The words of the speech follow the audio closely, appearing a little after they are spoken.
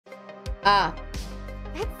Ah.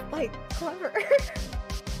 That's, like, clever.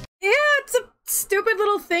 Yeah, it's a stupid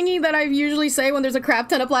little thingy that I usually say when there's a crap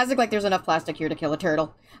ton of plastic, like there's enough plastic here to kill a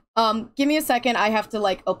turtle. Give me a second, I have to,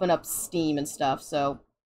 like, open up Steam and stuff, so...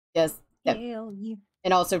 Yes. Hell yeah.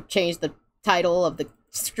 And also change the title of the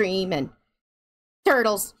stream and...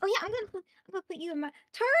 Turtles! Oh yeah, I'm gonna put you in my...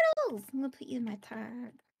 Turtles! I'm gonna put you in my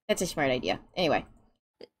tag. That's a smart idea. Anyway.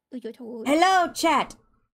 Hello, Hello, chat!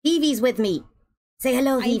 Vivi's with me. Say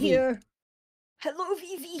hello, Vivi. I'm here. Hello,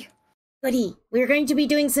 Vivi. Goody. We're going to be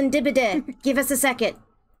doing some dibida. Give us a second.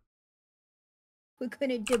 We're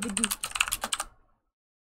gonna dibba-doo.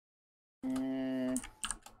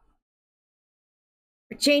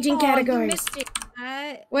 We're changing categories. You missed it,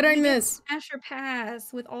 Matt. What'd I miss? Smash or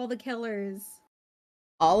pass with all the killers.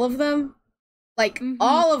 All of them? Like,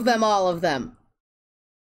 all of them, all of them.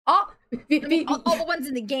 I mean, all the ones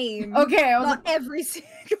in the game. Okay, I was not every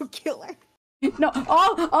single killer. No,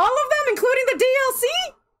 all of them, including the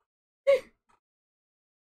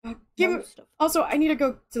DLC? Also, I need to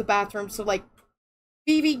go to the bathroom, so, like,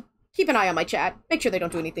 Vivi, keep an eye on my chat. Make sure they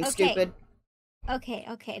don't do anything stupid. Okay.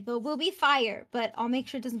 But we'll be fire, but I'll make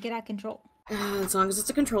sure it doesn't get out of control. As long as it's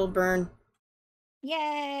a controlled burn.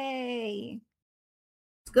 Yay!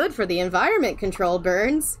 It's good for the environment, controlled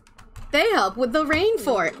burns. They help with the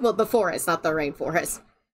rainforest. Well, the forest, not the rainforest.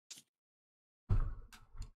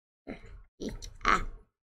 Ah.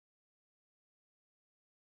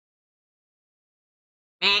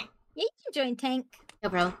 Yeah, you can join Tank. No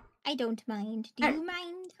problem. I don't mind. Do you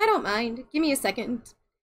mind? I don't mind. Give me a second.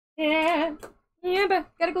 Yeah,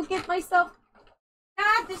 but gotta go get myself.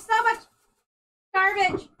 God, there's so much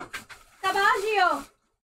garbage. Savaggio.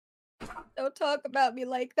 Don't talk about me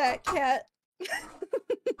like that, Cat.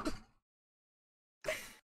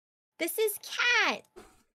 This is Cat.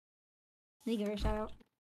 Let me give her a shout out.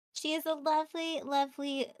 She is a lovely,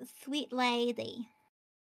 lovely, sweet lady.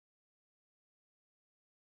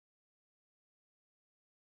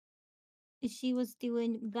 She was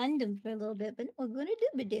doing Gundam for a little bit, but we're gonna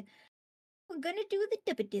do We're gonna do the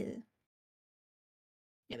dibba-doo.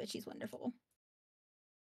 Yeah, but she's wonderful.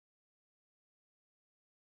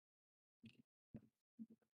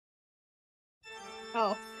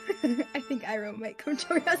 Oh, I think Iroh might come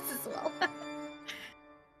join us as well.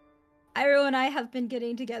 Iroh and I have been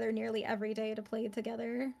getting together nearly every day to play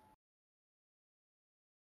together.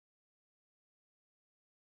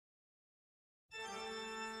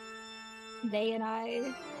 They and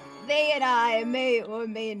I may or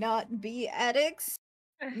may not be addicts.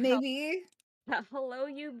 Maybe. Hello,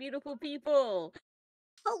 you beautiful people.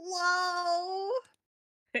 Hello.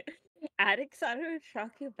 Addicts, I don't know what you're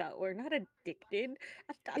talking about. We're not addicted.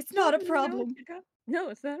 It's not a problem. No,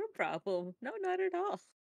 it's not a problem. No, not at all.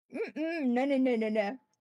 No.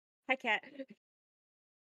 Hi, Cat.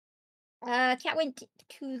 Cat went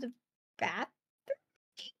to the bathroom.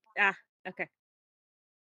 Ah, okay.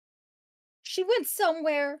 She went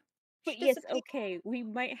somewhere. But yes, okay, we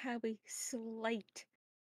might have a slight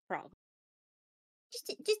problem. Just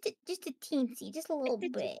a teensy, just a little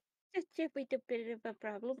bit. Just a bit of a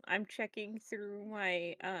problem. I'm checking through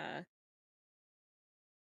my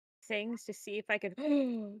things to see if I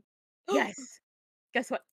can. Yes.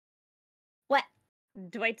 Guess what? What?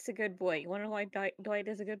 Dwight's a good boy. You wanna know why Dwight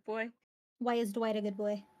is a good boy? Why is Dwight a good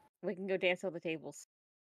boy? We can go dance on the tables.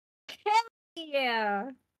 Hell yeah!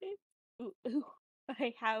 Ooh,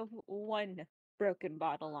 I have one broken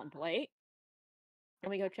bottle on Dwight.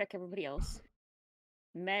 Let me go check everybody else.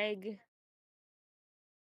 Meg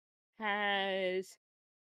has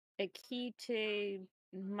a key to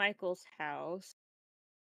Michael's house.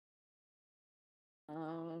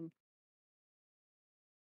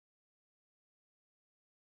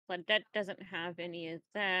 But that doesn't have any of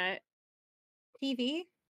that. TV?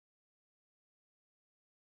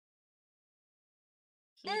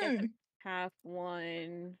 He doesn't have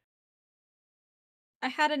one. I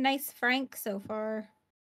had a nice Frank so far.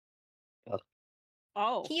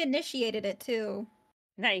 Oh. He initiated it too.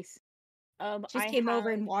 Nice. Just came over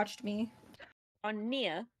and watched me. On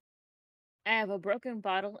Nia, I have a broken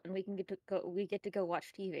bottle, and we get to go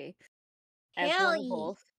watch TV. Hell yeah.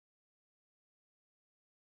 Both.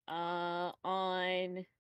 On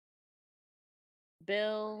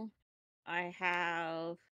Bill, I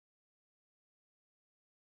have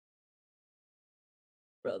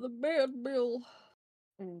Brother Bad Bill.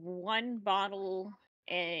 one bottle,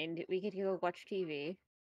 and we get to go watch TV.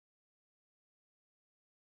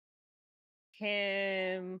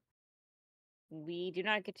 Kim, we do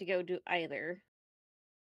not get to go do either.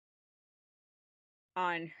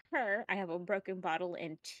 On her, I have a broken bottle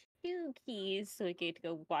and 2 keys, so we get to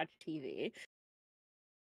go watch TV.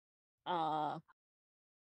 On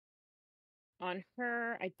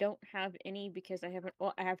her, I don't have any because I haven't.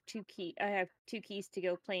 Well, I have two keys to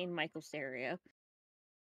go play in Michael's area.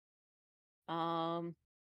 I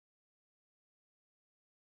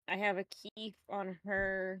have a key on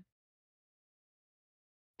her,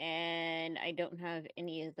 and I don't have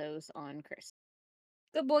any of those on Chris.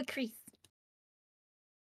 Good boy, Chris.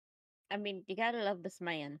 I mean, you gotta love this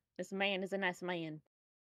man. This man is a nice man.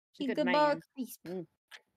 He's Good good boy, man. Chris. Mm.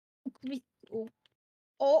 Chris.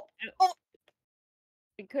 Oh.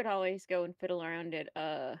 We could always go and fiddle around at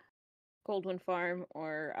Coldwind Farm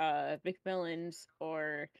or McMillan's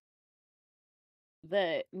or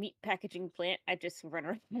the meat packaging plant. I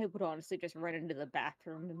would honestly just run into the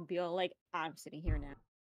bathroom and be all like, I'm sitting here now.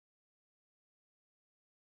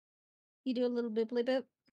 You do a little bit blip bip.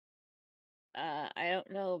 I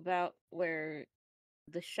don't know about where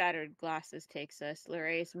the Shattered Glasses takes us.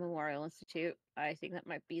 Lorraine's Memorial Institute. I think that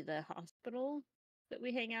might be the hospital that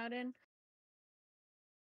we hang out in.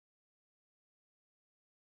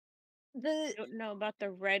 I don't know about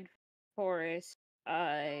the Red Forest.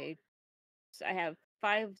 I have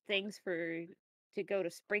 5 things to go to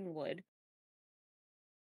Springwood.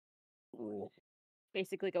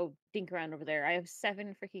 Basically, go dink around over there. I have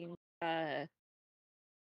 7 freaking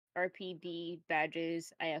RPD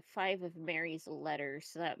badges. I have 5 of Mary's letters,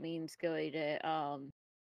 so that means going to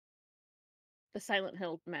the Silent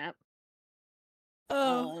Hill map.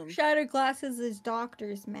 Shattered Glasses is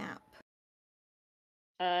doctor's map.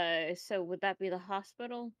 So would that be the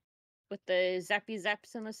hospital with the zappy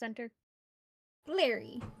zaps in the center?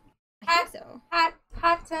 Larry. I think so. Hot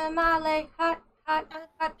tamale, hot tamale.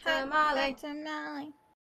 Hot tamale.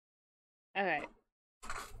 Alright.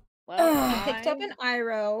 Well, I picked up an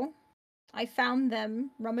Iro. I found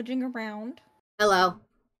them rummaging around. Hello.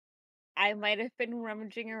 I might have been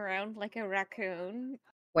rummaging around like a raccoon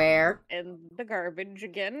Where? in the garbage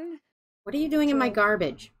again. What are you doing in my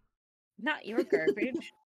garbage? Not your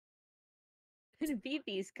garbage.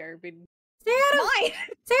 Vivi's garbage. Stay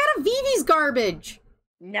out of Vivi's garbage.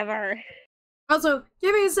 Never. Also,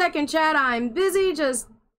 give me a second, chat. I'm busy just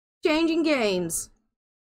changing games.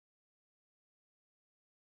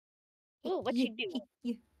 Oh, what you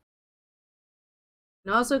do?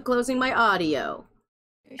 And also closing my audio.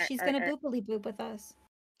 She's gonna boopily boop with us.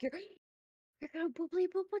 You're gonna boopily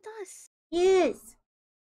boop with us. Yes.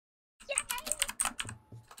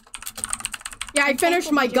 Yeah, I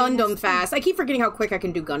finished my Gundam fast. I keep forgetting how quick I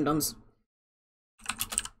can do Gundams.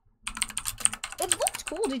 It looked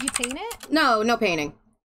cool. Did you paint it? No, no painting.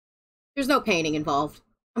 There's no painting involved.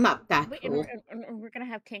 I'm not that cool. And we're gonna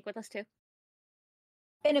have Tank with us too.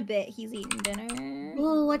 In a bit, he's eating dinner.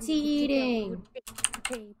 Ooh, what's he eating?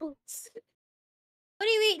 What are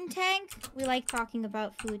you eating, Tank? We like talking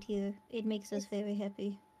about food here. It makes us very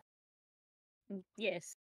happy.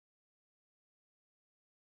 Yes.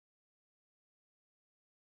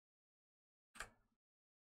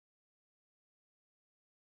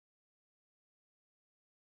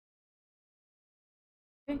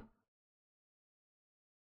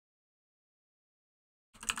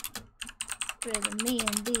 Where the man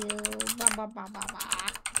deal. Ba ba ba ba ba.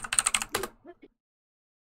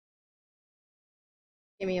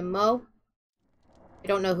 Give me a Mo. I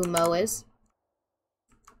don't know who Mo is.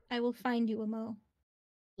 I will find you a Mo.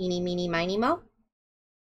 Eeny, meeny, miny, Mo?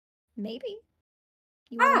 Maybe.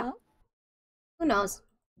 You wanna know? Who knows?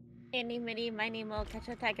 Eeny, meeny, miny, mo, catch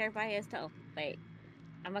a tiger by his toe. Wait,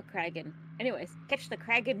 I'm a Kragan. Anyways, catch the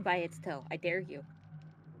Kragan by its toe. I dare you.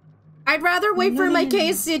 I'd rather wait for my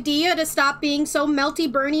quesadilla to stop being so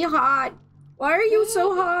melty, burny hot. Why are you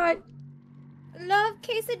so hot? Love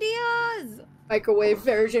quesadillas! Microwave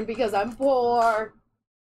version because I'm poor.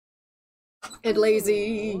 And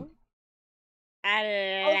lazy.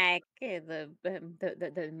 I like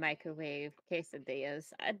the microwave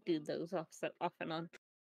quesadillas. I do those off and on.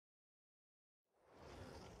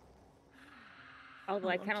 Although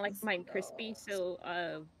I kind of like mine crispy, so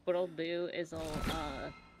what I'll do is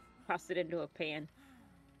I'll toss it into a pan.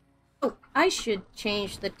 Oh, I should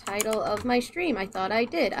change the title of my stream. I thought I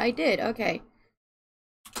did. I did. Okay.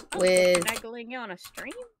 With Snaggling on a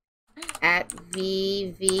stream at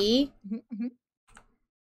VV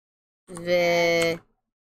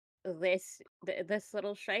this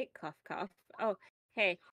little shite cough cough. Oh,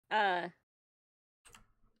 hey, okay,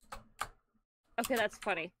 that's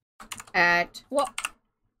funny. At what?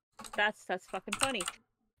 That's fucking funny.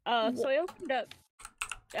 So I opened up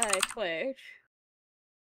Twitch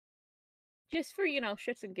just for, you know,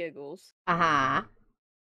 shits and giggles.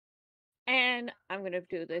 And I'm gonna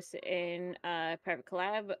do this in private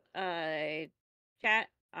collab chat.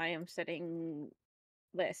 I am setting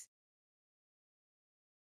this.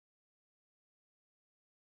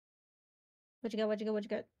 What you got? What you got? What you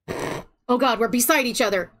got? Oh god, we're beside each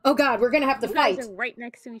other. Oh god, we're gonna have to You fight. guys are right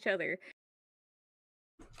next to each other.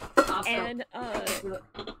 Also, And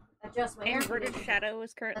adjust my air Inverted conditioner. Shadow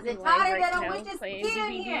is currently it's live hotter right than a now witch's playing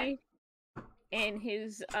skin in DVD. And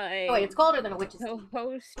his Oh wait, it's colder than a witch's skin.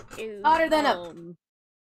 host is Hotter than a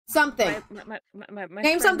something. my Name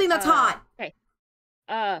friend, something that's hot. Okay.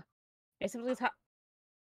 It's something that's hot.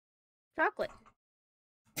 Chocolate.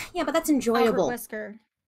 Yeah, but that's Albert enjoyable. Wesker.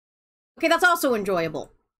 Okay, that's also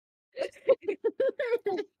enjoyable.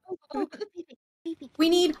 We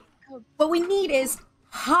need what we need is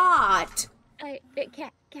hot. Cat.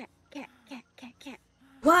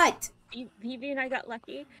 What? Vivi and I got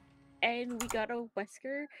lucky, and we got a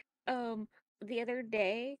Wesker the other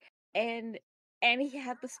day, and he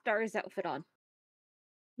had the stars outfit on.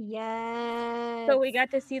 Yes. So we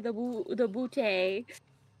got to see the bootay.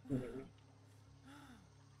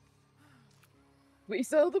 We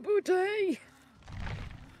saw the bootay.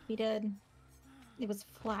 We did. It was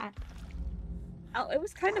flat. Oh, it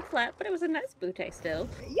was kind of flat, but it was a nice bootay still.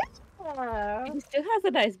 Yeah. He still has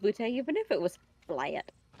a nice bootay, even if it was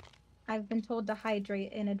flat. I've been told to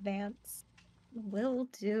hydrate in advance. Will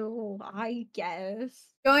do, I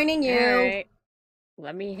guess. Joining you. Alright.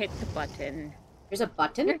 Let me hit the button. There's a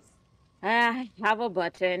button? I have a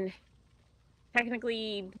button.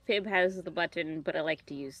 Technically, Pib has the button, but I like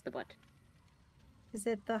to use the button. Is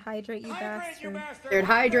it the hydrate, you bastard? Third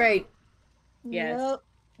hydrate. Yes.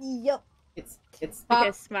 Yep. It's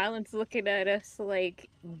Because Smilin's looking at us like,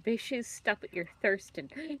 vicious, stop it, you're thirsting.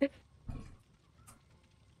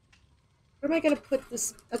 Where am I gonna put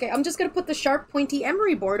this? Okay, I'm just gonna put the sharp, pointy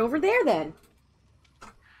emery board over there then.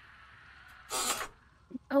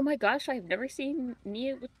 Oh my gosh, I've never seen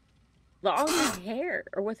Nia with long hair,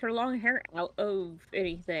 or with her long hair out of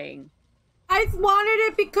anything. I wanted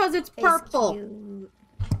it because it's purple.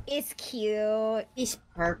 It's cute. It's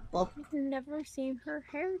purple. I've never seen her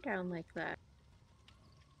hair down like that.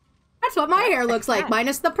 That's what my hair looks like,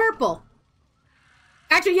 minus the purple.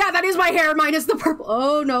 Actually, yeah, that is my hair minus the purple.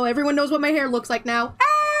 Oh no, everyone knows what my hair looks like now.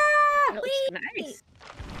 Ah! It looks nice.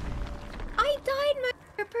 I dyed my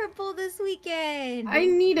hair purple this weekend.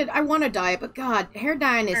 I want to dye it, but god, hair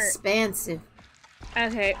dyeing is expensive.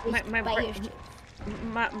 Okay, my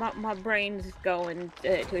brain's going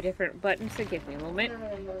to a different button, so give me a moment.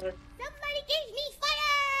 Somebody gives me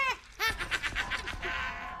fire!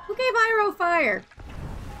 Who gave Iroh fire?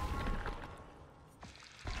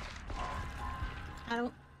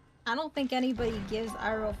 I don't think anybody gives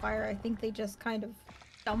Iroh fire. I think they just kind of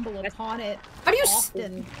stumble upon it. How do you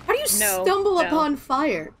often. stumble upon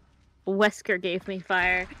fire? Wesker gave me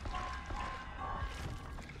fire.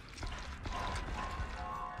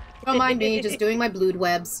 Don't mind me, just doing my blood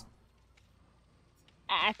webs.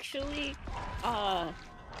 Actually,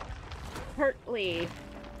 Hartley,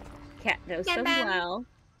 Cat knows him well.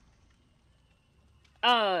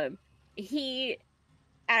 He,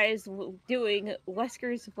 as doing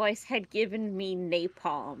Wesker's voice, had given me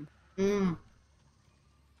napalm. Gave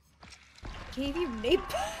you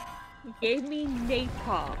napalm? Gave me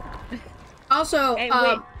napalm. Also,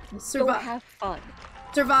 go have fun.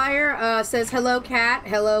 Survivor says hello, Cat,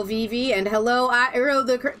 hello, Vivi, and hello, Iroh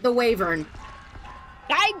the Wyvern.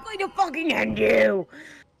 I'm going to fucking end you!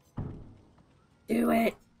 Do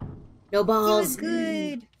it. No balls. Do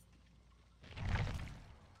it good.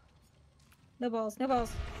 No balls, no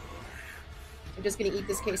balls. I'm just gonna eat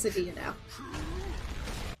this quesadilla now.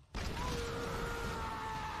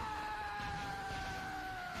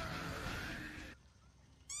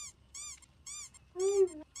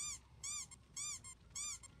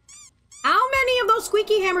 How many of those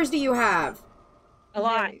squeaky hammers do you have? A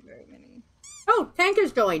lot. Very, very many. Oh, Tank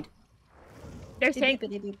has joined. There's Tank.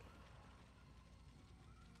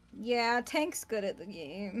 Yeah, Tank's good at the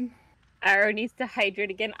game. Arrow needs to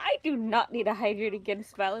hydrate again. I do not need to hydrate again,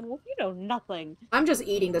 Smiling Wolf. You know nothing. I'm just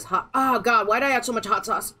eating this hot. Oh god, why did I add so much hot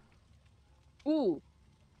sauce? Ooh.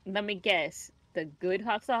 Let me guess. The good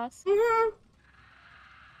hot sauce? Mm-hmm.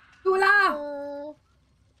 Hula!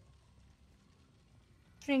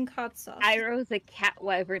 Drink hot sauce. Iroh's a cat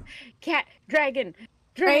wyvern. Cat, dragon!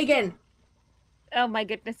 Dragon! Oh my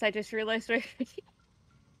goodness, I just realized where.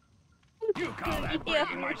 You call that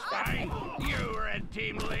breaking my spine? You red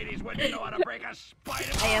team ladies wouldn't know how to break a spine.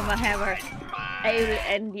 I am a hammer. I will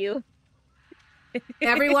end you.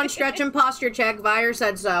 Everyone stretch and posture check. Vire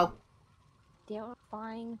said so. They're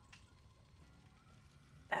fine.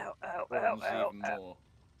 Ow, ow, ow, ow, ow.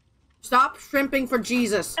 Stop shrimping for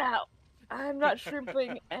Jesus. Ow. I'm not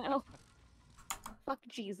shrimping. Ow. Fuck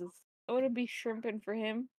Jesus. I wouldn't be shrimping for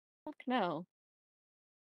him. Fuck no.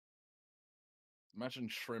 Imagine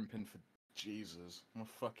shrimping for Jesus, I'm a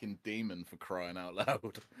fucking demon for crying out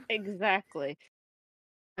loud. Exactly.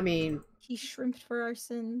 I mean, He shrimped for our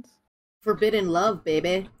sins. forbidden love,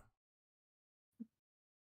 baby.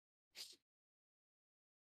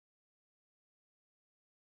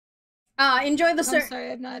 Enjoy the I'm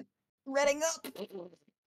sorry, I'm not reading up.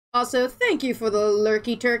 Also, thank you for the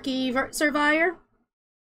lurky turkey, Survivor.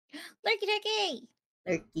 Lurky turkey!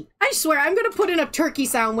 Lurky. I swear, I'm gonna put in a turkey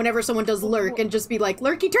sound whenever someone does lurk and just be like,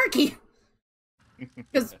 lurky turkey!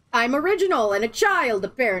 Because I'm original and a child,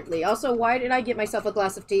 apparently. Also, why did I get myself a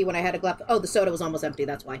glass of tea when I had a glass? Oh, the soda was almost empty,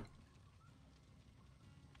 that's why.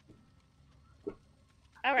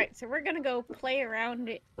 Alright, so we're gonna go play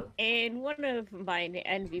around in one of mine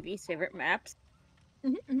and VV's favorite maps.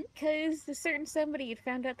 Because a certain somebody had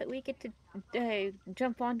found out that we get to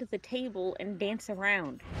jump onto the table and dance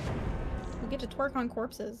around. We get to twerk on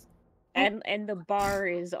corpses. And the bar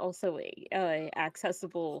is also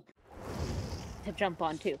accessible to jump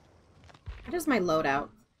on too. What is my loadout?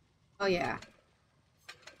 Oh, yeah.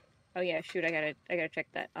 Oh yeah, shoot, I gotta check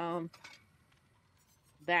that.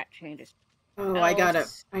 That changes. Oh,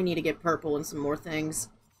 I need to get purple and some more things.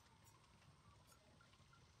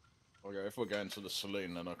 Okay, if we're going to the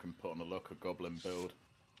saloon, then I can put on a look of goblin build.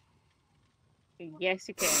 Yes,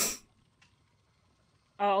 you can.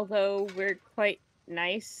 Although we're quite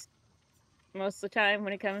nice most of the time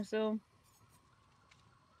when it comes to them.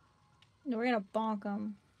 No, we're gonna bonk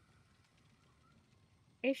them.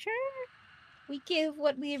 Are you sure? We give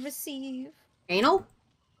what we receive. Anal?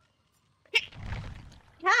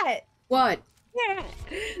 Cat! What? Yeah.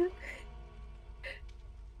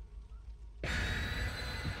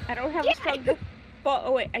 I don't have a strong enough bonk.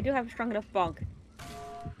 Oh wait, I do have a strong enough bonk.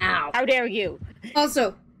 Ow. How dare you?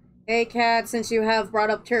 Also, hey Kat, since you have brought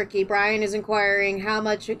up turkey, Brian is inquiring how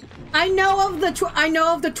much. I know of the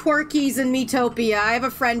twerkies in Metopia. I have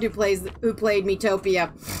a friend who played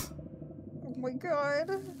Metopia. Oh my god.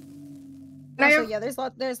 And Also, yeah, there's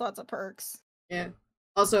lots of perks. Yeah.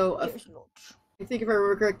 Also, I think if I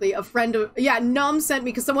remember correctly, a friend of Num sent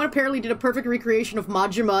me because someone apparently did a perfect recreation of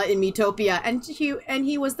Majima in Metopia, and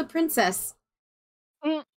he was the princess.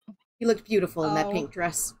 Mm. He looked beautiful in that pink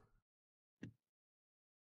dress.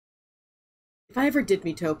 If I ever did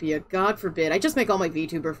Metopia, God forbid, I just make all my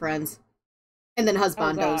VTuber friends, and then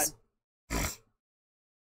husbandos.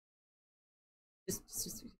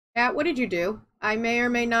 Kat, what did you do? I may or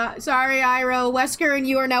may not. Sorry, Iro. Wesker and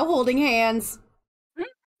you are now holding hands.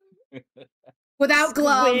 Without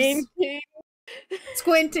gloves.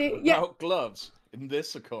 Squinty. Yeah. Without gloves in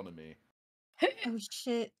this economy. Oh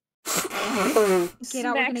shit. Get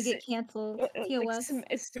out, we're gonna get cancelled. TOS.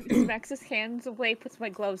 Smacks his hands away, puts my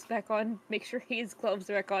gloves back on, make sure his gloves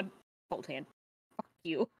are back on. Hold hand. Fuck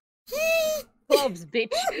you. Gloves,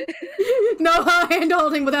 bitch. No hand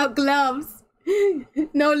holding without gloves.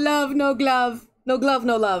 No love, no glove. No glove,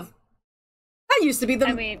 no love. That used to be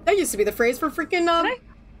the phrase for freaking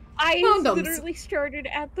I condoms. literally started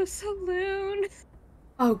at the saloon.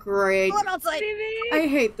 Oh great. Going outside. I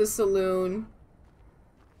hate the saloon.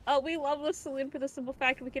 Oh, we love the saloon for the simple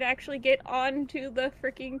fact we could actually get onto the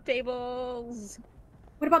freaking tables.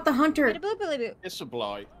 What about the hunter? It's a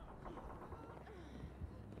blight.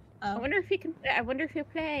 I wonder if he can. I wonder if he'll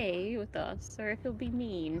play with us or if he'll be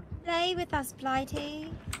mean. Play with us,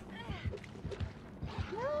 Blighty.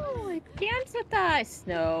 No, dance with us.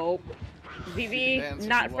 No. Vivi,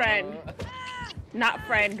 not friend. Not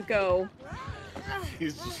friend, go.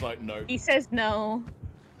 He's just like, no. He says no.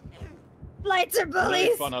 Blights are bullies!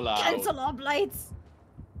 No fun allowed. Cancel all blights!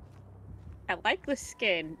 I like the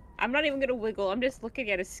skin. I'm not even gonna wiggle, I'm just looking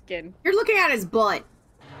at his skin. You're looking at his butt.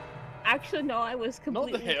 Actually, no, I was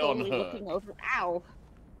completely only looking over. Ow.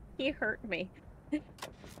 He hurt me.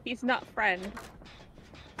 He's not friend.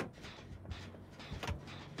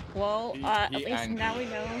 Well, at least angry. now we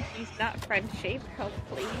know he's not friend shaped. Help,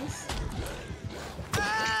 please.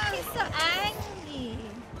 He's so angry!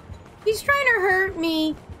 He's trying to hurt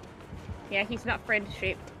me. Yeah, he's not friend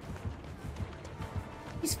shaped.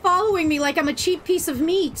 He's following me like I'm a cheap piece of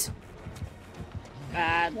meat.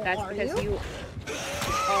 That's because you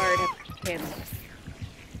are him.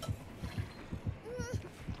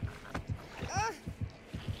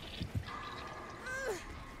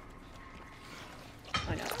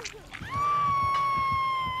 Oh no.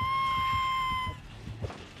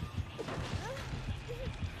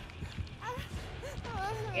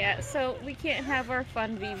 Yeah, so we can't have our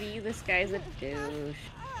fun, VV. This guy's a douche.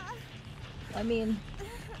 I mean,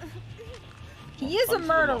 he is a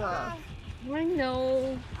murderer. I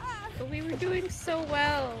know, but we were doing so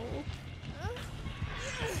well.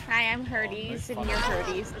 Hi, I'm Herdes, and you're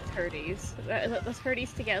Herdes. Let's Herdes. Let's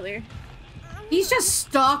Herdes together. He's just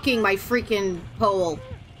stalking my freaking pole.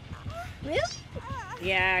 Really?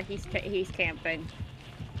 Yeah, he's camping.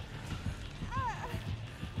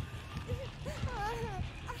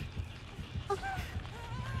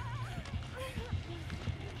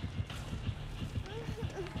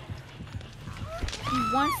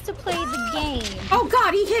 He wants to play the game. Oh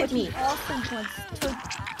god, he hit But he me! also wants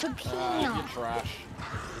to pee. You're trash.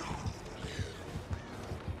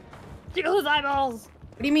 Steal his eyeballs.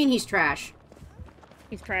 What do you mean he's trash?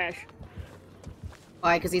 He's trash.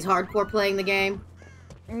 Why, because he's hardcore playing the game?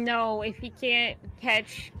 No, if he can't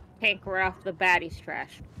catch Tanker off the bat, he's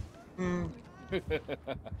trash. Hmm.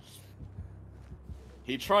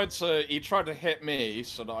 He tried to hit me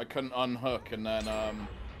so that I couldn't unhook, and then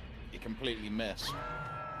he completely missed.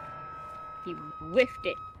 He whiffed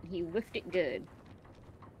it. He whiffed it good.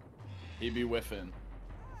 He be whiffing.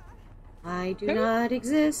 I do not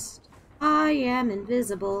exist. I am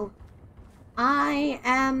invisible. I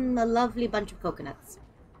am a lovely bunch of coconuts.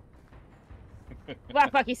 Wow,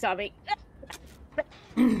 fuck, he saw me.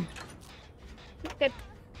 Not good.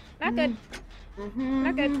 Not good.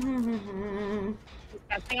 Not good. He's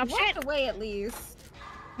bouncing off shit. Walk away at least.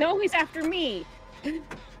 No, he's after me.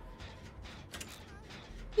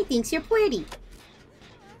 He thinks you're pretty.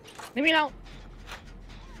 Let me know.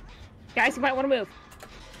 Guys, you might want to move.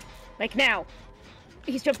 Like now.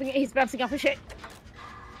 He's bouncing off of shit.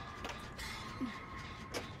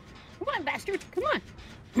 Come on, bastard. Come on.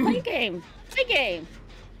 Play a game. Play a game.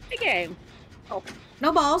 Play a game. Oh,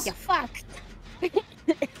 No balls. you fucked. No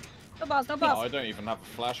balls, no Oh, balls. I don't even have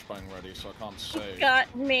a flashbang ready, so I can't save.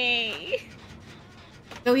 Got me.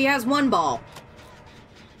 So he has one ball.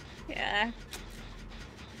 Yeah.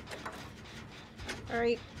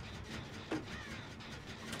 Alright.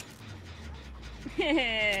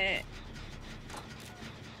 I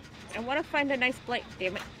want to find a nice blade,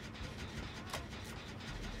 damn it.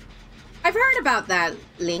 I've heard about that,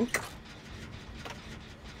 Link.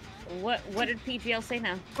 What did PGL say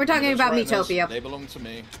now? We're talking That's about right, miss. Miitopia. They belong to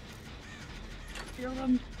me. Feel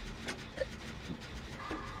them.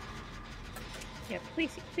 Yeah,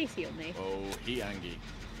 please heal me. Oh, he angry.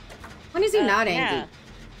 When is he not angry? Yeah.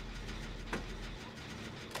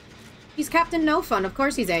 He's Captain No Fun. Of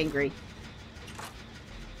course he's angry.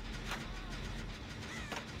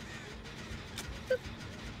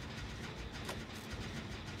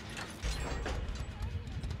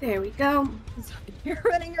 There we go. You're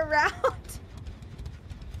running around.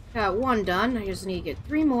 Got one done. I just need to get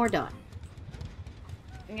 3 more done.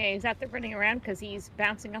 Okay, he's out there running around because he's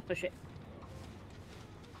bouncing off the shit.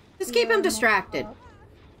 Just keep him distracted.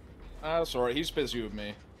 That's alright, he's busy with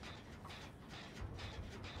me.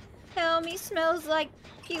 Tell me smells like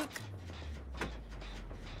puke.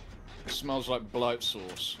 It smells like blight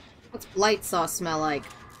sauce. What's blight sauce smell like?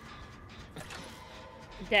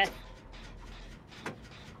 Death.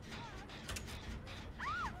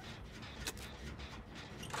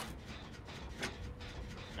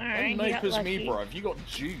 Alright, Don't he got nape as lucky. me, bro. You got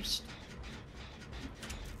juiced.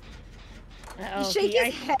 Uh-oh, Shake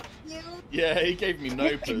his head at you. Yeah, he gave me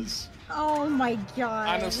nopers. Oh my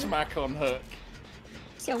god. And a smack on hook.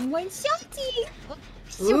 Someone shotty.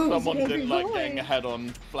 Ooh. Someone didn't like getting a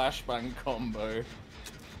head-on flashbang combo.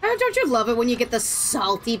 Oh, don't you love it when you get the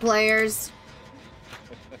salty players?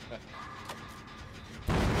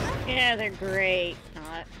 Yeah, they're great.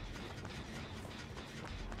 Not.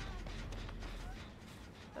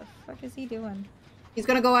 The fuck is he doing? He's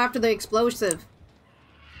gonna go after the explosive.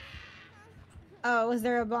 Oh, was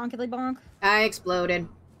there a bonkily bonk? I exploded.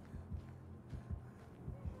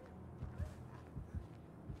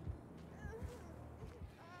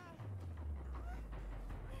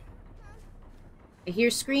 I hear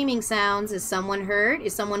screaming sounds. Is someone hurt?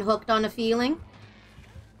 Is someone hooked on a feeling?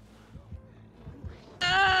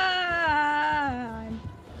 Ah!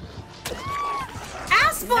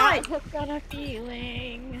 Ass Not foot! hooked on a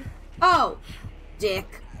feeling. Oh,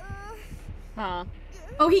 dick. Huh.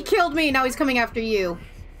 Oh, he killed me. Now he's coming after you.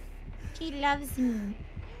 He loves me.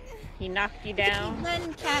 He knocked you Look at down. me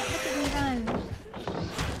run, cat. Look at me run.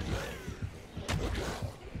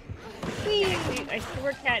 I see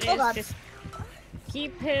where Cat Oh, is. God. Just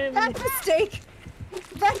keep him. Bad mistake.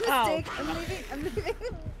 Bad Oh. mistake. I'm leaving. I'm leaving.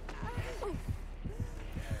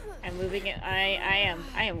 I'm moving it. I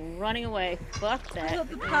am running away. Fuck I that. hope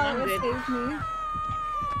the I'm power will good. save me.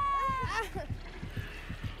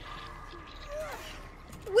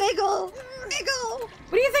 Wiggle! Wiggle!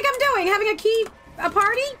 What do you think I'm doing? Having a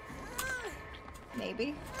party?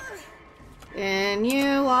 Maybe. Can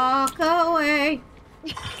you walk away?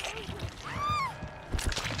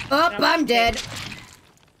 Oh, I'm dead.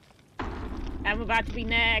 I'm about to be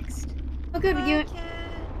next. Oh, good. Hi, You.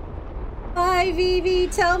 cat. Hi, Vivi.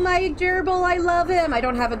 Tell my gerbil I love him. I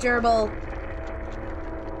don't have a gerbil.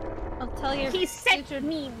 I'll tell your He set future-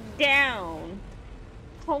 me down.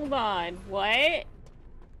 Hold on, what?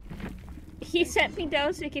 He set me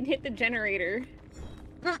down so he can hit the generator.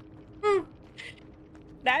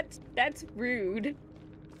 That's rude.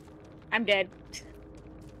 I'm dead.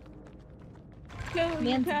 Go, you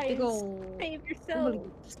Man's guys. big ol' Save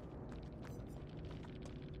yourselves.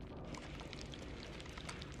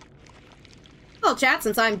 Well, chat,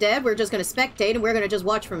 since I'm dead, we're just gonna spectate and we're gonna just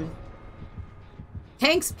watch from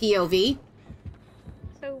Tank's POV.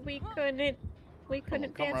 So we couldn't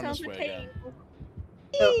come dance round on this the way again. table.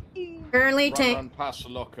 So, currently, Run, Tank. run past the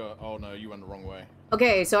locker. Oh no, you went the wrong way.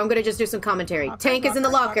 Okay, so I'm gonna just do some commentary. Locker, Tank is in the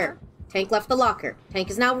locker, locker. Tank left the locker. Tank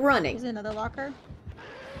is now There's running. another locker.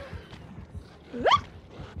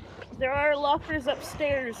 There are lockers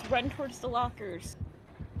upstairs. Run towards the lockers.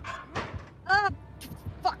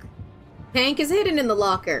 Fuck. Tank is hidden in the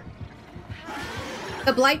locker.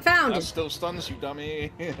 The blight found That him. still stuns you,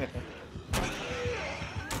 dummy.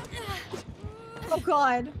 Oh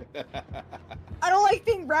god. I don't like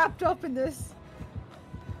being wrapped up in this.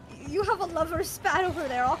 You have a lover spat over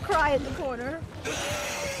there. I'll cry in the corner.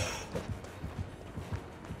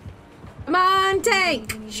 Come on,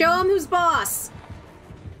 Tank! Show him who's boss!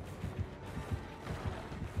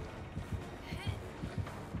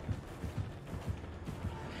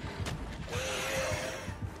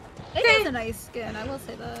 It is a nice skin, I will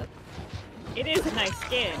say that. It is a nice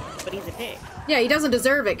skin, but he's a dick. Yeah, he doesn't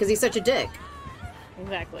deserve it because he's such a dick.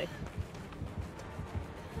 Exactly.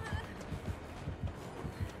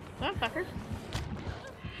 Oh, fucker.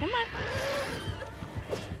 Come on.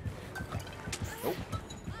 Nope.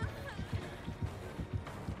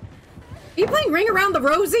 Are you playing Ring Around the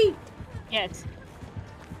Rosie? Yes.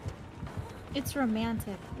 It's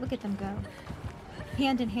romantic. Look at them go.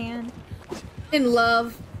 Hand in hand. In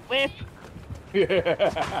love. Whip.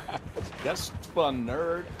 That's fun,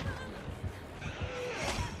 nerd.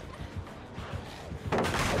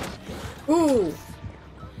 Ooh.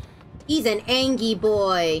 He's an angy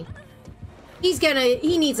boy.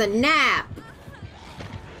 He needs a nap.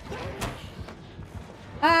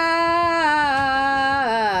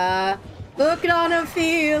 Hooked on a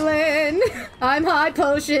feeling. I'm high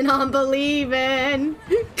potion on believing.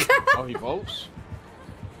 Oh, he vaults?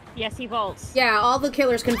 Yes, he vaults. Yeah, all the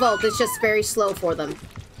killers can vault. It's just very slow for them.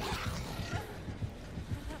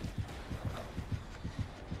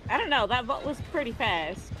 I don't know, that vault was pretty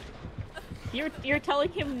fast. You're telling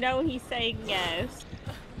him no, he's saying yes.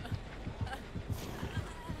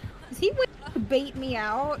 Is he waiting to bait me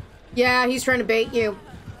out? Yeah, he's trying to bait you.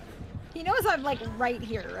 He knows I'm like right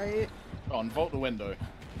here, right? Go on, vault the window.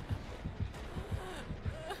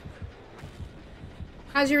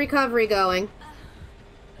 How's your recovery going?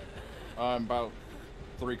 I'm about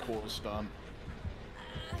 3/4 done.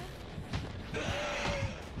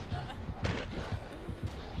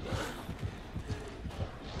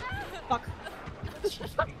 Fuck.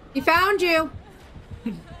 He found you.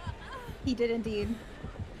 He did indeed.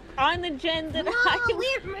 On the gen that I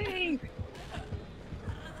leave me!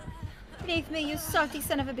 Leave me, you salty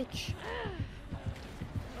son of a bitch.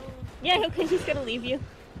 Yeah, because he's gonna leave you.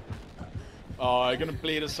 Oh, you're gonna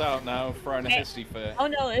bleed us out now, throwing a Hey. hissy fit. Oh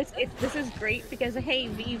no, this is great because hey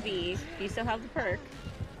VV, you still have the perk.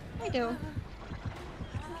 I do.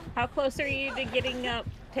 How close are you to getting up,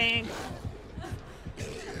 Tank?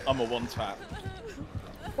 I'm a one tap.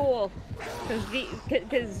 Cool. Because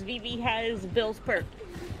VV has Bill's perk.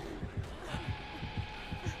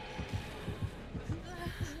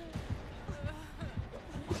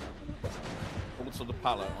 Hold to the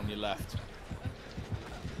pallet on your left.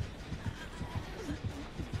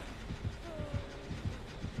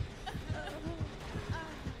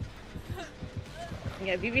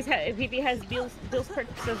 Yeah, VV has Bill's perk,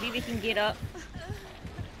 so VV can get up.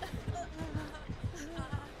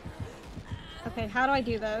 Okay, how do I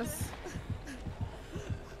do this?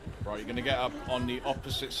 Right, you're gonna get up on the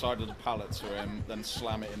opposite side of the pallet to him, then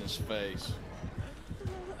slam it in his face.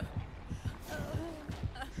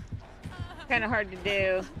 Kind of hard to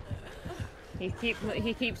do. He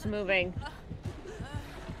keeps moving.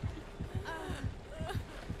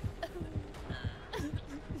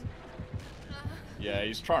 Yeah,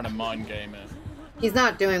 he's trying to mind game it. He's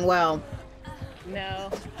not doing well.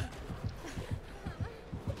 No.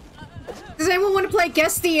 Does anyone want to play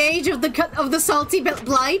Guess the Age of the Salty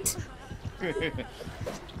Blight?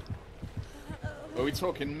 Are we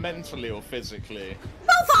talking mentally or physically?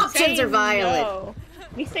 Both options are Saying violent. no.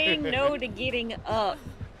 He's saying no to getting up.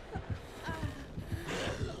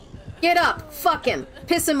 Get up. Fuck him.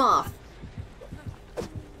 Piss him off.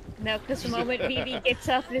 No, because the moment Vivi gets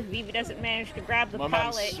up, if Vivi doesn't manage to grab the My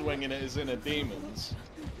man's pallet... swinging at his inner demons.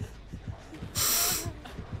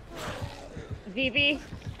 Vivi?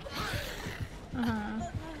 Uh-huh.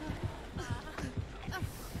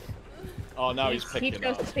 Oh, now he's He picking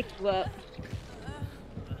goes up. to pick you up.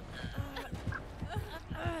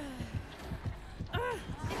 Oh,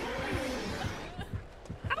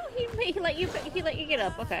 he let you get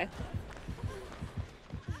up. Okay.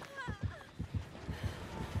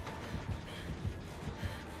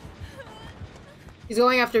 He's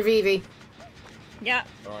going after Vivi. Yeah.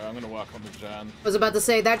 Alright, I'm gonna work on the Jan. I was about to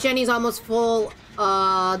say, that Jenny's almost full,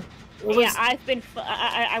 Yeah,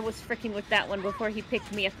 I was freaking with that one before he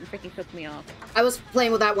picked me up and freaking took me off. I was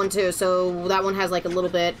playing with that one too, so that one has like a little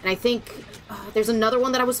bit. And I think there's another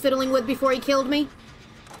one that I was fiddling with before he killed me.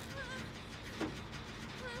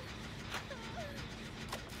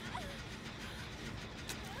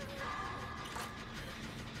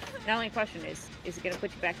 The only question is he gonna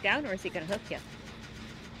put you back down or is he gonna hook you?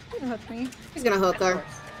 You can hook me. He's gonna hook Of her.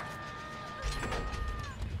 course.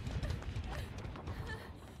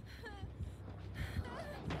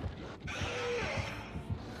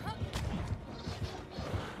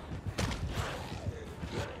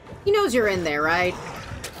 He knows you're in there, right?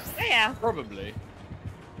 Yeah. Probably.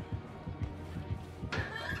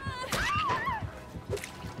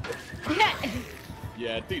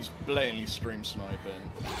 Yeah, dude's blatantly stream sniping.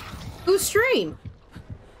 Who's stream?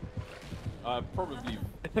 Probably.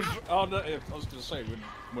 Oh no, I was gonna say,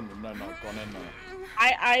 wouldn't have known I'd gone in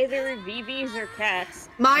there. Either Vivi's or Cats.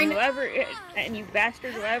 Mine- And you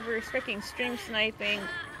bastard, whoever is freaking stream sniping.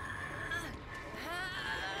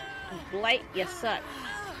 Blight, you suck.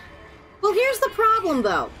 Well, here's the problem,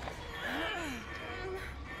 though.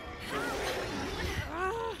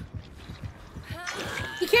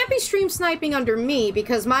 You can't be stream sniping under me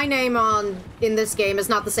because my name in this game is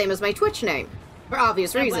not the same as my Twitch name. For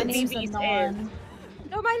obvious Yeah, my reasons. name- Mine's a non.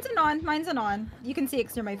 No, mine's a non. Mine's a non. You can see it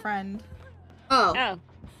 'cause you're my friend. Oh. Oh.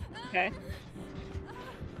 Okay.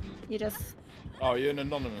 You just, Oh, you're in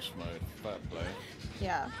anonymous mode. Fair play.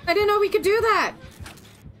 yeah. I didn't know we could do that.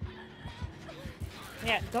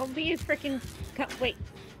 Yeah, don't be as freaking. Wait.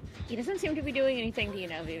 He doesn't seem to be doing anything to you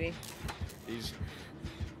now, Vivi. He's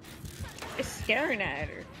Just staring at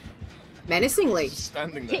her. Menacingly. just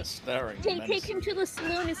standing there staring. Take him to the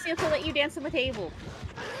saloon and see if he'll let you dance on the table.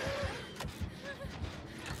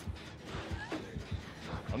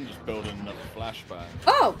 I'm just building another flashbang.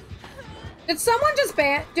 Oh! Did someone just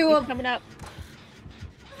do He's a coming up.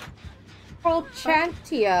 Pearl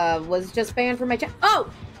Chantia was just banned from my chat? Oh!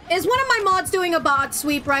 Is one of my mods doing a bot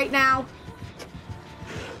sweep right now?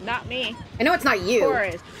 Not me. I know it's not you.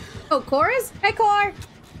 Chorus. Oh, Chorus? Hey, Cor!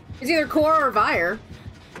 It's either Cor or Vire.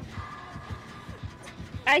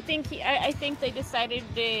 I think they decided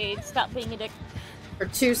to stop being a dick. For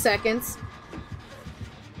 2 seconds.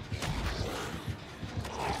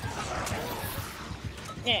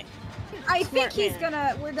 Yeah. I think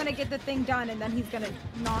Smart we're gonna get the thing done and then he's gonna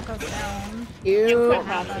knock us down. You. Quite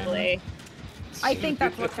possibly. I think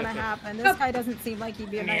that's what's gonna happen. This guy doesn't seem like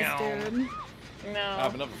he'd be a nice dude. I No.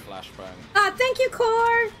 have another flashbang. Thank you,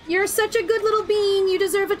 Cor! You're such a good little bean. You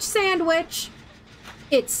deserve a sandwich.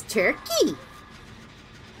 It's turkey.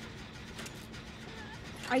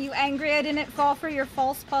 Are you angry I didn't fall for your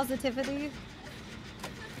false positivity?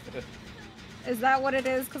 Is that what it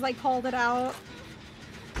is? Because I called it out?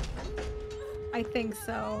 I think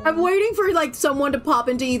so. I'm waiting for, like, someone to pop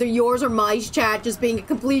into either yours or my chat just being a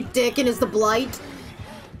complete dick and is the blight.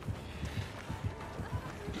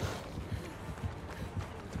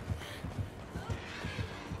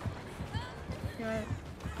 Good.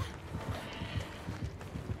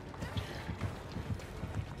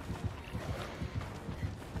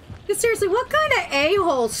 Seriously, what kind of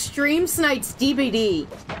a-hole stream snipes DBD?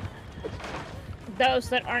 Those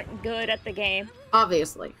that aren't good at the game.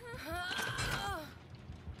 Obviously.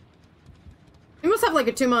 You must have like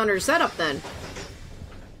a 2-monitor setup then.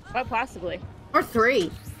 Quite possibly. Or 3.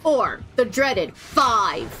 Or the dreaded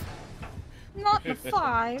 5. Not the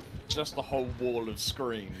 5. Just a whole wall of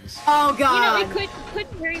screens. Oh You god. know, it could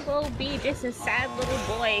very well be just a sad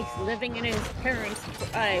little boy living in his parents'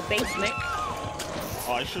 basement.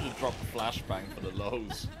 Oh, I should have dropped the flashbang for the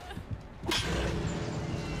lows.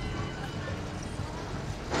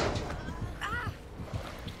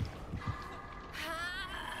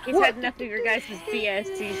 He's had enough of your guys'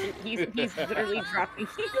 BS. He's literally dropping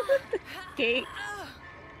you at the gate.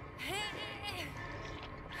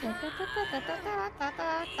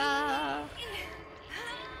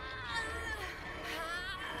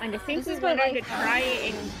 And I think This we is what wanted I to try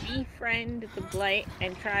and befriend the blight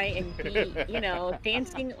and try and be, you know,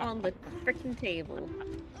 dancing on the freaking table.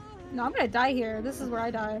 No, I'm gonna die here. This is where I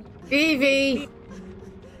die. Evie!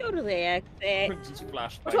 Totally accent. Just Which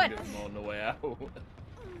flashbanged one? him on the way out.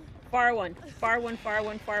 Far one. Far one, far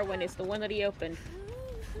one, far one is the one that he opened.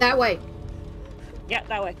 That way. Yeah,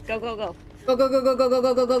 that way. Go, go, go. Go, go, go, go, go, go,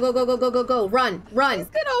 go, go, go, go, go, go, go, go, go. Run, run. He's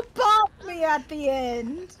gonna bump me at the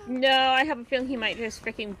end. No, I have a feeling he might just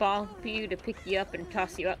freaking bonk you to pick you up and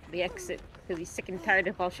toss you out the exit because he's sick and tired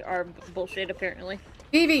of our bullshit, apparently.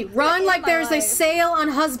 Evie, run like my there's a life. sale on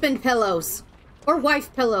husband pillows. Or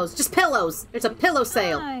wife pillows. Just pillows. There's a pillow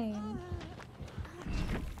sale. Fine.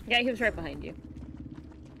 Yeah, he was right behind you.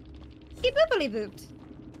 He boopily booped.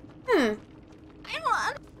 Hmm. I don't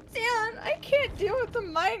understand. I can't deal with the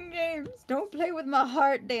mind games. Don't play with my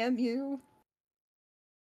heart, damn you.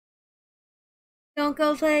 Don't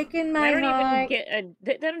go taking my They don't even heart. get a.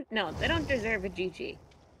 They don't. No, they don't deserve a GG.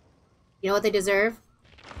 You know what they deserve?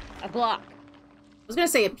 A block. I was gonna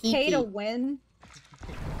say a Pay to PP. win.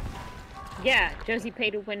 Yeah, Josie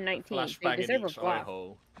paid to win 19. They Flashbang in deserve a each eye block.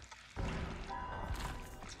 hole.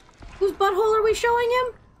 Whose butthole are we showing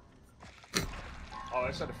him? Oh,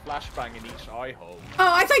 I said a flashbang in each eye hole.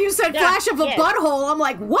 Oh, I thought you said Yeah, flash of a yes. butthole. I'm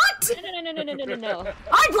like, what? No.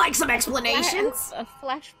 I'd like some explanations. A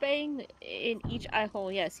flashbang in each eye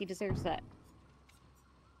hole. Yes, he deserves that.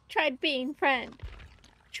 Tried being friend.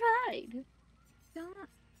 Tried. Don't.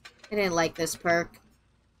 I didn't like this perk.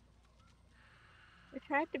 We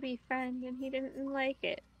tried to be friend and he didn't like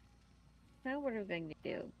it. Now what are we going to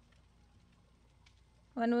do?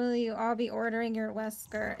 When will you all be ordering your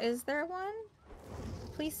Wesker? Is there one?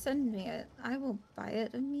 Please send me it. I will buy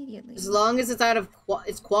it immediately. As long as it's out of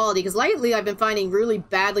its quality. Because lately I've been finding really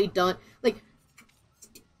badly done. Like,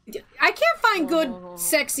 I can't find good,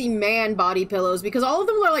 sexy man body pillows because all of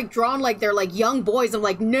them are like drawn like they're like young boys. I'm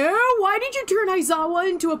like, no, why did you turn Aizawa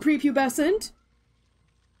into a prepubescent?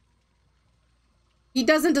 He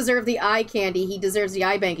doesn't deserve the eye candy. He deserves the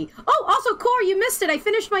eye banking. Oh, also, Core, you missed it. I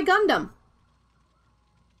finished my Gundam.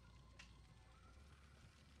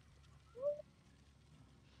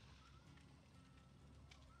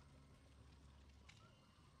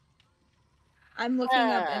 I'm looking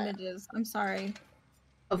up images. I'm sorry.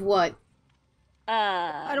 Of what?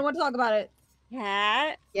 I don't want to talk about it.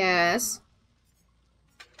 Cat. Yes.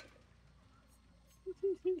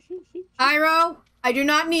 Iroh, I do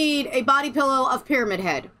not need a body pillow of Pyramid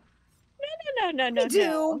Head. No. You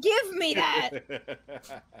do. Give me that.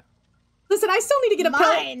 Listen, I still need to get a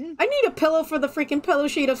pillow. Mine. I need a pillow for the freaking pillow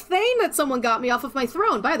sheet of Thane that someone got me off of my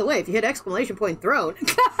throne. By the way, if you hit exclamation point throne,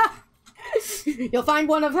 you'll find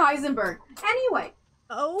one of Heisenberg. Anyway.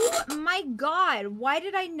 Oh my god. Why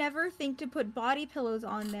did I never think to put body pillows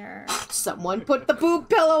on there? Someone put the boob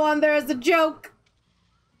pillow on there as a joke.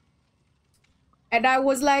 And I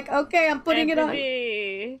was like, okay, I'm putting it on.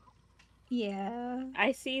 Anthony, Yeah.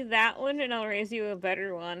 I see that one and I'll raise you a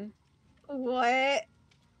better one. What?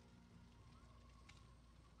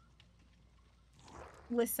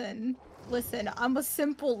 Listen. I'm a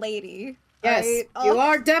simple lady. Yes, right? you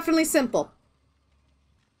are definitely simple.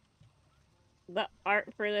 The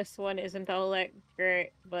art for this one isn't all that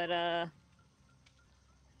great, but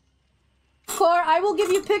Core, I will give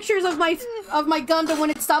you pictures of my Gundam when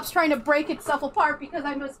it stops trying to break itself apart because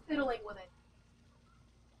I'm just fiddling with it.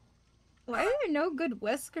 Why are there no good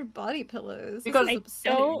Wesker body pillows? Because This I is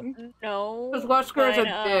upsetting. don't know. Because Wesker is a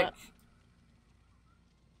but, dick.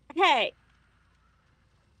 Hey!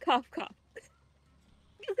 Cough.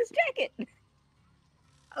 Get this jacket!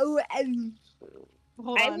 Oh,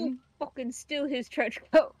 hold I on. will fucking steal his trench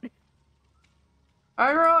coat.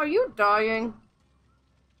 Iroh, are you dying?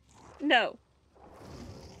 No.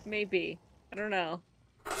 Maybe. I don't know.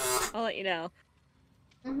 I'll let you know.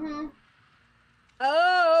 Mm-hmm.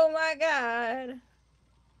 Oh my god.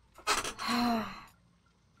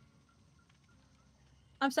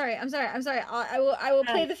 I'm sorry. I will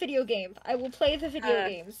play the video game. I will play the video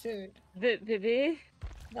game soon. Vivi?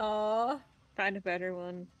 Aw. Find a better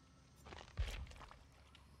one.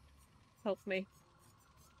 Help me.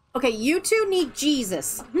 Okay, you two need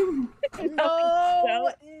Jesus.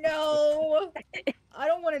 No. I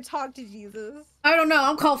don't want to talk to Jesus. I don't know,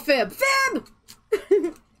 I'm called Fib. Fib!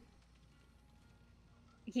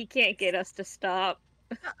 He can't get us to stop.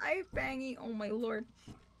 I bangy. Oh my lord.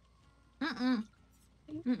 Mm-mm.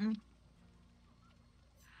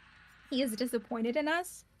 He is disappointed in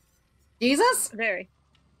us? Jesus? Very.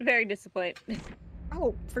 Very disappointed.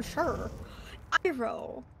 Oh, for sure.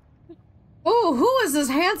 Iroh. Oh, who is this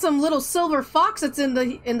handsome little silver fox that's in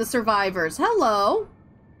the survivors? Hello.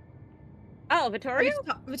 Oh, Vittorio?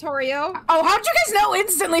 Vittorio. Oh, how'd you guys know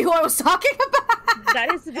instantly who I was talking about?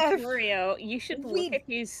 That is Vittorio. You should look at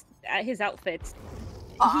his outfits.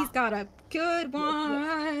 He's got a good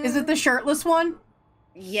one. Is it the shirtless one?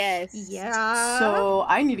 Yes. Yeah. So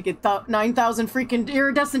I need to get 9,000 freaking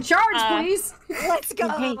iridescent shards, please. Let's go.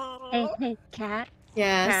 Hey, Cat.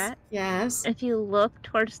 Yes. Cat? Yes. If you look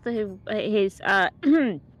towards his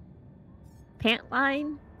pant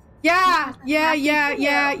line. Yeah.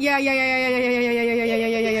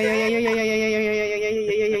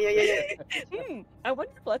 I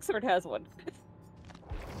wonder if Luxord has one.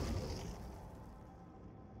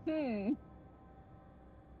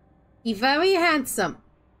 He's very handsome.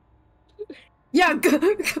 Yeah,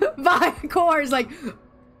 bye. Core's like,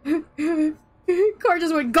 Core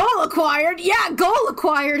just went, goal acquired. Yeah, goal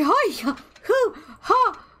acquired. Hi, who,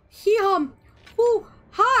 ha, he, who,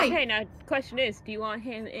 hi. Okay, now the question is, do you want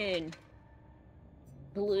him in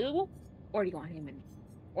blue, or do you want him in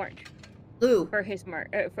orange? Blue. For his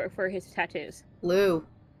for his tattoos. Blue.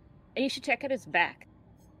 And you should check out his back.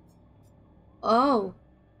 Oh,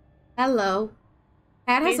 hello.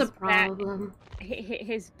 Cat has His a problem.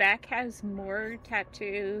 His back has more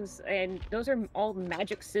tattoos, and those are all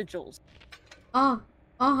magic sigils.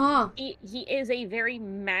 He is a very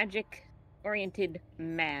magic-oriented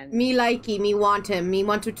man. Me likey, me want him. Me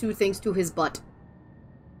want to do things to his butt.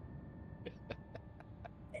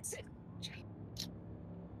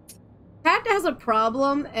 Cat has a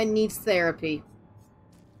problem and needs therapy.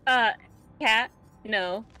 Cat,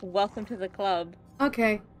 no. Welcome to the club.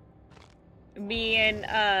 Okay. Me and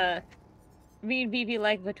BB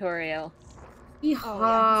like Vittorio. He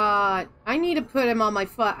hot. I need to put him on my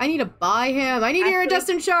foot. I need to buy him. I need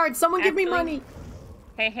iridescent shards. Someone give me money.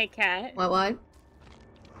 Hey, Cat. What?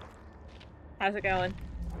 How's it going?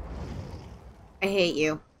 I hate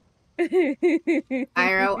you.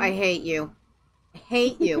 Iro, I hate you. I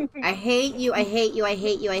hate you. I hate you. I hate you. I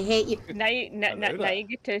hate you. I hate you. Now you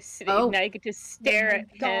get to now you get to stare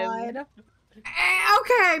at him.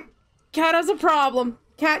 Okay. Cat has a problem.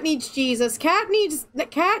 Cat needs Jesus. Cat needs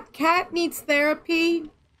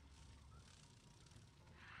therapy.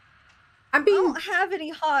 I don't have any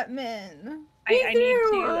hot men. I need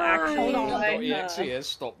to actually. Hold on. .exe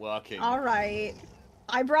stop working. All right.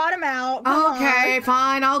 I brought him out. Okay,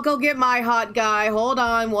 fine. I'll go get my hot guy. Hold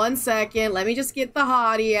on 1 second. Let me just get the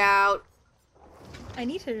hottie out. I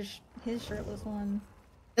need his shirtless one.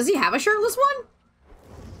 Does he have a shirtless one?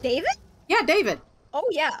 David? Yeah, David. Oh,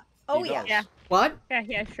 yeah. Oh, yeah. Yeah. What?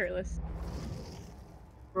 Yeah, shirtless.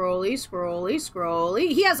 Scrolly.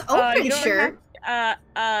 He has open shirt. Look at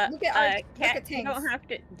Cat, Tanks. you don't have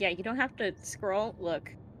to. Yeah, you don't have to scroll. Look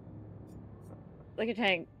at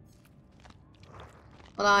Tank.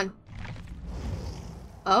 Hold on.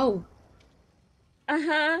 Oh.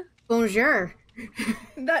 Bonjour.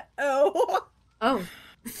 Oh.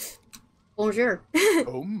 Bonjour.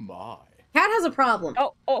 Oh my. Cat has a problem.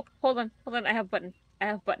 Oh, hold on. I have button.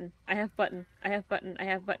 Oh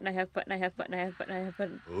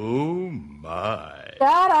my.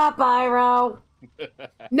 Shut up, Iro.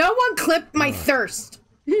 No one clipped my thirst.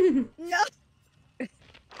 No.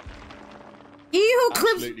 He who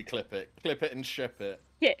clips. Absolutely clip it and ship it.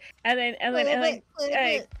 Yeah, and then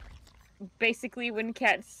basically when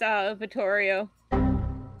Cat saw Vittorio.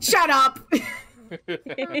 Shut up.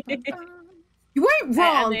 You ain't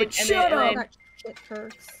wrong, but shut up. Shit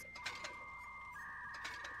perks.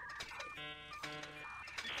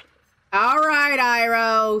 All right,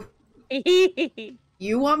 Iro.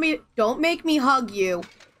 You want me? Don't make me hug you.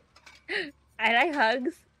 I like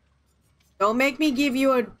hugs. Don't make me give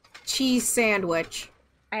you a cheese sandwich.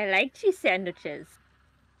 I like cheese sandwiches.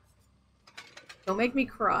 Don't make me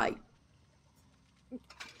cry.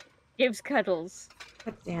 Gives cuddles.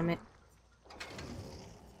 God damn it.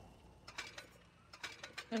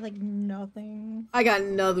 I have, like, nothing. I got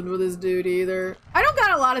nothing for this dude either. I don't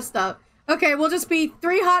got a lot of stuff. Okay, we'll just be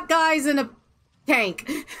 3 hot guys in a tank.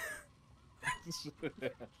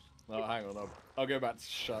 No, hang on. I'll go back to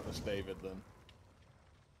shirtless David then.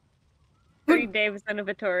 3 Davids and a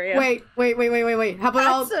Vittorio. Wait. How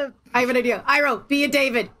about I have an idea. Iro, be a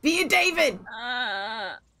David. Be a David.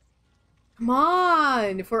 Come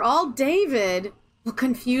on. If we're all David, we'll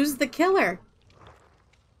confuse the killer.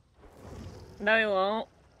 No, you won't.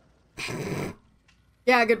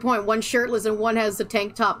 Yeah, good point. One shirtless and one has a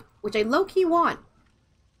tank top, which I low-key want.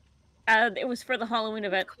 It was for the Halloween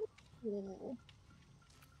event. Cool.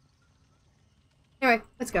 Anyway,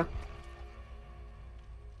 let's go.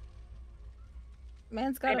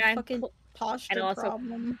 Man's got a fucking posture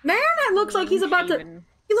problem. Man, that looks like he's about to...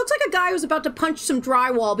 He looks like a guy who's about to punch some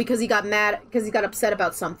drywall because he got mad, because he got upset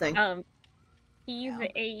about something. He's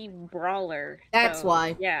a brawler. That's so,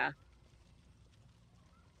 why. Yeah.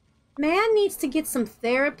 Man needs to get some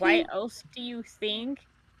therapy. Why else do you think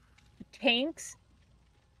Tanks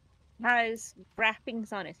has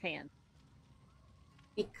wrappings on his hand?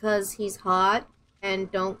 Because he's hot,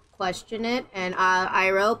 and don't question it. And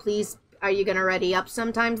Iro, please, are you gonna ready up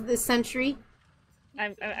sometimes this century?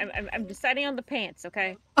 I'm deciding on the pants,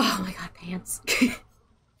 okay? Oh my god, pants.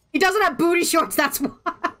 He doesn't have booty shorts, that's why.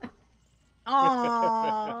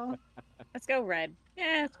 Aww. Let's go red.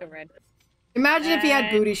 Yeah, let's go red. Imagine if he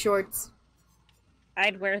had booty shorts.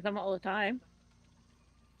 I'd wear them all the time.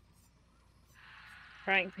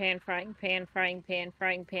 Frying pan, frying pan, frying pan,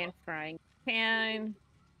 frying pan, frying pan.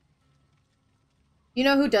 You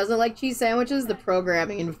know who doesn't like cheese sandwiches? The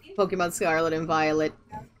programming in Pokemon Scarlet and Violet.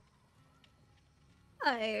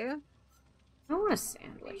 Hi. I want a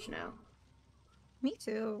sandwich now. Me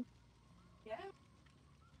too.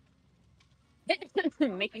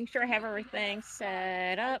 Making sure I have everything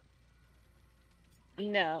set up.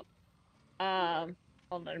 No. Hold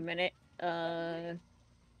on a minute.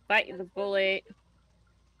 Bite the bullet.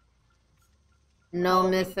 No,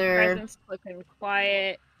 Mither. Presence, quick and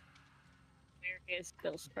quiet. Where is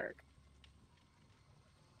Bill's perk?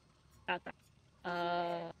 Not that.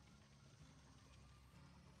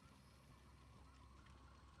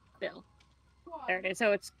 Bill. There it is.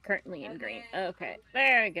 So it's currently in green. Okay,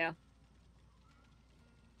 there we go.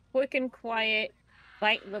 Quick and quiet,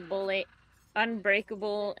 bite the bullet,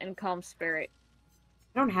 unbreakable, and calm spirit.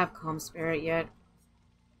 I don't have Calm Spirit yet.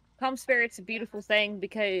 Calm spirit's a beautiful thing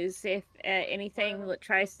because if anything that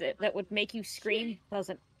tries to, that would make you scream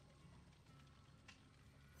doesn't.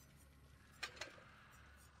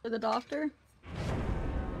 For the doctor?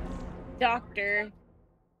 Doctor,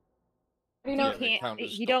 You know, Yeah, they count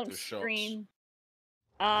as you don't doctor's shots. scream.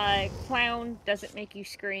 Clown doesn't make you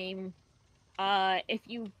scream. If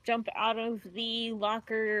you jump out of the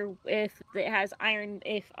locker, if it has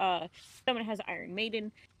someone has Iron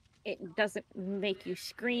Maiden, it doesn't make you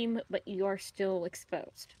scream, but you are still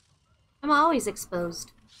exposed. I'm always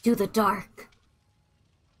exposed to the dark.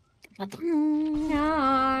 Dark,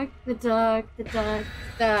 the dark, the dark,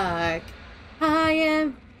 the dark. I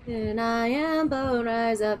am, and I am, but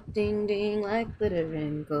rise up, ding ding, like glitter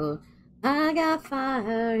and gold. I got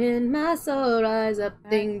fire in my soul, rise up,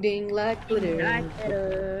 ding ding, like glitter and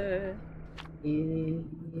gold.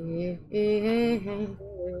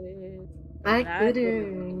 Like glitter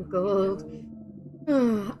and gold.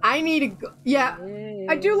 I need a yeah.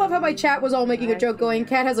 I do love how my chat was all making a joke going,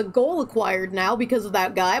 Cat has a goal acquired now because of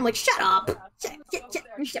that guy. I'm like, shut up! Shut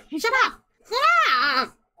up! Shut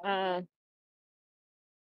up!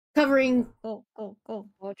 Covering... Go.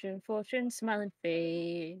 Fortune, smiling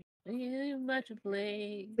face. Much to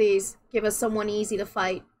play. Please, give us someone easy to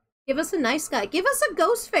fight. Give us a nice guy. Give us a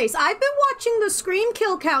ghost face. I've been watching the screen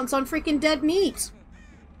kill counts on freaking Dead Meat.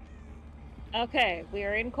 Okay, we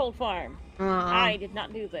are in Cold Farm. I did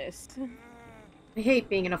not do this. I hate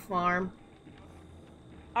being in a farm.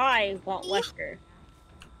 I want Wesker.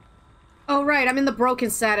 Oh, right, I'm in the broken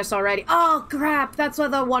status already. Oh, crap, that's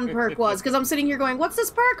what the one perk was. Because I'm sitting here going, what's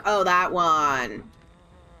this perk? Oh, that one.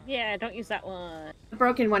 Yeah, don't use that one. The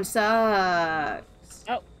broken one sucks.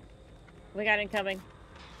 Oh, we got incoming.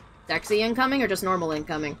 Sexy incoming or just normal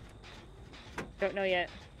incoming? Don't know yet.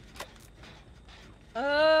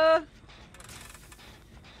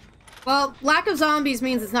 Well, lack of zombies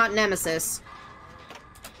means it's not Nemesis.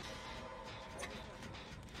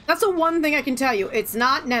 That's the one thing I can tell you. It's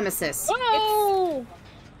not Nemesis. Oh!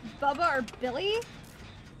 Bubba or Billy?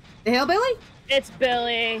 The hillbilly? It's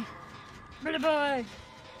Billy. Billy boy.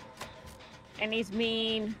 And he's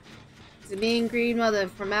mean. He's a mean green mother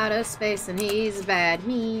from outer space, and he's bad,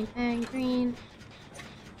 mean, and green.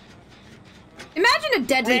 Imagine a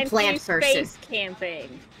deadly And plant he's person. space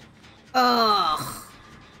camping. Ugh.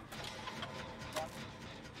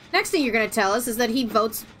 Next thing you're gonna tell us is that he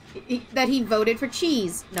voted for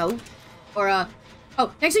cheese. No. Or,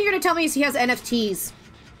 oh, next thing you're gonna tell me is he has NFTs.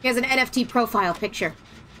 He has an NFT profile picture.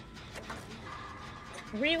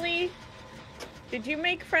 Really? Did you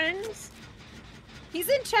make friends? He's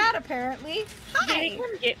in chat, apparently. Did Hi! he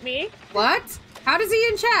come get me? What? How does he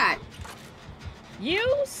in chat? You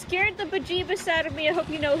scared the bejeebus out of me. I hope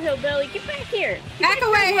you know, Hillbilly. Get back here. Back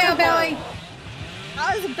away, hillbilly!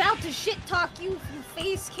 I was about to shit-talk you from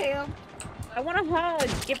face cam. I want a hug.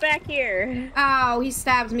 Get back here. Oh, he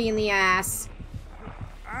stabbed me in the ass.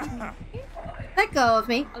 Let go of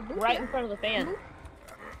me. I'll boop Right ya. in front of the fan.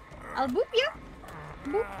 I'll boop you.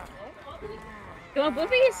 Boop. You want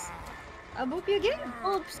boobies? I'll boop you again.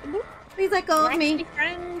 Oops. Please let go of me.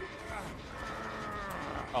 Friend.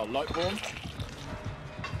 Oh, Lightborn?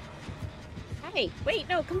 Hi. Wait,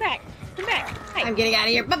 no, come back. Come back. Hi. I'm getting out of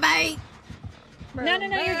here. Bye-bye. No,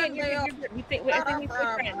 you're good. You're good. I think we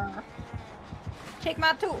friends. Take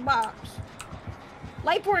my toolbox.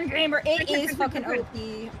 Lightborn Gamer, it is fucking OP.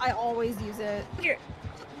 I always use it. Here.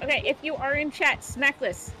 Okay, if you are in chat, smack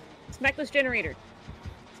this. Smack this generator.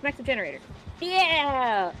 Smack the generator.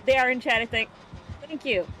 Yeah! They are in chat, I think. Thank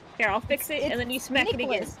you. Here, I'll fix it, and then you smack it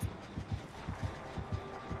again.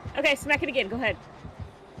 Okay, smack it again. Go ahead.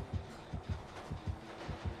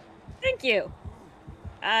 Thank you.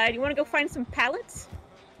 Do you want to go find some pallets?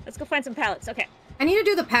 Let's go find some pallets. Okay. I need to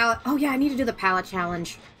do the pallet. Oh yeah, I need to do the pallet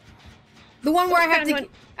challenge. The one where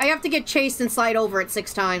I have to get chased and slide over it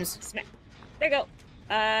 6 times. Smack. There you go.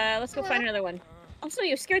 Let's go find another one. Also,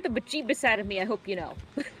 you scared the bejeebus out of me, I hope you know.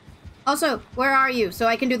 Also, where are you? So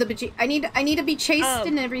I can do the I need to be chased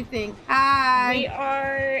and everything. Hi. We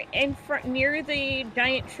are in front, near the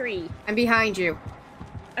giant tree. I'm behind you.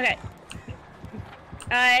 Okay.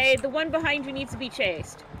 The one behind you needs to be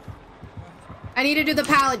chased. I need to do the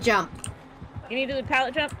pallet jump. You need to do the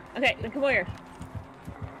pallet jump? Okay, then come over here.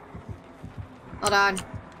 Hold on.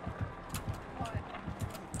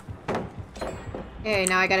 Okay,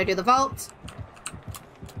 now I gotta do the vault.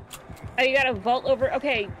 Oh, you gotta vault over?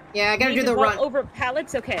 Okay. Yeah, I gotta do the run. Vault over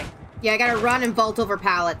pallets? Okay. Yeah, I gotta run and vault over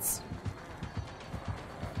pallets.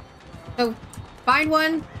 So, find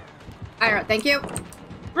one. Alright, thank you.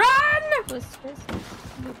 Run! Twist, twist.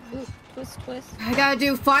 Boop, boop. Twist, twist. I gotta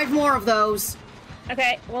do 5 more of those.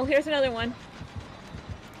 Okay, well, here's another one.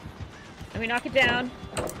 Let me knock it down.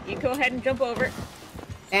 You go ahead and jump over.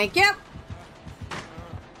 Thank you.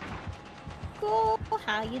 Cool.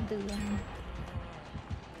 How you doing?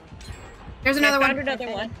 Here's another one. Another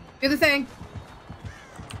one. Do the thing.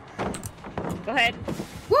 Go ahead.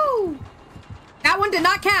 Woo! That one did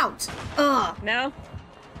not count. Ugh. No?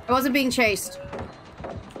 I wasn't being chased.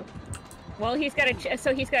 Well, he's gotta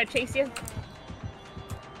so he's gotta chase you?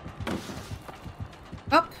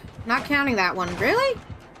 Oh, not counting that one. Really?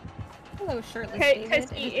 Hello, shirtless Okay, David.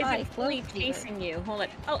 because he isn't fully chasing you. Hold on.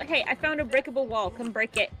 Oh, hey, I found a breakable wall. Come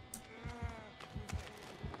break it.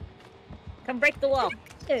 Come break the wall.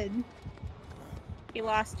 Good. He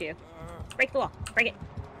lost you. Break the wall. Break it.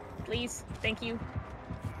 Please. Thank you.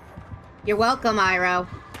 You're welcome, Iro.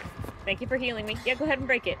 Thank you for healing me. Yeah, go ahead and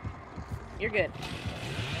break it. You're good.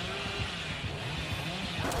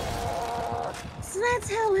 So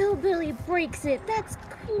that's how Hillbilly breaks it. That's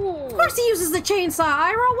cool. Of course he uses the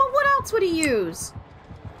chainsaw, Iro. What else would he use?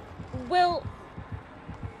 Well,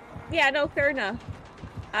 yeah, no, fair enough.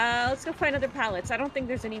 Let's go find other pallets. I don't think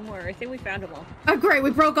there's any more. I think we found them all. Oh, great.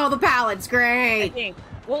 We broke all the pallets. I Great. think.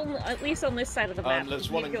 Well, at least on this side of the map. There's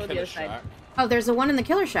We one need in to go to the Killer other side. Shack. Oh, there's a one in the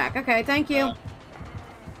Killer Shack. Okay, thank you.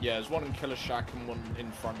 Yeah, there's one in Killer Shack and one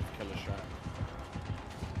in front of Killer Shack.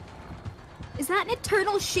 Is that an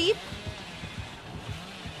eternal sheep?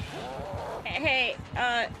 Hey,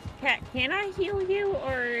 Cat, can I heal you,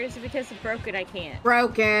 or is it because it's broken I can't?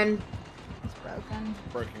 Broken. It's broken.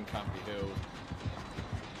 Broken can't be healed.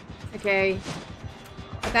 Okay.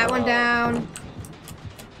 Put that one down.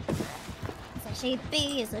 It's a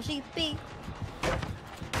sheepy, it's a sheepy.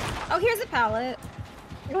 Oh, here's a pallet.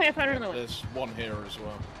 Oh, I found another one. There's one here as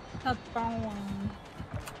well. A bone.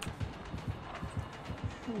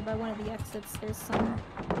 Ooh, by one of the exits, there's some.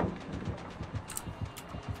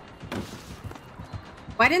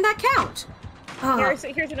 Why didn't that count? Oh.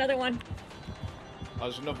 Here's another one.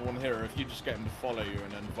 There's another one here. If you just get him to follow you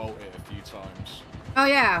and then vault it a few times. Oh,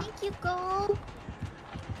 yeah. Thank you, go.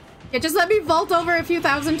 Yeah, just let me vault over a few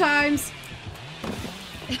thousand times.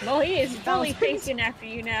 Well, he is fully chasing after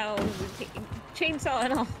you now. Chainsaw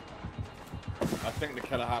and all. I think the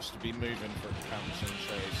killer has to be moving for it to count as in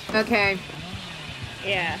chase. Okay.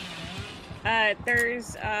 Yeah.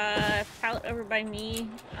 There's a pallet over by me.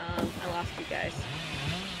 I lost you guys.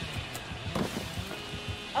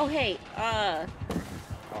 Oh, hey,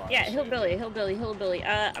 yeah, hillbilly.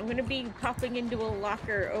 I'm gonna be popping into a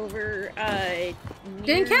locker over,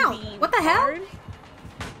 Didn't count. What the hell?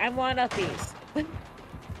 I want uppies.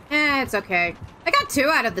 It's okay. I got 2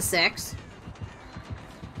 out of the 6.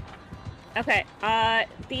 Okay,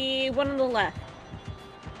 the one on the left.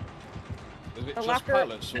 Is it The just locker-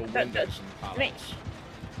 pallets or windows and pallets?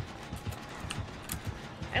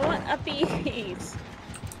 I want uppies.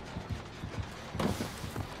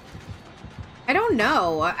 I don't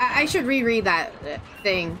know. I should reread that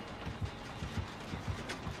thing.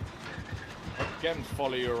 Get him to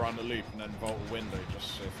follow you around the loop and then vault a window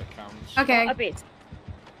just see if it counts. Okay. Uppies.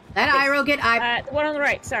 Let Iro get One on the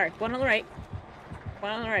right, sorry. One on the right.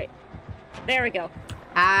 One on the right. There we go.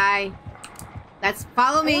 Hi. Let's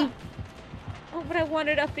follow me. Oh, but I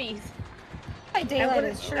wanted uppies. my daylight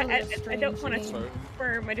wouldn't- is surely I don't want to Sorry.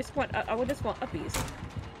 sperm. I just want. I would just want uppies.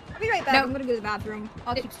 I'll be right back. No. I'm gonna go to the bathroom.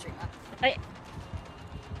 I'll keep stream up.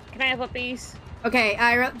 Can I have uppies? Okay,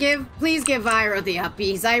 Ira, please give Ira the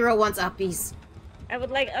uppies. Ira wants uppies. I would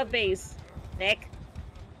like uppies. Nick,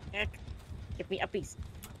 give me uppies.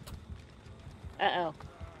 Uh-oh.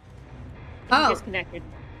 Oh. Disconnected.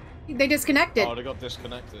 They disconnected. Oh, they got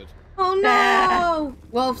disconnected. Oh no!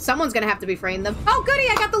 Well, someone's gonna have to befriend them. Oh goody,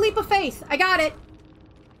 I got the leap of faith. I got it.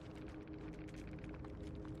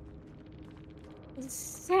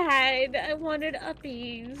 Sad. I wanted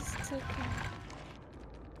uppies. It's okay.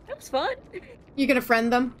 That was fun. You gonna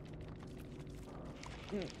friend them?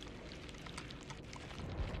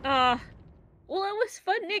 Well, it was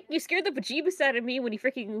fun, Nick. You scared the bejeebus out of me when you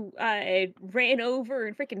freaking ran over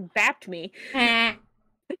and freaking bapped me.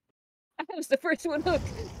 I was the first one hooked.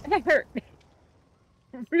 That hurt.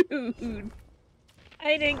 Rude.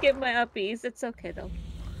 I didn't get my uppies. It's okay, though.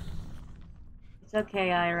 It's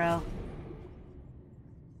okay, Iro.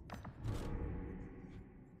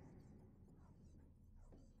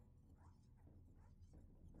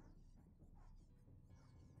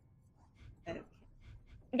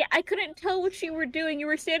 Yeah, I couldn't tell what you were doing. You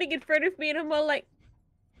were standing in front of me, and I'm all like,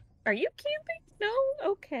 are you camping?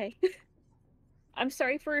 No? Okay. I'm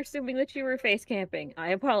sorry for assuming that you were face camping. I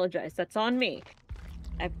apologize. That's on me.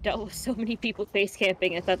 I've dealt with so many people face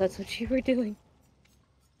camping. I thought that's what you were doing.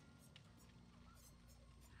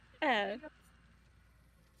 Well,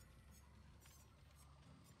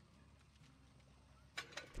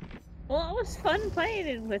 it was fun playing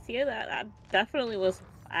it with you. That definitely was a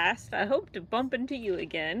blast. I hope to bump into you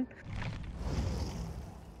again.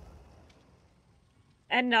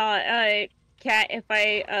 And Cat, if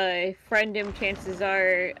I friend him, chances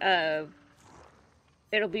are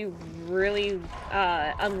it'll be really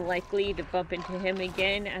unlikely to bump into him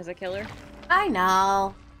again as a killer. I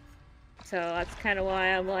know. So that's kind of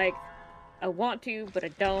why I'm like, I want to, but I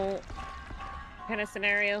don't kind of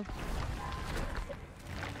scenario.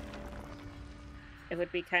 It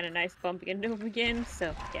would be kind of nice bumping into him again,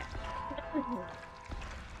 so yeah.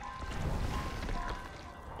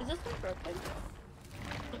 Is this one broken?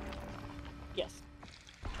 Yes.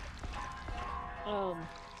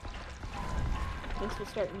 This was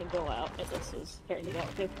starting to go out, and this is starting to go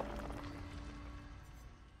out too.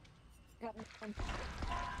 Got one.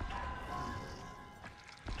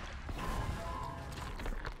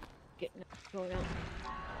 Getting it going out.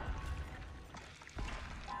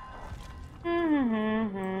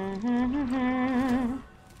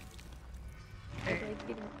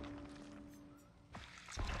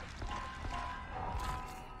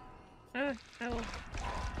 Oh.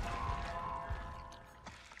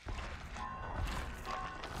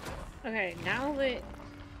 Okay, now that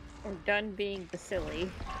we're done being the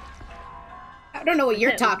silly. I don't know what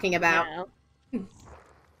you're talking about. Now,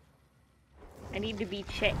 I need to be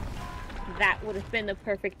chased. That would have been the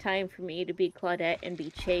perfect time for me to be Claudette and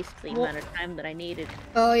be chased the amount of time that I needed.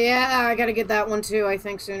 Oh yeah, I gotta get that one too, I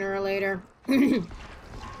think, sooner or later.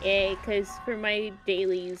 Yeah, because for my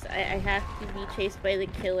dailies, I have to be chased by the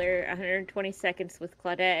killer 120 seconds with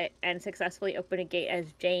Claudette and successfully open a gate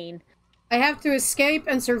as Jane. I have to escape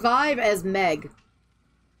and survive as Meg.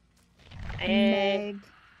 And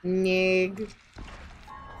Meg.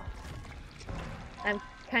 I'm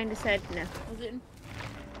kind of sad now. Was it?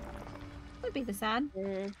 Would be the sad.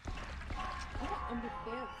 Mm. I don't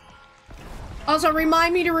understand. Also,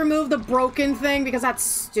 remind me to remove the broken thing, because that's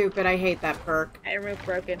stupid. I hate that perk. I removed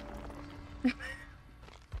broken.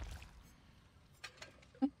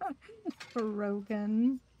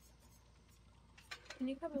 Broken. Can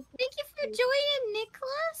you come Thank you for joining,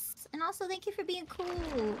 Nicholas! And also thank you for being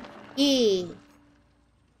cool. E.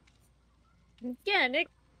 Yeah, Nick,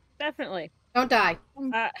 definitely. Don't die.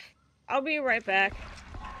 I'll be right back.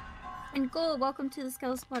 And Gold, welcome to the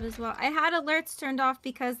Skull Squad as well. I had alerts turned off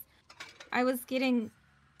because I was getting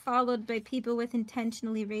followed by people with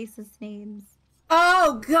intentionally racist names.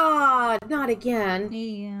 Oh god! Not again.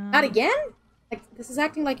 Yeah. Not again? Like, this is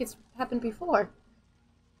acting like it's happened before.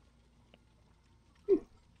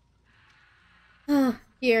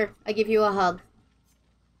 Here, I give you a hug.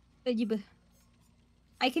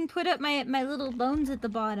 I can put up my little bones at the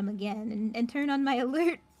bottom again and turn on my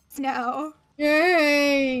alerts now.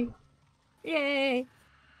 Yay! Yay!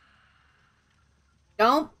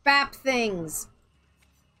 Don't bap things.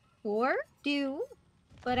 Or do,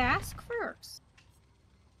 but ask first.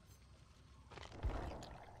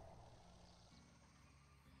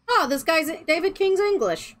 Oh, this guy's David King's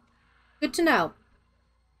English. Good to know.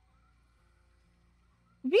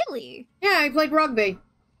 Really? Yeah, he played rugby.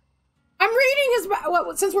 I'm reading his...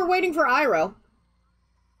 since we're waiting for Iro.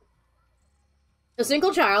 A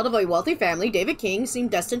single child of a wealthy family, David King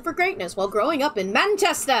seemed destined for greatness while growing up in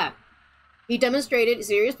Manchester. He demonstrated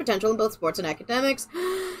serious potential in both sports and academics,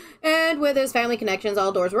 and with his family connections,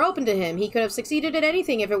 all doors were open to him. He could have succeeded at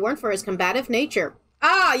anything if it weren't for his combative nature.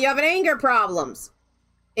 Ah, you have an anger problems.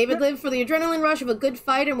 David lived for the adrenaline rush of a good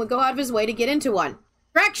fight and would go out of his way to get into one.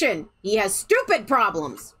 Correction, he has stupid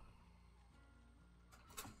problems.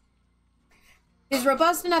 His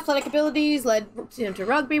robust and athletic abilities led him to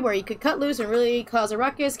rugby, where he could cut loose and really cause a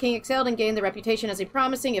ruckus. King excelled and gained the reputation as a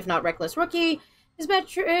promising, if not reckless, rookie. His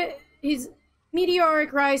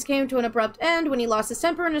meteoric rise came to an abrupt end when he lost his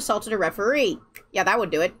temper and assaulted a referee. Yeah, that would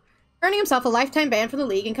do it. Earning himself a lifetime ban from the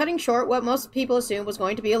league and cutting short what most people assumed was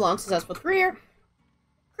going to be a long, successful career.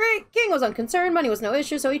 King was unconcerned, money was no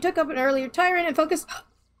issue, so he took up an early retirement and focused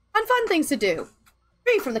on fun things to do.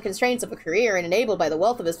 Free from the constraints of a career and enabled by the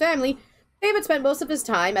wealth of his family, David spent most of his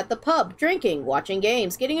time at the pub, drinking, watching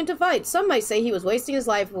games, getting into fights. Some might say he was wasting his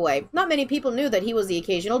life away. Not many people knew that he was the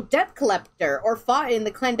occasional debt collector or fought in the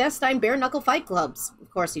clandestine bare-knuckle fight clubs. Of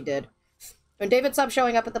course he did. When David stopped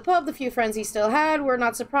showing up at the pub, the few friends he still had were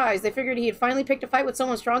not surprised. They figured he had finally picked a fight with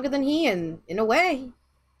someone stronger than he, and in a way,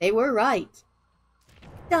 they were right.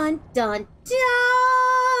 Dun, dun,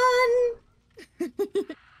 dun!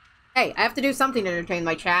 Hey, I have to do something to entertain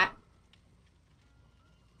my chat.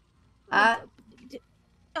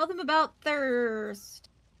 Tell them about thirst.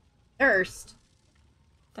 Thirst?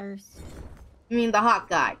 Thirst. You mean the hot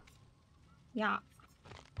guy? Yeah.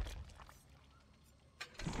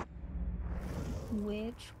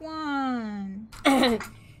 Which one?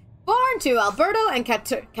 Born to Alberto and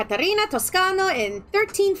Caterina Toscano in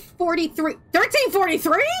 1343.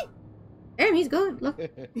 1343? Damn, he's good. Look.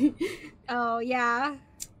 Oh, yeah.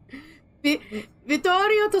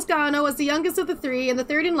 Vittorio Toscano was the youngest of the three and the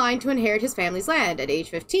third in line to inherit his family's land. At age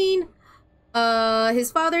 15,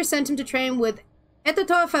 his father sent him to train with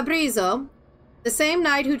Ettore Fabrizio, the same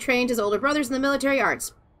knight who trained his older brothers in the military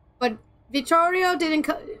arts. But Vittorio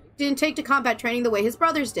didn't take to combat training the way his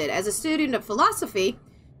brothers did. As a student of philosophy,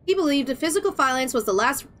 he believed that physical violence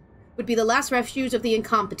would be the last refuge of the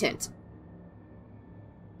incompetent.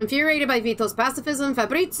 Infuriated by Vito's pacifism,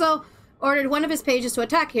 Fabrizio ordered one of his pages to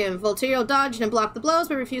attack him. Vittorio dodged and blocked the blows,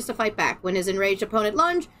 but refused to fight back. When his enraged opponent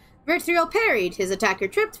lunged, Vittorio parried. His attacker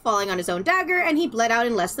tripped, falling on his own dagger, and he bled out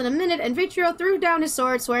in less than a minute, and Vittorio threw down his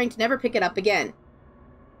sword, swearing to never pick it up again.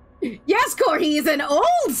 Yes, Core, he is an old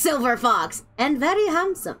silver fox, and very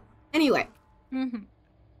handsome. Anyway. He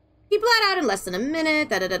bled out in less than a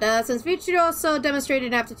minute, Since Vittorio also demonstrated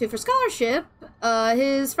an aptitude for scholarship,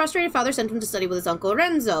 his frustrated father sent him to study with his uncle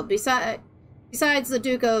Renzo. Besides the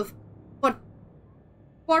Duke of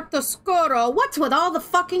Portoscuro, what's with all the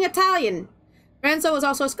fucking Italian? Renzo was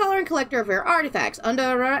also a scholar and collector of rare artifacts.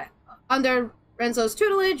 Under Renzo's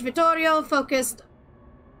tutelage, Vittorio focused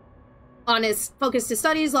his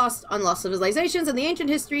studies on lost civilizations and the ancient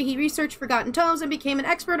history. He researched forgotten tomes and became an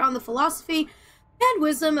expert on the philosophy and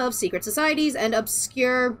wisdom of secret societies and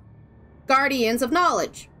obscure guardians of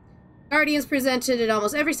knowledge. Guardians presented in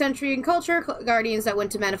almost every century and culture. Guardians that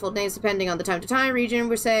went to manifold names depending on the time to time, region,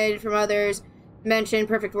 were said from others. Mentioned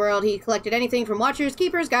perfect world. He collected anything from watchers,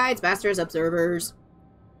 keepers, guides, masters, observers.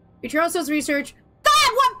 Vittorio's research.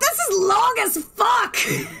 God, what? This is long as fuck!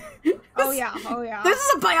 Oh yeah. This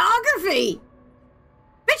is a biography!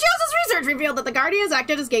 Vittorio's research revealed that the Guardians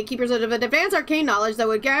acted as gatekeepers of advanced arcane knowledge that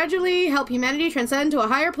would gradually help humanity transcend to a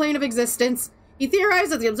higher plane of existence. He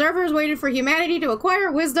theorized that the observers waited for humanity to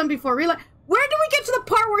acquire wisdom before realizing. Where do we get to the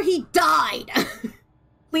part where he died?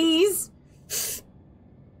 Please?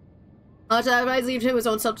 To otherwise leave to his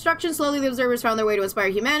own self-destruction, slowly the observers found their way to inspire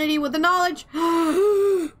humanity with the knowledge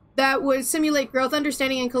that would simulate growth,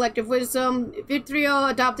 understanding, and collective wisdom. Vittorio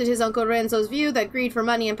adopted his uncle Renzo's view that greed for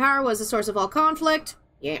money and power was the source of all conflict.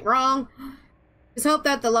 You ain't wrong. His hope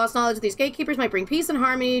that the lost knowledge of these gatekeepers might bring peace and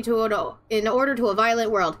harmony in order to a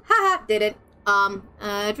violent world. Haha, did it.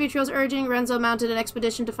 At Vittorio's urging, Renzo mounted an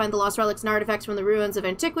expedition to find the lost relics and artifacts from the ruins of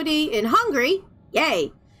antiquity. In Hungary,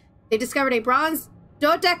 yay, they discovered a bronze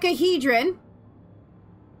dodecahedron.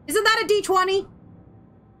 Isn't that a D20?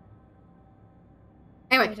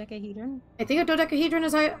 Anyway, Dodecahedron? I think a dodecahedron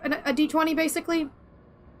is a D20, basically.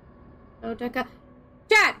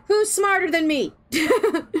 Chat, who's smarter than me?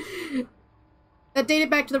 That dated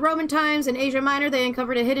back to the Roman times. In Asia Minor, they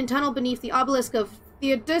uncovered a hidden tunnel beneath the obelisk of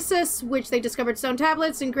Theodosius, which they discovered stone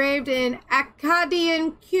tablets engraved in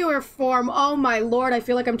Akkadian cuneiform. Oh my lord, I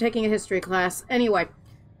feel like I'm taking a history class. Anyway.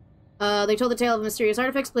 They told the tale of a mysterious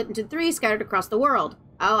artifact split into three, scattered across the world.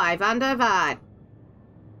 Oh, I wonder why.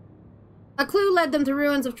 A clue led them to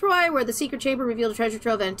ruins of Troy, where the secret chamber revealed a treasure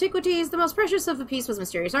trove of antiquities. The most precious of the piece was a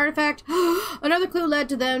mysterious artifact. Another clue led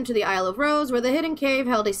to them to the Isle of Rose, where the hidden cave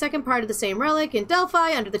held a second part of the same relic. In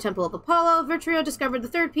Delphi, under the Temple of Apollo, Vitrio discovered the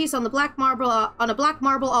third piece on the black marble on a black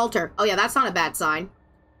marble altar. Oh yeah, that's not a bad sign.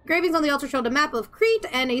 Engravings on the altar showed a map of Crete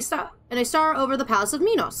and a star over the palace of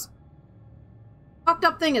Minos. Fucked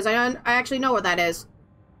up thing is, I actually know where that is.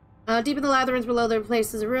 Deep in the labyrinths below their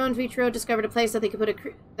places of ruin, Vitrio discovered a place that they could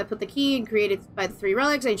put the key and created by the three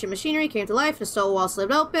relics. Ancient machinery came to life, and a stone wall slid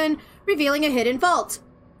open, revealing a hidden vault.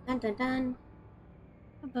 Dun dun dun.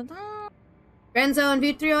 Dun, dun, dun. Renzo and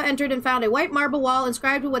Vitrio entered and found a white marble wall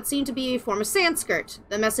inscribed with what seemed to be a form of Sanskrit.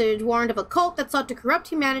 The message warned of a cult that sought to corrupt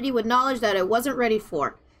humanity with knowledge that it wasn't ready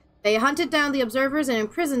for. They hunted down the observers and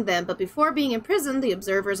imprisoned them, but before being imprisoned, the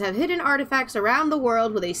observers have hidden artifacts around the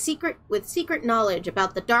world with secret knowledge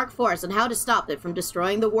about the dark force and how to stop it from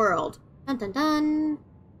destroying the world. Dun dun dun.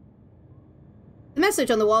 The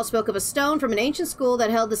message on the wall spoke of a stone from an ancient school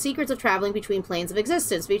that held the secrets of traveling between planes of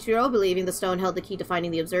existence. Vitrio, believing the stone held the key to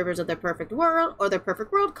finding the observers of their perfect world,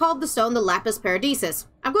 called the stone the Lapis Paradisus.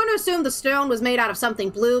 I'm going to assume the stone was made out of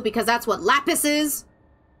something blue because that's what lapis is.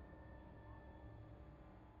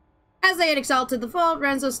 As they had exalted the vault,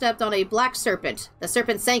 Renzo stepped on a black serpent. The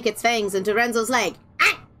serpent sank its fangs into Renzo's leg.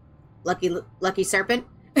 Ah! Lucky serpent.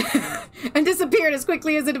 And disappeared as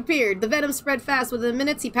quickly as it appeared. The venom spread fast. Within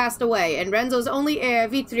minutes, he passed away, and Renzo's only heir,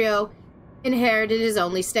 Vitrio, inherited his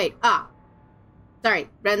only state. Ah. Sorry,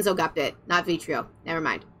 Renzo got bit, not Vitrio. Never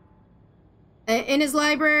mind. In his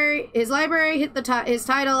library hit his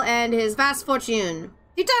title and his vast fortune.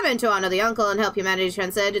 Determined to honor the uncle and help humanity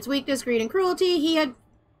transcend its weakness, greed, and cruelty, he had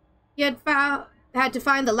to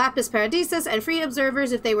find the Lapis Paradisus and free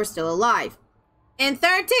observers if they were still alive. In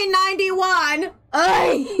 1391,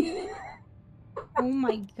 Oh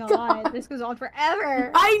my god, this goes on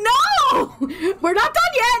forever. I know! We're not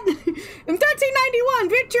done yet! In 1391,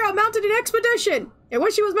 Vitrio mounted an expedition. I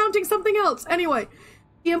wish he was mounting something else. Anyway,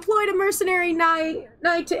 he employed a mercenary knight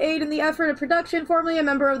to aid in the effort of production, formerly a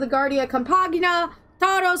member of the Guardia Compagna.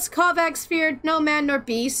 Taros Kovacs feared no man nor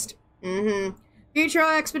beast. Future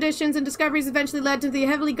expeditions and discoveries eventually led to the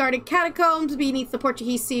heavily guarded catacombs beneath the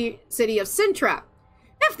Portuguese city of Sintra.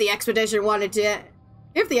 If the expedition wanted to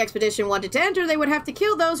enter, they would have to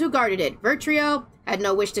kill those who guarded it. Vitrio had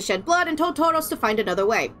no wish to shed blood and told Taros to find another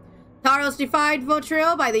way. Taros defied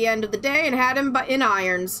Vitrio by the end of the day and had him in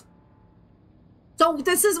irons. So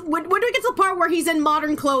this is when do we get to the part where he's in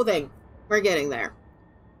modern clothing? We're getting there.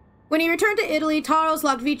 When he returned to Italy, Taros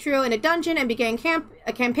locked Vitrio in a dungeon and began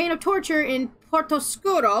a campaign of torture in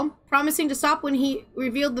Portoscuro, promising to stop when he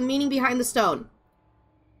revealed the meaning behind the stone.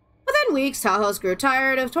 Within weeks, Taros grew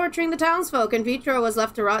tired of torturing the townsfolk, and Vitrio was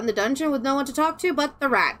left to rot in the dungeon with no one to talk to but the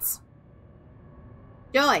rats.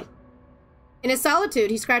 Joy. In his solitude,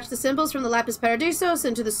 he scratched the symbols from the Lapis Paradisus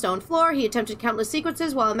into the stone floor. He attempted countless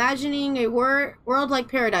sequences while imagining a world like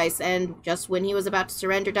paradise, and just when he was about to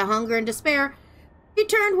surrender to hunger and despair, he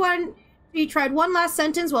tried one last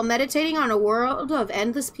sentence while meditating on a world of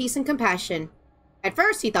endless peace and compassion. At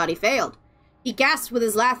first, he thought he failed. He gasped with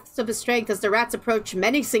his last of his strength as the rats approached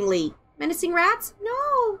menacingly. Menacing rats?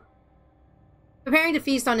 No! Preparing to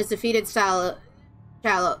feast on his defeated sallow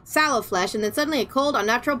flesh, and then suddenly a cold,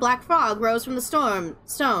 unnatural black fog rose from the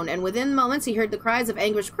stone, and within moments he heard the cries of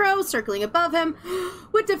anguished crows circling above him.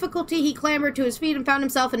 With difficulty, he clambered to his feet and found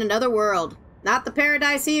himself in another world. Not the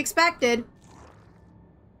paradise he expected.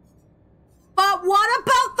 But what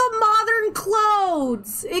about the modern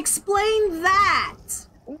clothes? Explain that!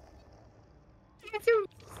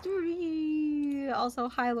 Also,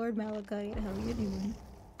 hi, Lord Malachite. How are you doing?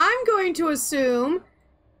 I'm going to assume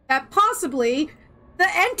that possibly the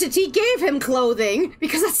entity gave him clothing,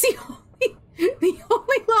 because that's the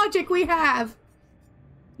only logic we have.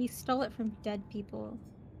 He stole it from dead people.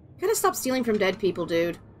 You gotta stop stealing from dead people,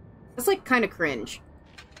 dude. That's like kind of cringe.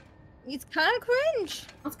 It's kind of cringe.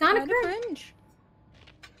 It's kind of cringe.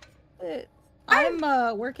 But I'm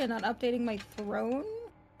working on updating my throne.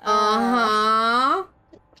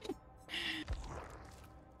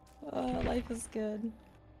 Life is good.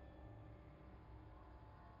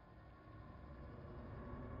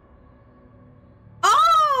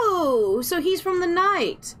 Oh, so he's from the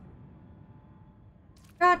night.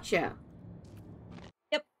 Gotcha.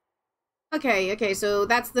 Yep. Okay, so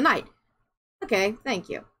that's the night. Okay, thank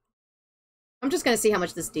you. I'm just gonna see how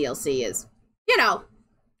much this DLC is. You know,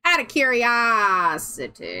 out of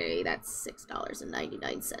curiosity. That's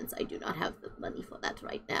 $6.99. I do not have the money for that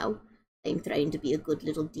right now. I'm trying to be a good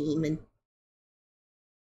little demon.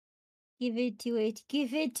 Give it to it.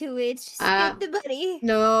 Give it to it. Spend the money.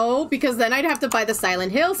 No, because then I'd have to buy the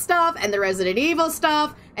Silent Hill stuff and the Resident Evil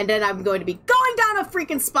stuff, and then I'm going to be going down a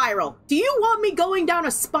freaking spiral. Do you want me going down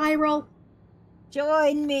a spiral?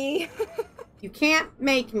 Join me. You can't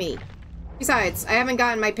make me. Besides, I haven't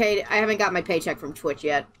got my paycheck from Twitch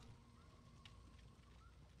yet.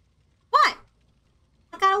 What?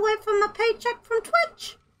 I gotta wait for my paycheck from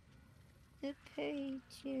Twitch. The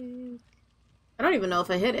paycheck. I don't even know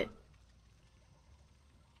if I hit it.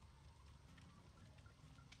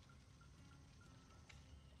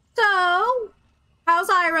 So, how's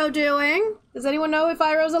Iroh doing? Does anyone know if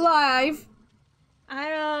Iroh's alive?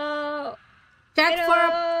 Iroh! Check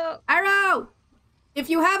for Iroh! If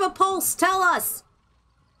you have a pulse, tell us!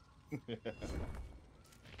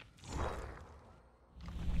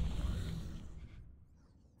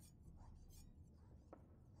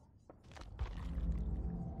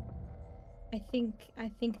 I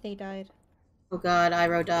think they died. Oh god,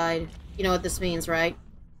 Iroh died. You know what this means, right?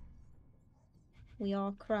 We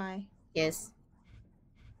all cry. Yes.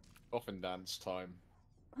 Coffin dance time.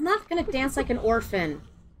 I'm not gonna dance like an orphan.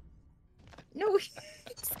 No.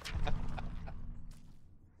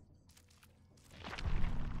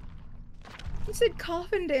 You said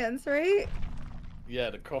coffin dance, right?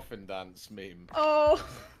 Yeah, the coffin dance meme. Oh.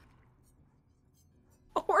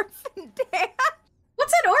 Orphan dance?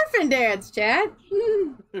 What's an orphan dance, Chad?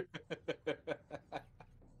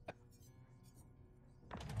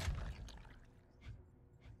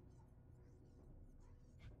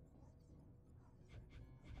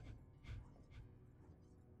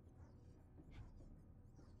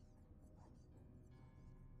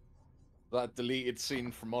 That deleted scene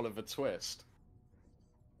from Oliver Twist.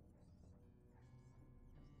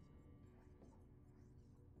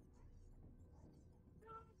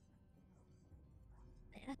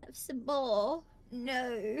 Have some more.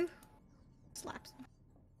 No. Slaps.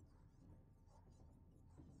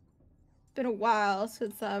 It's been a while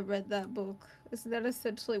since I read that book. Isn't that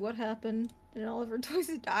essentially what happened? Did Oliver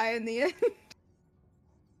Twist die in the end?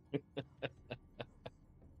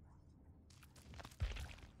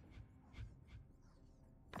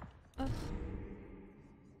 Ugh.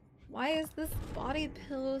 Why is this body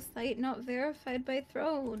pillow site not verified by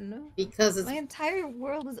Throne? Because it's... My entire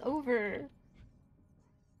world is over.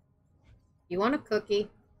 You want a cookie?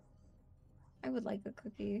 I would like a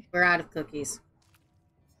cookie. We're out of cookies.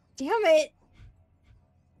 Damn it!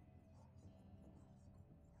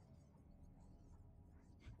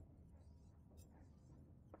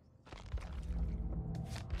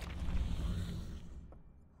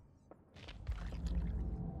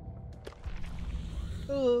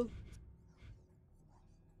 Ugh.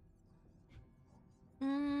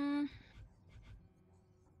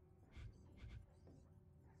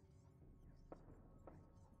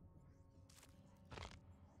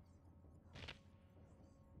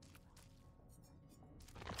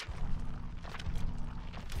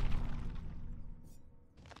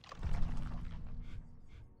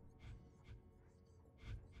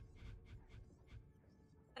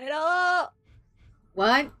 Hello!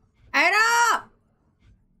 What? Iroh!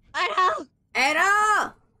 Hello!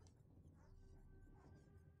 Iroh!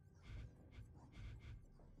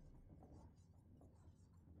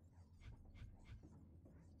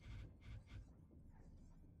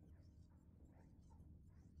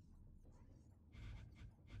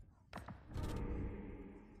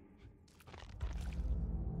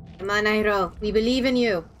 Come on, Iroh. We believe in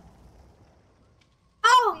you.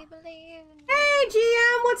 Oh! We believe in Hey,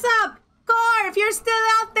 GM, what's up? Core, if you're still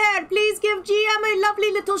out there, please give GM a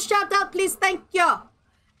lovely little shout out, please. Thank you.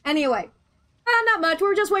 Anyway, not much.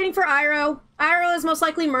 We're just waiting for Iroh. Iroh is most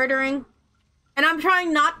likely murdering. And I'm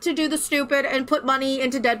trying not to do the stupid and put money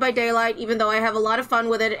into Dead by Daylight, even though I have a lot of fun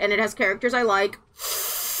with it and it has characters I like.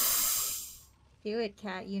 Do it,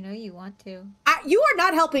 Cat. You know you want to. You are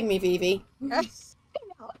not helping me, Vivi. I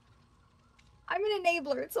know. I'm an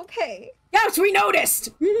enabler. It's okay. Yes, we noticed!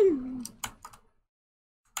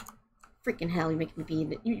 Freaking hell, you make me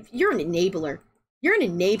be... You're an enabler. You're an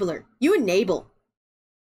enabler. You enable.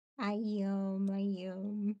 I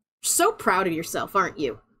am. So proud of yourself, aren't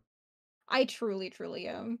you? I truly, truly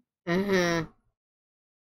am. Uh-huh.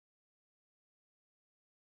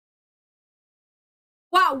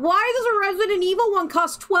 Wow, why does a Resident Evil one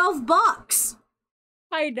cost $12?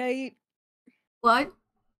 Hi, Night. What?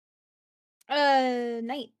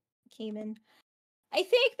 Night came in. I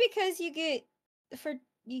think because you get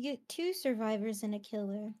two survivors and a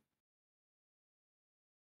killer.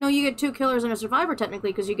 No, you get two killers and a survivor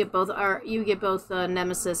technically, because you get both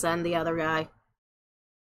Nemesis and the other guy.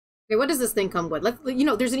 Okay, what does this thing come with?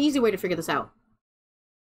 There's an easy way to figure this out.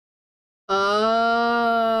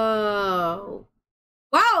 Oh.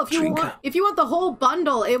 Wow, if you Trinka. Wow, Trinka. if you want the whole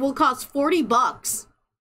bundle, it will cost $40.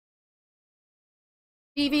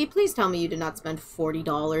 Vivi, please tell me you did not spend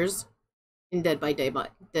 $40 in Dead by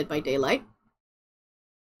Daylight.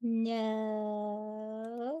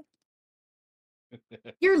 No.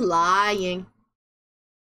 You're lying.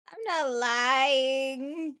 I'm not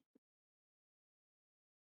lying.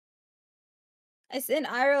 I sent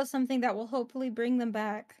Iroh something that will hopefully bring them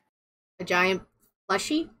back. A giant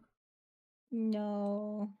plushie?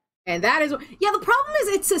 No. And that is yeah, the problem is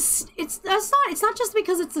it's not just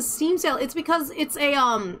because it's a Steam sale, it's because it's a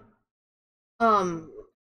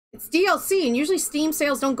it's DLC, and usually Steam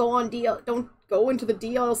sales don't go into the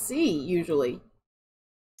DLC usually.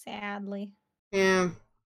 Sadly. Yeah.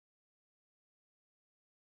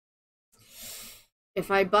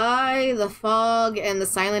 If I buy the Fog and the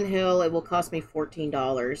Silent Hill, it will cost me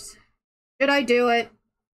 $14. Should I do it?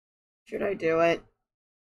 Should I do it?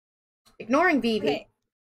 Ignoring Vivi. Okay.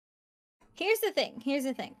 Here's the thing.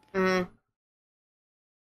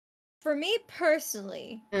 For me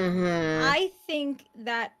personally, I think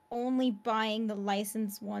that only buying the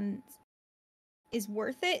licensed ones is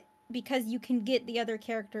worth it because you can get the other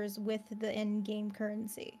characters with the in-game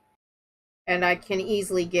currency. And I can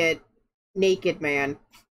easily get Naked Man.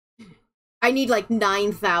 I need like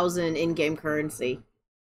 9,000 in-game currency.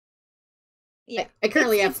 Yeah, I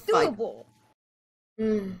currently have it's doable.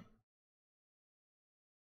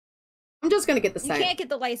 I'm just gonna get the You can't get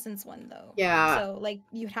the licensed one though. Yeah. So like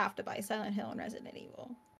you'd have to buy Silent Hill and Resident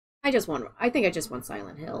Evil. I think I just want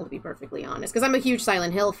Silent Hill, to be perfectly honest, because I'm a huge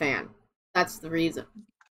Silent Hill fan. That's the reason.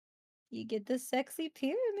 You get the sexy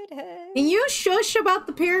pyramid head. Can you shush about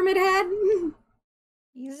the pyramid head?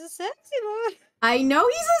 He's a sexy one. I know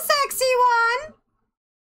he's a sexy one!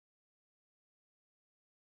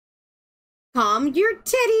 Calm your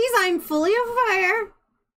titties, I'm fully aware.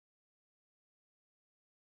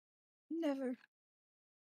 Never.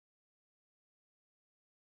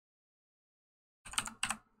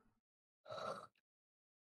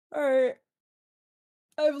 Alright.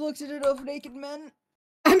 I've looked at enough naked men.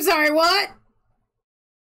 I'm sorry, what?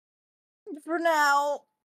 For now.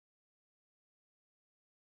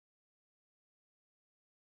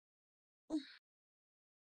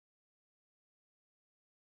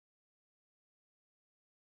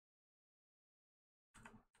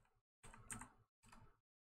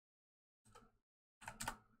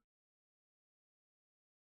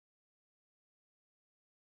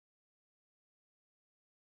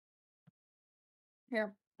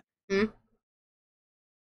 Here.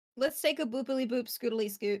 Let's take a boopily boop scootily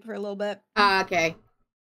scoot for a little bit. Okay.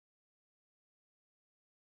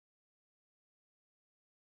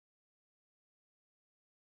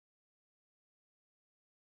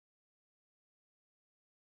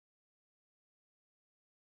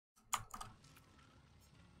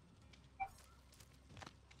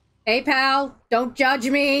 Hey, pal, don't judge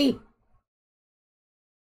me.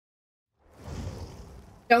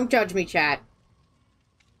 Don't judge me, chat.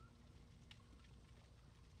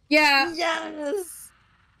 Yeah. Yes!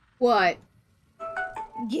 What?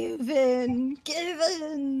 Given.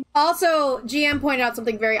 Also, GM pointed out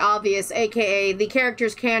something very obvious, aka the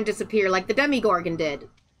characters can disappear like the Demigorgon did.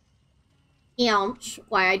 Ouch.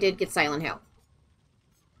 Why I did get Silent Hill.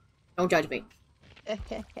 Don't judge me.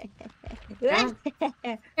 Yeah.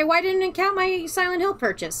 Hey, why didn't it count my Silent Hill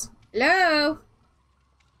purchase? Hello?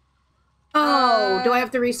 Oh, do I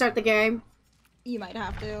have to restart the game? You might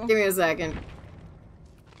have to. Give me a second.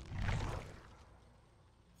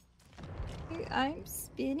 I'm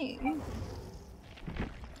spinning.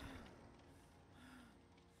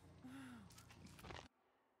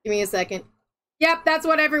 Give me a second. Yep, that's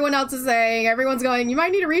what everyone else is saying. Everyone's going, you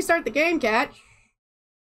might need to restart the game, Cat.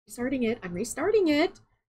 Restarting it. I'm restarting it.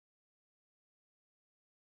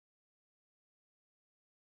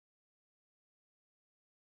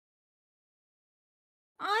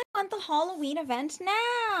 I want the Halloween event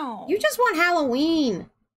now. You just want Halloween.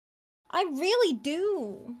 I really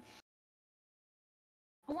do.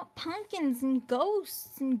 I want pumpkins and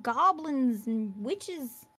ghosts and goblins and witches.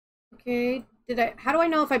 Okay, how do I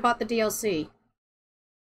know if I bought the DLC?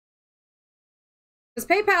 Because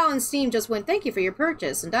PayPal and Steam just went, thank you for your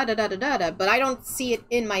purchase, and da-da-da-da-da-da, but I don't see it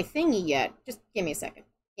in my thingy yet. Just give me a second.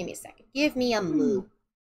 Give me a second. Give me a move.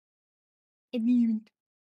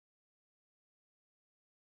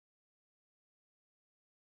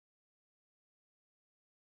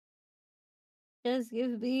 Just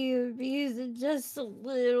give me a reason, just a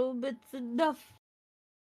little bit's enough.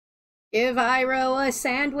 Give Iroh a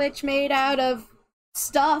sandwich made out of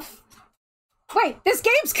stuff. Wait, this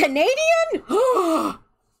game's Canadian?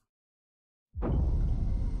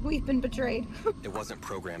 We've been betrayed. It wasn't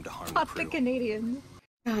programmed to harm the Not crew. the Canadians.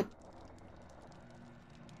 God.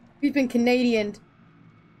 We've been Canadianed.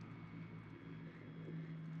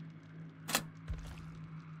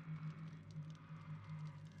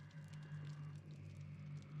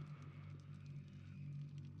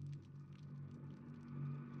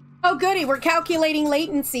 Oh goody, we're calculating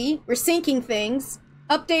latency, we're syncing things,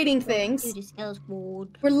 updating things,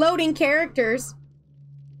 we're loading characters.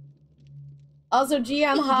 Also,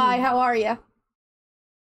 GM, hi, how are ya?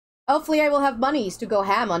 Hopefully I will have monies to go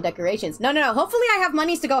ham on decorations. No, hopefully I have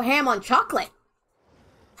monies to go ham on chocolate.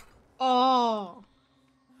 Oh.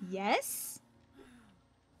 Yes?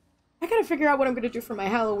 I gotta figure out what I'm gonna do for my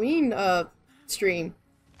Halloween, stream.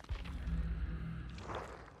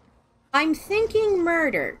 I'm thinking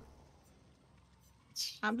murder.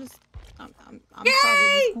 I'm Yay! Probably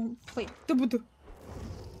just gonna play.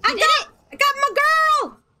 I got my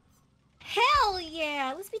girl! Hell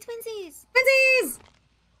yeah! Let's be twinsies! Twinsies!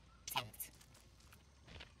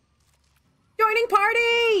 Joining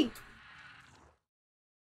party!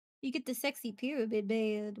 You get the sexy pyramid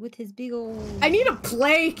man with his big old... I need to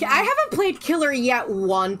play... I haven't played Killer yet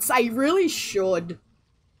once. I really should.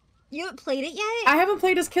 You haven't played it yet? I haven't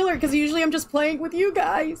played as Killer because usually I'm just playing with you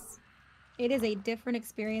guys. It is a different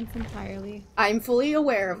experience entirely. I'm fully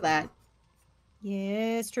aware of that.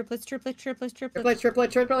 Yes, triplets. Triplets.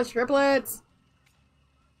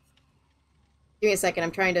 Give me a second, I'm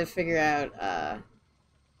trying to figure out,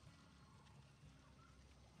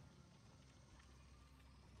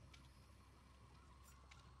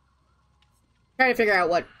 trying to figure out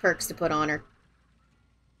what perks to put on her.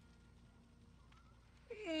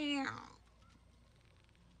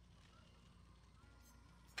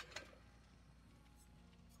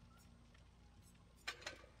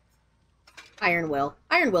 Iron Will.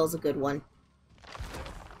 Iron Will's a good one.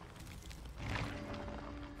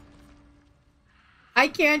 I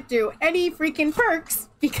can't do any freaking perks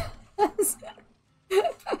because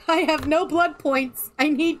I have no blood points. I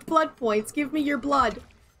need blood points. Give me your blood.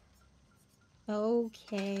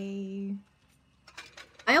 Okay.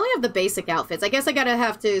 I only have the basic outfits. I guess I gotta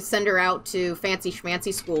have to send her out to fancy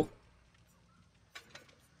schmancy school.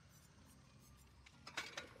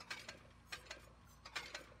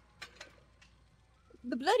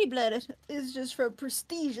 The bloody blood is just for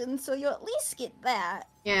prestige, and so you'll at least get that.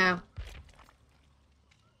 Yeah.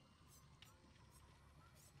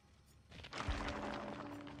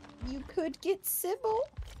 You could get Sybil.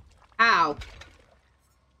 Ow.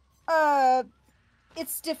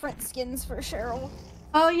 It's different skins for Cheryl.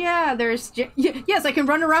 Oh yeah, there's... yes, I can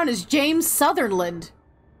run around as James Sutherland.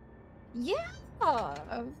 Yeah.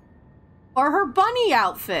 Or her bunny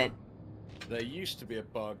outfit. There used to be a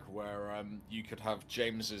bug where you could have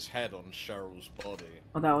James's head on Cheryl's body.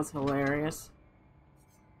 Oh, that was hilarious.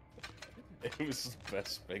 It was the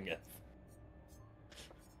best thing ever.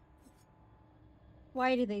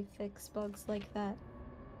 Why do they fix bugs like that?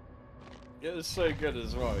 It was so good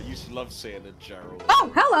as well. I used to love seeing a Gerald.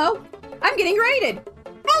 Oh, hello! I'm getting raided!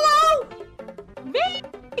 Hello! Raid!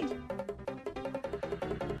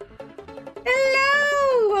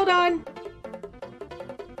 Hello! Hold on.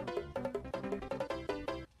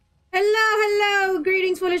 Hello!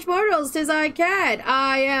 Greetings, foolish mortals! 'Tis I, Cat.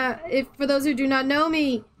 If for those who do not know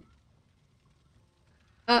me...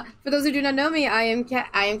 for those who do not know me, I am Cat,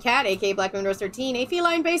 aka Black Moon Rose 13, a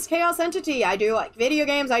feline-based chaos entity. I do like video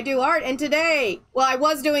games, I do art, and today, well, I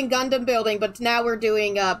was doing Gundam building, but now we're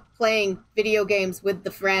doing playing video games with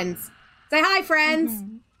the friends. Say hi, friends.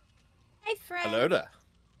 Mm-hmm. Hi, friends. Hello there.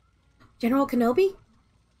 General Kenobi.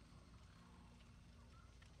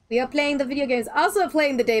 We are playing the video games, also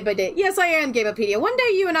playing the Day by Day. Yes, I am Gamepedia. One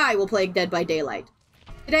day you and I will play Dead by Daylight.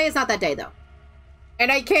 Today is not that day, though.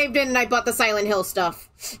 And I caved in and I bought the Silent Hill stuff.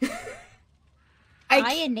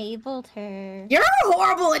 I enabled her. You're a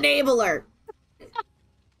horrible enabler!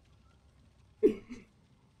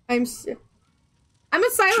 I'm a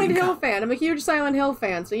Silent Hill fan. I'm a huge Silent Hill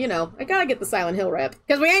fan, so, you know, I gotta get the Silent Hill rep.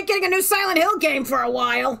 Because we ain't getting a new Silent Hill game for a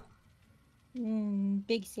while!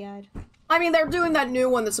 Big sad. I mean, they're doing that new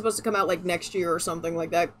one that's supposed to come out, like, next year or something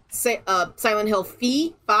like that. Silent Hill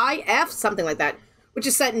F, something like that. Which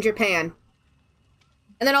is set in Japan.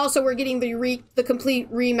 And then also we're getting the complete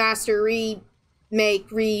remaster,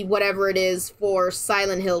 remake, whatever it is for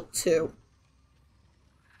Silent Hill 2.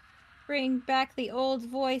 Bring back the old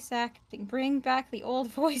voice acting. Bring back the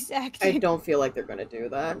old voice acting. I don't feel like they're gonna do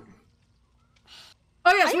that.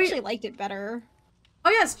 Oh yes, I actually liked it better.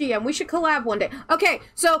 Oh yes, GM, we should collab one day. Okay,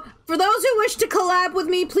 so for those who wish to collab with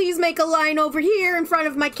me, please make a line over here in front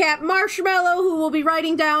of my cat Marshmallow, who will be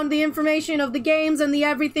writing down the information of the games and the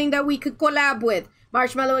everything that we could collab with.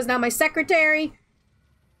 Marshmallow is now my secretary,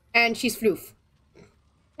 and she's floof.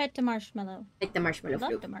 Pet to Marshmallow. Like the marshmallow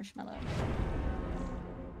Love floof. the Marshmallow.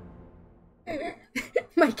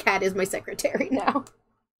 My cat is my secretary now.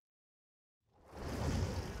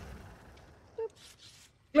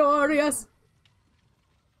 Glorious.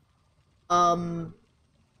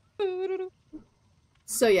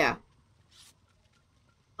 So yeah.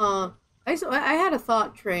 I had a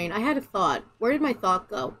thought train. I had a thought. Where did my thought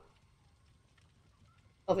go?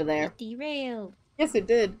 Over there. It derailed. Yes, it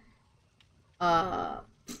did.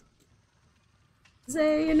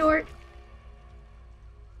 Xehanort.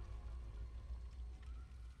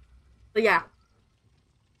 But yeah.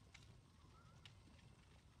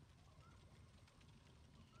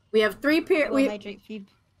 We have 3 pair. Hydrate feed.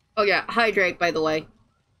 Oh yeah, hydrate. By the way.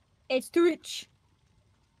 It's too rich.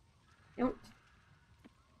 Don't.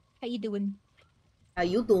 How you doing? How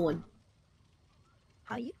you doing?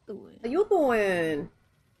 How you doing? How you doing?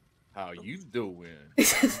 How you doing?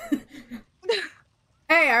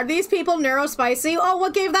 Hey, are these people neurospicy? Oh,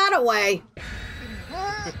 what gave that away?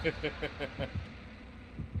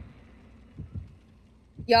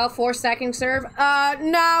 Yo, 4 stacking serve?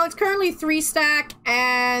 No, it's currently 3 stack,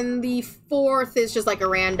 and the 4th is just like a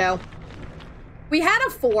rando. We had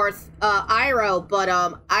a 4th, Iroh, but,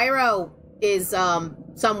 Iroh is,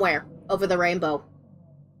 somewhere over the rainbow.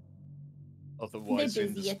 Otherwise They're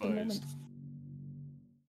busy at the moment. indisposed.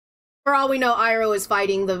 For all we know, Iroh is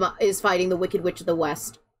fighting the Wicked Witch of the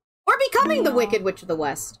West. Or becoming the Wicked Witch of the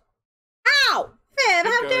West. Ow! Fib,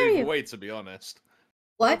 how dare you? Way to be honest.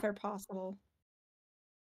 What? If possible.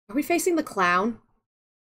 Are we facing the clown?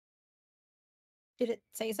 Did it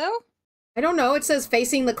say so? I don't know. It says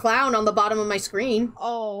facing the clown on the bottom of my screen.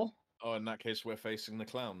 Oh. Oh, in that case, we're facing the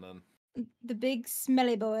clown then. The big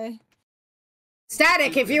smelly boy.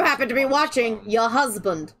 Static, if you happen to be watching, your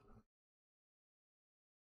husband.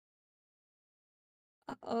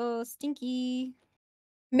 Uh-oh, stinky.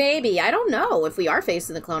 Maybe. I don't know if we are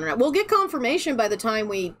facing the clown or not. We'll get confirmation by the time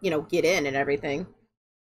we, get in and everything.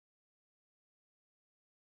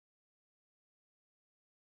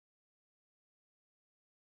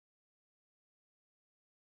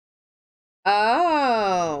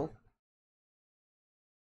 Oh.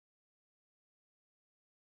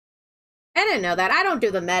 I didn't know that. I don't do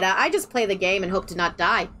the meta. I just play the game and hope to not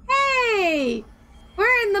die. Hey!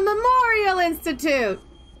 We're in the Memorial Institute!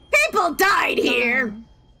 People died here!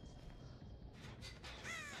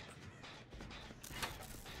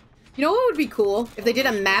 You know what would be cool? If they did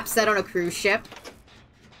a map set on a cruise ship.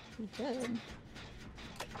 We could.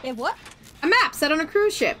 They have what? A map set on a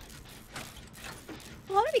cruise ship.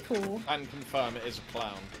 Well, that'd be cool. And confirm it is a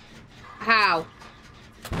clown. How?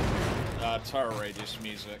 Terror Radius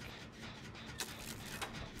music.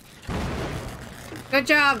 Good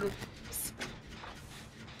job.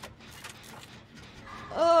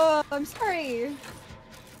 Oh, I'm sorry.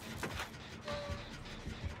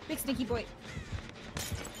 Big sneaky boy.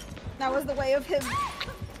 That was the way of him.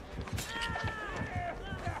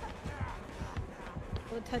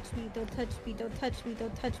 Don't touch me, don't touch me, don't touch me,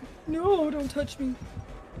 don't touch me. No, don't touch me.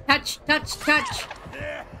 Touch, touch, touch.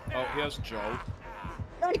 Oh, here's Joel.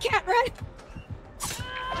 Run, cat, run!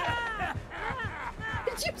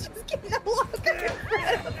 Did you just get no longer in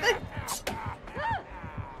front of it?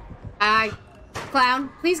 Clown,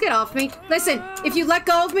 please get off me. Listen, if you let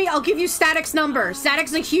go of me, I'll give you Static's number.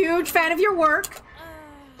 Static's a huge fan of your work.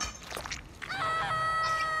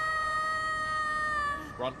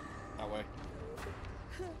 Run. That way.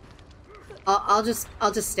 I'll just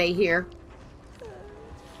stay here.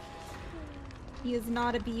 He is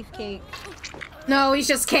not a beefcake. No, he's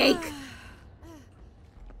just cake.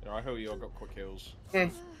 Yeah, I heal you. I've got quick heals.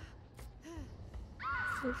 Okay.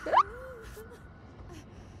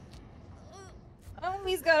 Oh,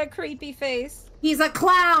 he's got a creepy face. He's a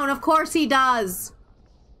clown, of course he does.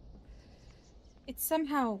 It's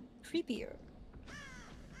somehow creepier.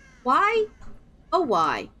 Why? Oh,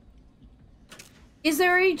 why? Is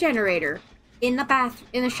there a generator in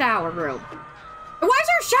the shower room? Why is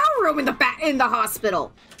there a shower room in the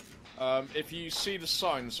hospital? If you see the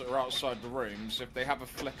signs that are outside the rooms, if they have a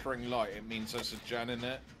flickering light, it means there's a gen in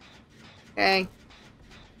it. Okay.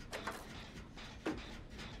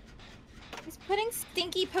 He's putting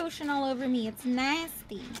stinky potion all over me. It's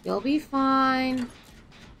nasty. You'll be fine.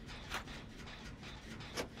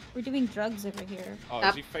 We're doing drugs over here. Oh,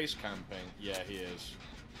 is he face camping? Yeah, he is.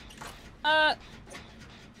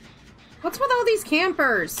 What's with all these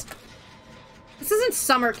campers? This isn't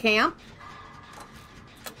summer camp.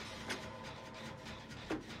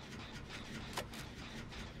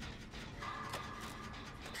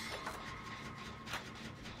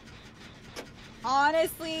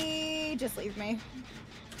 Honestly, just leave me.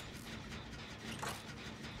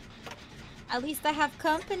 At least I have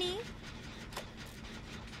company.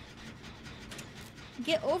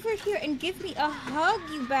 Get over here and give me a hug,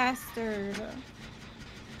 you bastard.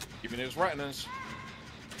 Give me those retinas.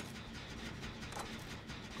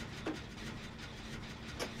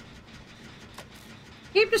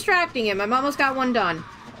 Keep distracting him. I'm almost got one done.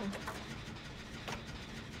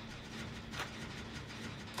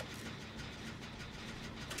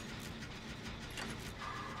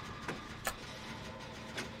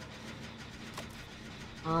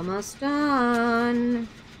 Almost done.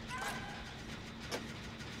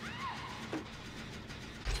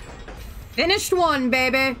 Finished one,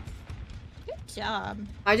 baby. Good job.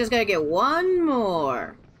 I just gotta get one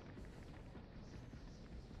more.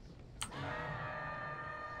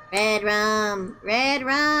 Red rum. Red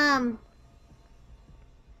rum.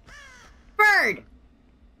 Bird.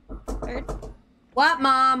 Bird. What,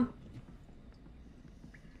 Mom?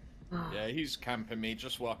 Yeah, he's camping me.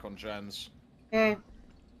 Just work on gens. Okay.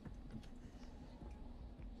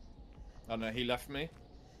 Oh no, he left me.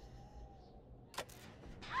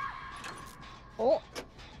 Oh.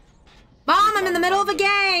 Mom, I'm in the middle of a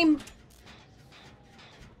game.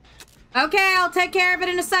 Okay, I'll take care of it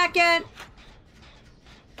in a second.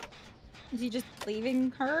 Is he just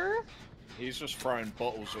leaving her? He's just throwing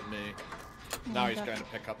bottles at me. Oh Now my he's God. going to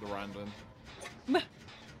pick up the random.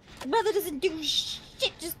 Brother doesn't do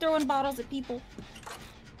shit, just throwing bottles at people.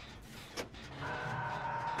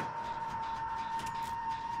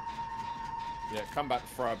 Yeah, come back,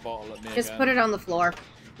 throw a bottle at me Just again. put it on the floor.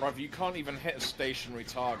 Bruv, you can't even hit a stationary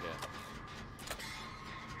target.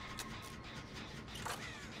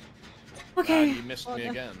 Okay. You missed me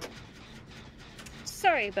again.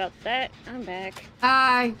 Sorry about that. I'm back.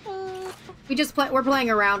 Hi. We're playing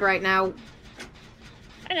around right now.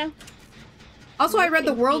 I know. Also, I read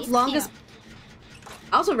the world's longest.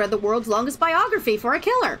 I also read the world's longest biography for a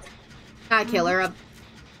killer. Not a killer, a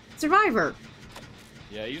survivor.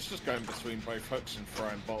 Yeah, he's just going between both hooks and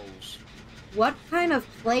throwing bottles. What kind of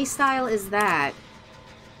play style is that?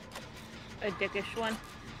 A dickish one.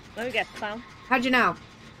 Let me guess, clown. How'd you know?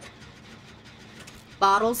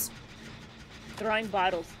 Bottles? Throwing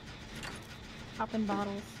bottles. Popping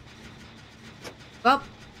bottles. Well,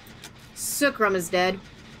 Sukram is dead.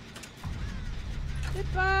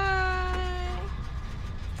 Goodbye.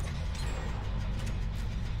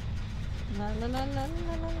 La la la la la la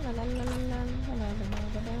la la la la la.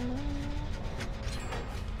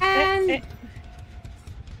 And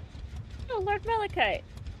Oh, Lord Malachite.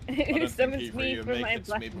 I Who don't think summons either me of from you my make it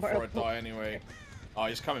to black me before I marble. die anyway. Oh,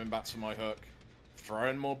 he's coming back to my hook.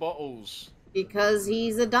 Throwing more bottles. because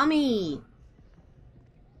he's a dummy.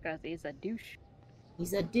 Because he's a douche.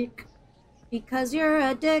 He's a dick. Because you're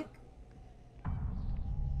a dick.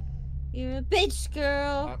 You're a bitch,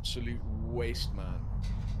 girl. Absolute waste, man.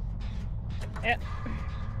 Yep.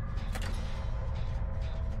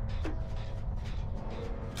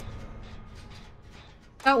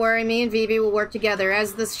 Don't worry, me and Vivi will work together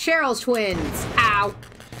as the Cheryl's twins. Ow.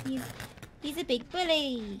 He's a big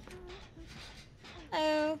bully.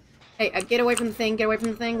 Oh. Hey, get away from the thing, get away from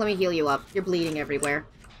the thing. Let me heal you up. You're bleeding everywhere.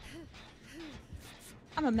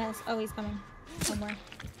 I'm a mess. Oh, he's coming. Somewhere.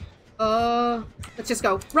 Let's just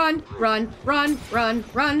go. Run, run, run, run,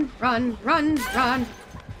 run, run, run, run.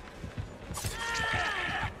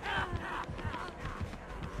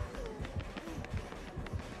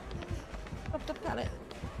 Up the pallet.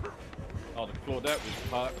 Oh, the Claudette was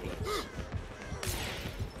parkless.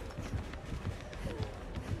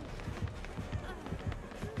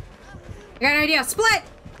 I got an idea. Split!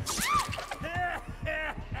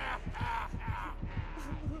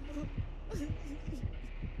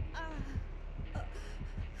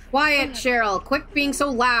 Quiet, Cheryl. Quit being so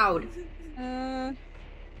loud.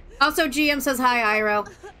 Also, GM says hi, Iro.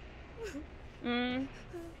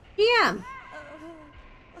 GM.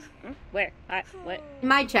 Where? What? In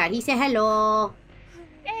my chat, he said hello.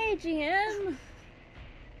 Hey, GM!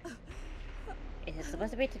 Is it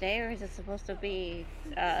supposed to be today, or is it supposed to be,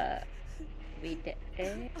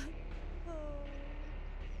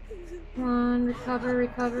 Come on, recover,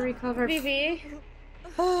 recover, recover. Vivi,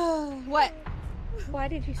 What? why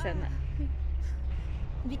did you send that?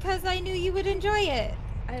 Because I knew you would enjoy it.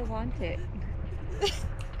 I want it. I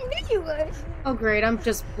knew you would. Oh great, I'm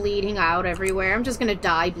just bleeding out everywhere. I'm just gonna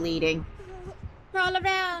die bleeding. Roll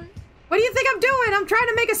around. What do you think I'm doing? I'm trying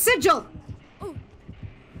to make a sigil!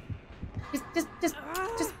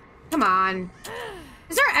 Just, come on.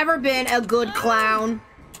 Has there ever been a good clown?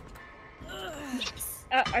 Yes.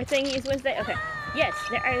 Our thing is Wednesday? Okay. Yes,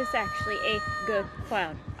 there is actually a good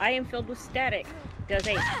clown. I am filled with static. Does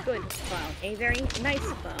a good clown. A very nice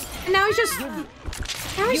clown. And now he's just... You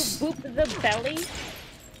boop the belly,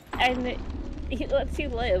 and he lets you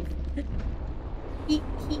live.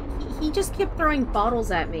 He just kept throwing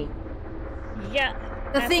bottles at me. Yeah.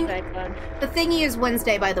 The thingy is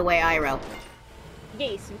Wednesday, by the way, Iro.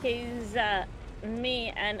 Yes, because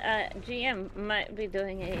me and GM might be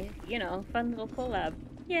doing a, fun little collab.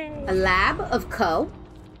 Yay! A lab of co?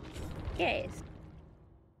 Yes.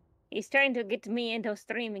 He's trying to get me into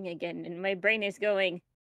streaming again, and my brain is going,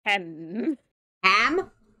 Ham?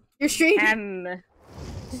 You're streaming?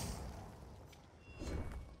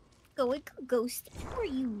 Go ghost. Who are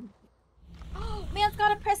you? Oh, man's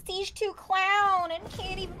got a prestige 2 clown and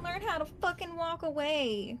can't even learn how to fucking walk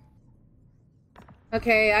away.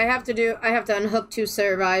 Okay, I have to unhook 2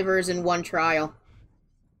 survivors in 1 trial.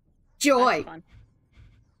 Joy!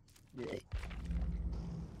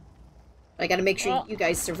 I gotta make sure you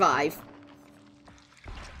guys survive.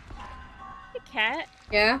 Hey, Cat.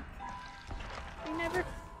 Yeah? We never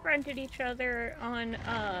fronted each other on,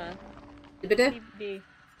 CBD?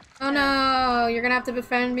 Oh no, you're gonna have to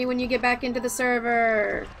befriend me when you get back into the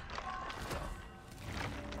server.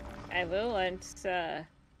 I will once,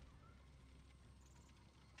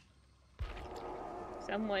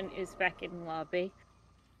 someone is back in lobby.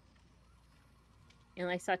 And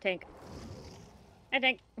I saw Tank. Hi,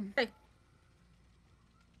 Tank. Hey.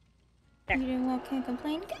 You didn't walk, can't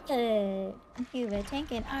complain. Good. You were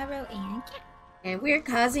Tank and Iro and Cat. And we're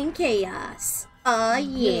causing chaos. Oh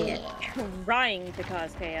yeah. Trying to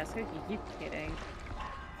cause chaos. Who are you kidding?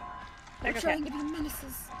 They're trying to be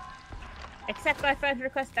menaces. Accept my friend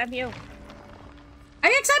request, damn you.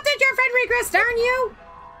 I accepted your friend request, darn you!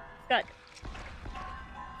 Good.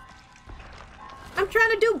 I'm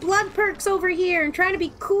trying to do blood perks over here and trying to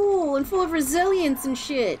be cool and full of resilience and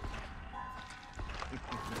shit.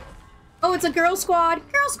 Oh, it's a girl squad.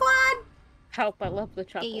 Girl squad! Help, I love the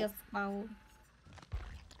chuckle. Yes, wow.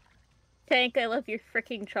 Tank, I love your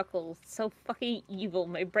freaking chuckles. So fucking evil.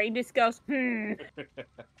 My brain just goes, It's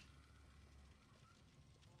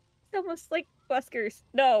almost like Buskers.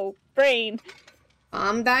 No, brain.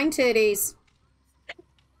 I'm dying titties.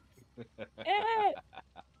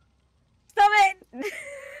 Stop it!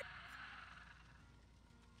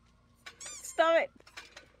 Stop it!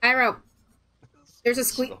 Iro, there's a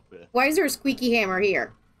squeak. Why is there a squeaky hammer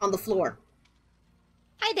here on the floor?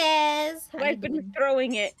 Hi, Des. I've been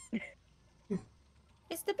throwing it.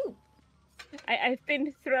 It's the boop. I've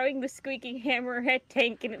been throwing the squeaking hammer at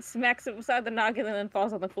Tank, and it smacks it beside the noggin and then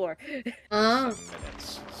falls on the floor. 7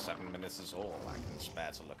 minutes. 7 minutes is all I can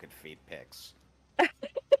spare to look at feed pics.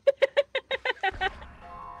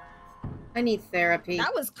 I need therapy.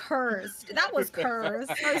 That was cursed. That was cursed.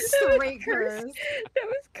 That was straight cursed. That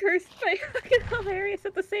was cursed by fucking hilarious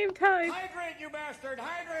at the same time. Hydrate, you bastard!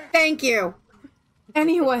 Hydrate! Thank you.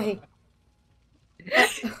 Anyway.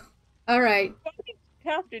 Alright.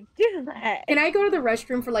 Have to do that. Can I go to the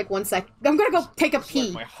restroom for like 1 sec? I'm gonna go take a It's pee.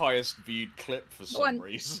 like my highest viewed clip for some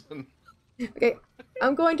reason. Okay,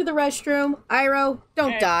 I'm going to the restroom. Iro,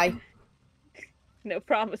 don't die. No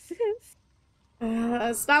promises.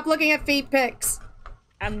 Stop looking at feet pics.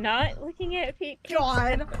 I'm not looking at feet pics.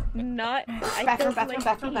 God. Not. Bathroom.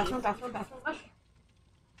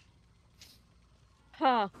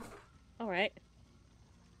 Huh. Alright.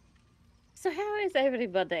 So how is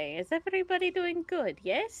everybody? Is everybody doing good,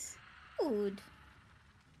 yes? Good.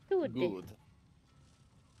 Good. Good.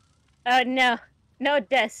 No. No,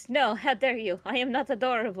 Des. No, how dare you? I am not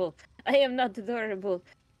adorable. I am not adorable.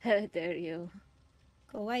 How dare you?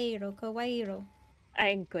 Kawaii-ro.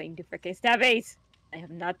 I'm going to freaking stab Ace. I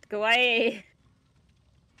am not kawaii.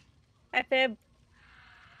 Hi, Fib.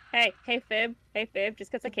 Hey, Fib. Hey, Fib,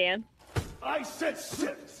 just 'cause I can. I said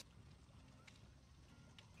sit!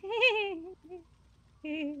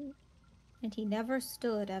 And he never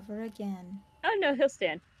stood ever again. Oh no, he'll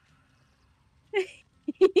stand.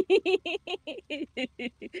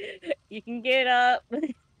 You can get up.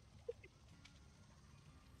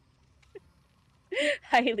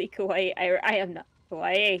 Highly kawaii. I am not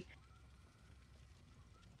kawaii.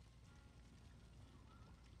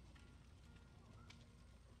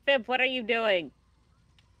 Fib, what are you doing?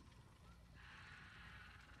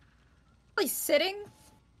 He's sitting?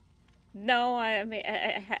 No, I mean,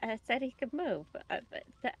 I said he could move. But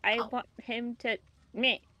I want him to...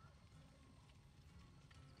 Me.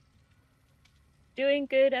 Doing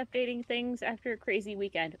good, updating things after a crazy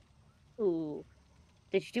weekend. Ooh.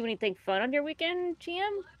 Did you do anything fun on your weekend,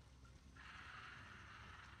 GM?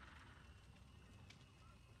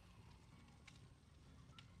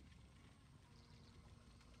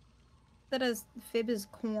 that as Fib is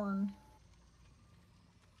corn.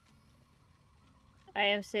 I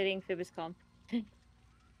am sitting. Fib is calm.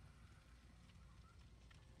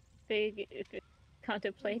 Big,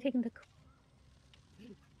 contemplating the.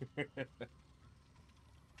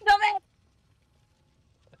 Stop it!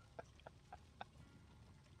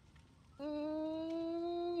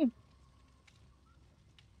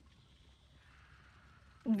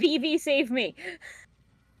 Vivi, save me!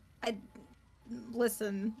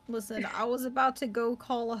 Listen. I was about to go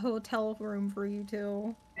call a hotel room for you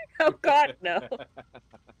two. Oh God, no!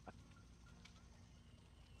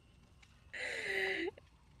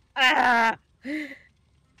 Ah!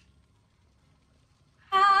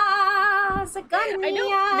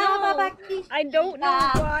 I don't know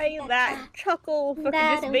why that chuckle fucking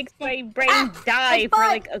just makes my brain die for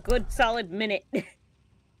like a good solid minute.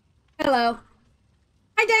 Hello.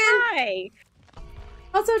 Hi, Dan. Hi.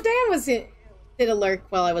 Also, Dan did a lurk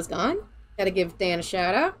while I was gone. Gotta give Dan a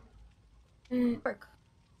shout out. Work.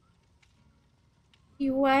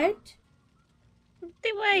 You what?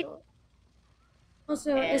 Delight.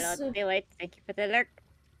 Also, Hello, Delight. Thank you for the alert.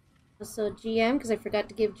 Also, GM, because I forgot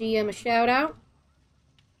to give GM a shout out.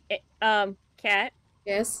 Cat.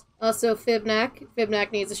 Yes. Also, Fibnac.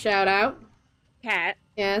 Fibnac needs a shout out. Cat.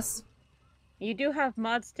 Yes. You do have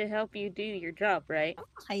mods to help you do your job, right?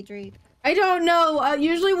 Hydrate. I don't know.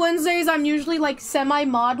 Usually Wednesdays, I'm usually like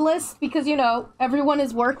semi-modless because, you know, everyone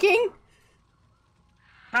is working.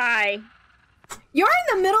 Hi. You're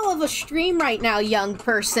in the middle of a stream right now, young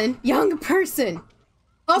person. Young person.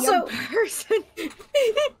 Also, Young person.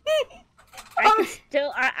 I can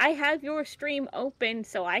still. I have your stream open,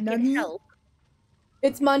 so I can help.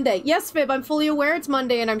 It's Monday. Yes, Fib, I'm fully aware it's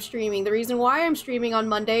Monday and I'm streaming. The reason why I'm streaming on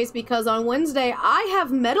Monday is because on Wednesday I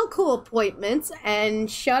have medical appointments and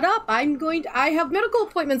shut up. I have medical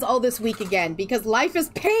appointments all this week again because life is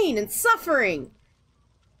pain and suffering.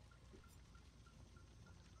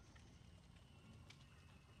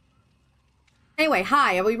 Anyway,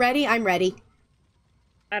 hi, are we ready? I'm ready.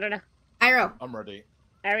 I don't know. Iro. I'm ready.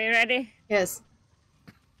 Are we ready? Yes.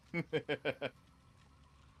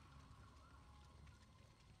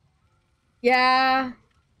 Yeah.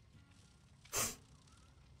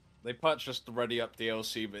 They purchased the Ready Up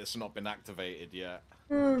DLC, but it's not been activated yet.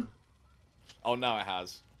 Hmm. Oh, now it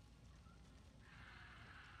has.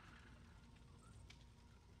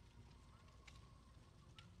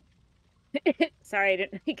 Sorry, I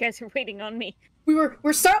didn't know you guys were waiting on me. We're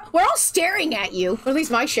all staring at you. Or at least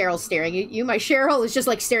my Cheryl's staring at you. My Cheryl is just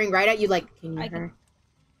like staring right at you like, can you hear?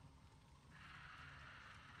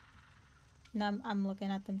 No, I'm looking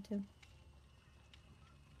at them too.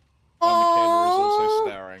 And the camera is also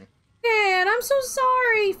staring. Man, I'm so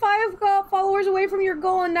sorry. 5 followers away from your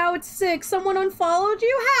goal and now it's 6. Someone unfollowed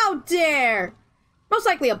you? How dare! Most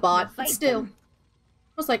likely a bot, but still.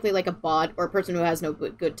 Most likely like a bot or a person who has no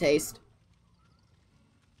good taste.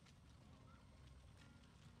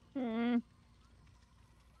 Hmm.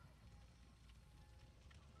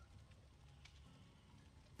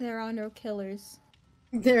 There are no killers.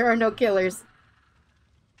 There are no killers.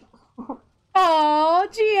 Oh,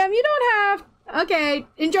 GM, you don't have... Okay,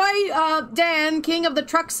 enjoy, Dan, king of the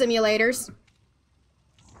truck simulators.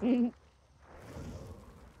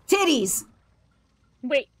 Titties!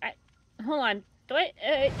 Wait, hold on. Do I,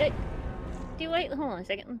 hold on a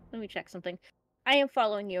second. Let me check something. I am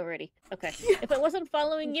following you already. Okay. If I wasn't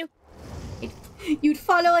following you... You'd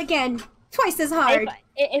follow again. Twice as hard.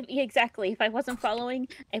 Exactly. If I wasn't following,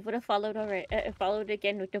 I would have followed already. Followed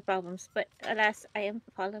again with no problems. But alas, I am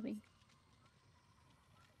following.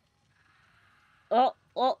 Oh,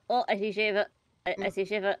 I see Shiva. I see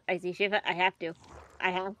Shiva. I see Shiva. I have to. I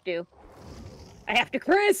have to,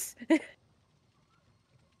 Chris!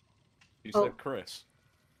 You said Chris.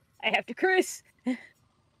 I have to, Chris!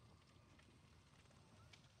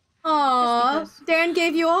 Aww, Dan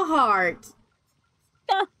gave you a heart.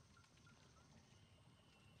 Ah.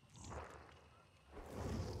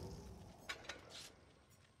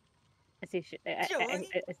 I see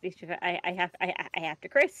Shiva. I have to,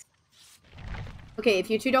 Chris. Okay, if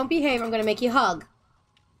you two don't behave, I'm gonna make you hug.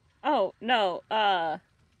 Oh, no,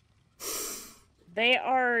 they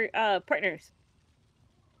are, partners.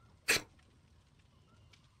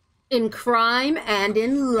 In crime and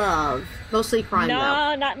in love. Mostly crime, though.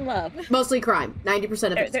 No, not in love. Mostly crime.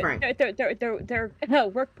 90% of it's crime. They're no,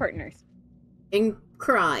 work partners. In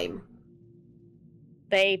crime.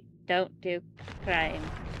 They don't do crime.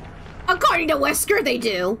 According to Wesker, they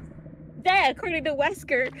do. Yeah, according to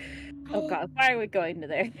Wesker. Oh god, why are we going to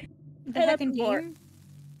there? The heckin' game?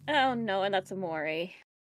 Oh no, and that's Amori.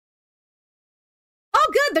 Oh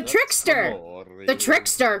good, the trickster! The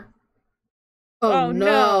trickster! Oh,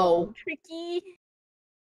 no. Tricky.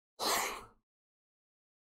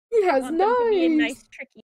 He I has want them to be a knives. nice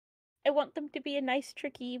Tricky. I want them to be a nice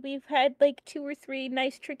Tricky. We've had like 2 or 3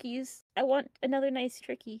 nice Trickies. I want another nice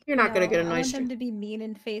Tricky. You're not gonna get a I nice want them trick. to be mean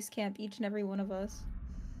and face camp each and every one of us.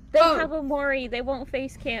 They Oh. have a Mori. They won't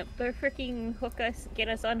face camp. They'll freaking hook us, get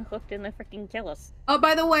us unhooked, and they'll freaking kill us. Oh,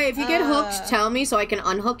 by the way, if you get hooked, tell me so I can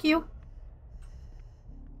unhook you.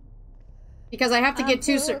 Because I have to get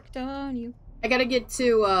hooked on you. I gotta get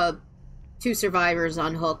two survivors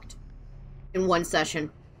unhooked in one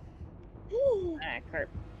session. Carp.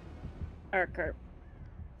 Or Carp.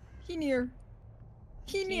 He near.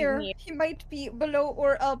 He's He might be below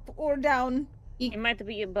or up or down. He might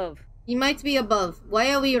be above. He might be above.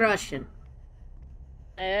 Why are we rushing?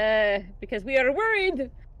 Because we are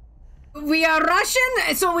worried. We are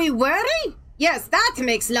Russian, so we worry? Yes, that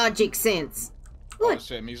makes logic sense. Oh, I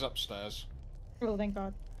see him. He's upstairs. Oh, thank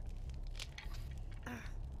God.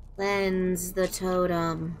 Cleanse the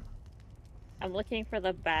totem. I'm looking for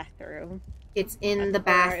the bathroom. It's in the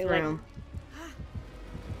That's where I, bathroom.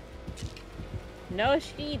 No,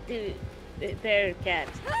 she do. There, cat.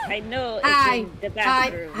 I know it's Hi, in the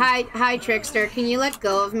bathroom. hi, Trickster. Can you let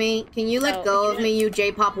go of me? Can you let go of me, you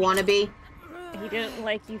J-pop wannabe? He didn't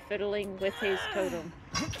like you fiddling with his totem.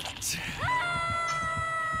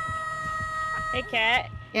 Hey, cat.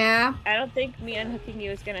 Yeah? I don't think me unhooking you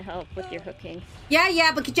is gonna help with your hooking.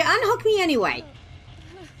 Yeah, but could you unhook me anyway?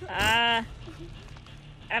 I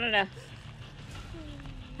don't know.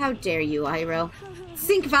 How dare you, Iroh?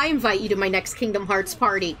 Think if I invite you to my next Kingdom Hearts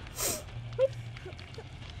party.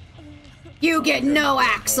 You get no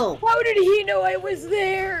Axel! How did he know I was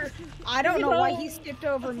there? I don't know why he skipped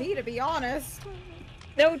over me, to be honest.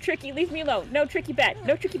 No, Tricky, leave me alone. No, Tricky, bad.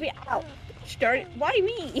 No, Tricky, bad. Ow. Start. Why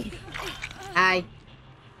me? Hi.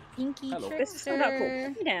 Pinky Hello. This is so not cool. Trickster.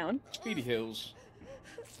 Put me down. Speedy Hills.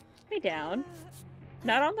 Put me down.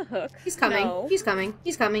 Not on the hook. He's coming. No. He's coming.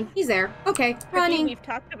 He's coming. He's there. Okay, Tricky, running. we've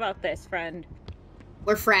talked about this, friend.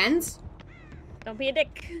 We're friends? Don't be a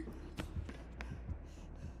dick.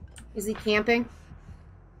 Is he camping?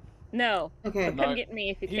 No. Okay. Come No, get me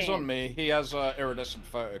if you He's can. on me. He has a iridescent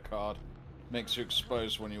photo card. Makes you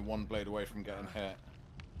exposed when you're one blade away from getting hit.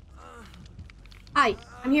 Hi,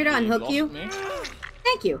 I'm here to unhook lost you. me?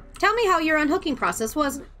 Thank you. Tell me how your unhooking process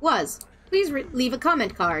was. Please leave a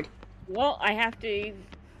comment card. Well, I have to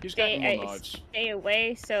He's getting more stay, knives. stay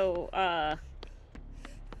away, so,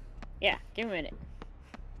 yeah, give me a minute.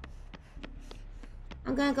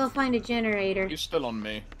 I'm gonna go find a generator. He's still on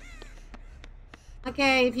me.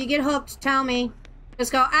 Okay, if you get hooked, tell me.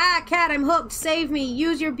 Just go, ah, cat, I'm hooked. Save me.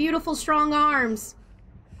 Use your beautiful, strong arms.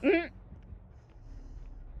 Did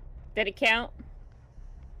it count?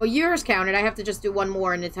 Well, yours counted. I have to just do one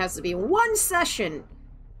more, and it has to be one session.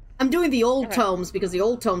 I'm doing the old tomes because the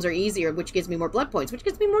old tomes are easier, which gives me more blood points, which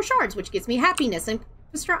gives me more shards, which gives me happiness and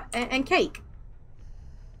cake.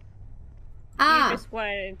 You just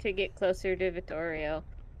wanted to get closer to Vittorio.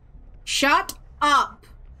 Shut up.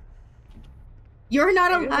 You're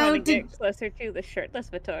not I just want allowed to to... get closer to the shirtless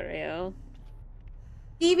Vittorio.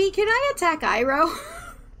 Evie, can I attack Iroh?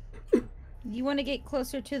 You want to get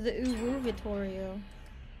closer to the Uwu Vittorio.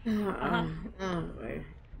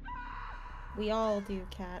 We all do,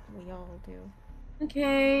 Cat. We all do.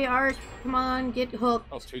 Okay, Art, come on, get hooked.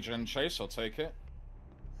 Oh, 2-gen chase, I'll take it.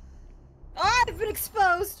 Oh, I've been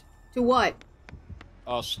exposed! To what?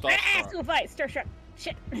 Start Ah, so fight, stir shot.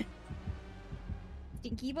 Shit.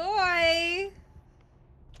 Stinky boy!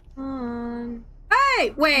 Come on. Hey,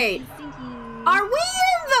 wait! Stinky. Are we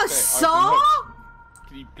in the saw?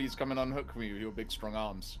 Can you please come and unhook me with your big strong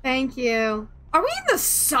arms? Thank you. Are we in the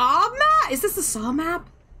saw map? Is this the saw map?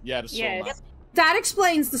 Yeah, the saw Yes. map. That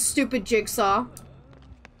explains the stupid jigsaw.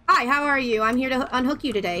 Hi, how are you? I'm here to unhook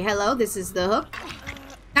you today. Hello, this is the hook.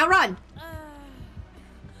 Now run!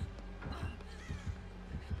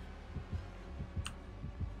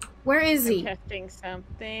 Where is I'm he? testing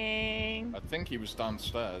something. I think he was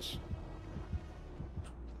downstairs.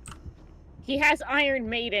 He has Iron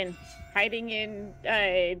Maiden hiding in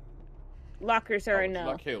lockers are a no.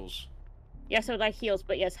 Like heels. Yes, I would like heals,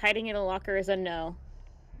 but yes, hiding in a locker is a no.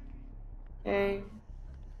 Okay.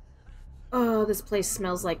 Oh, this place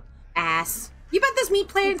smells like ass. You bet this meat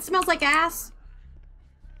plate smells like ass?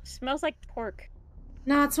 Smells like pork.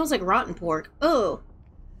 No, it smells like rotten pork. Oh.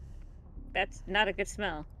 That's not a good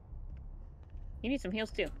smell. You need some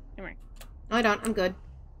heals too. Come here. No, I don't. I'm good.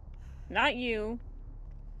 Not you.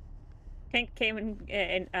 Tank came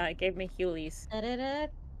and gave me healies.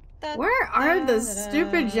 Where are the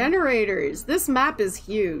stupid generators? This map is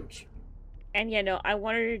huge. And yeah, no, I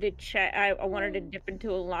wanted to check. I wanted to dip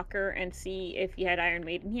into a locker and see if he had Iron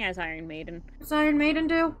Maiden. He has Iron Maiden. What's Iron Maiden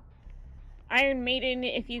do? Iron Maiden,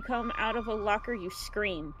 if you come out of a locker, you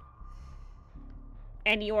scream.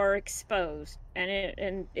 And you are exposed.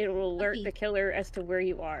 And it will alert the killer as to where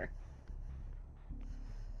you are.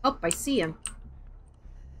 Oh, I see him.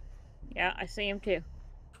 Yeah, I see him too.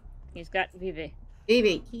 He's got Vivi.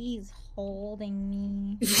 Vivi. He's holding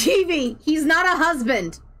me. Vivi! He's not a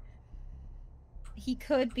husband! He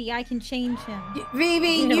could be. I can change him.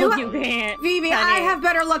 Vivi, No, you can't. Vivi, honey. I have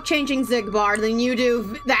better luck changing Zigbar than you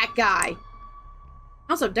do that guy.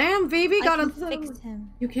 Also, damn, Vivi got I him. can fix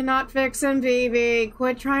him. You cannot fix him, Vivi.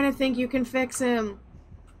 Quit trying to think you can fix him.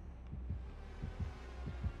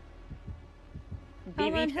 Come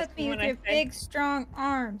Vivi, on, just hook me when with I your say- big, strong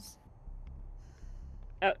arms.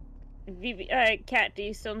 Vivi, Kat, do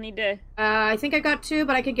you still need to... I think I got 2,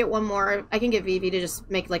 but I could get 1 more. I can get Vivi to just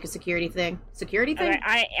make, like, a security thing. Security thing? Okay,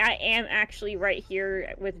 I am actually right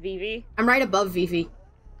here with Vivi. I'm right above Vivi.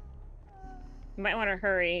 You might want to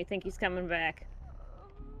hurry. I think he's coming back.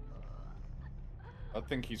 I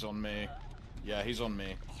think he's on me. Yeah, he's on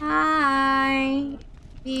me. Hi.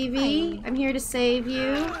 Vivi, Hi. I'm here to save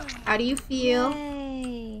you. How do you feel?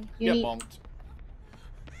 Yay. You Get need... bonked.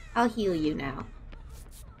 I'll heal you now.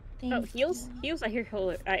 Thank Oh, heals? you. Heals? I hear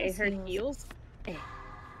I Yes, heard heals. heals. Eh.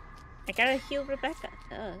 I gotta heal Rebecca.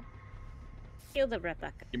 Heal the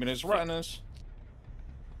Rebecca. Give me those retinas.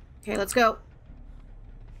 Okay, let's go.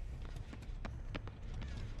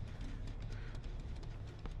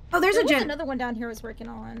 Oh, there's There a was Jen. another one down here I was working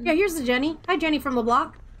on. Yeah, here's the Jenny. Hi, Jenny from the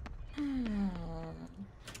block. Can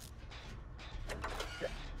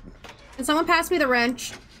someone pass me the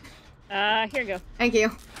wrench? Here you go. Thank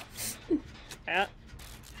you.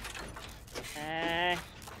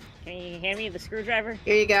 Can you hand me the screwdriver?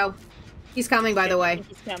 Here you go. He's coming, by the I way. think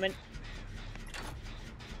he's coming.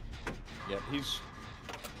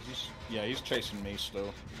 Yeah, he's chasing me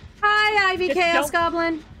still. Hi, Ivy Just Chaos don't-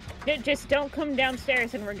 Goblin. Just don't come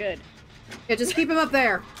downstairs and we're good. Yeah, just keep him up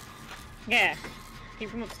there. Yeah.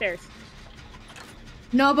 Keep him upstairs.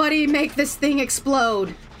 Nobody make this thing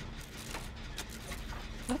explode.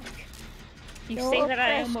 You No say that I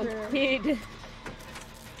am a pressure. kid.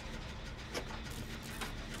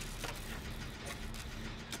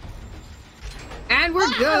 And we're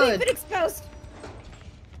We've good. been exposed.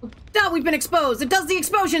 No, we've been exposed. It does the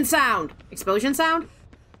explosion sound. Explosion sound?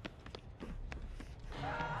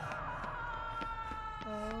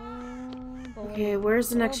 Okay, where's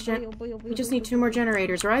the next gen? We just need 2 more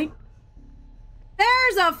generators, right?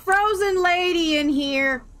 There's a frozen lady in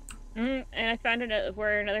here. And I found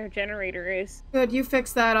where another generator is. Good, you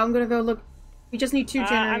fix that. I'm gonna go look. We just need 2 I'm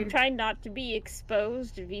generators. trying not to be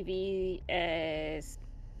exposed. VV is...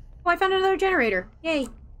 Oh, I found another generator. Yay.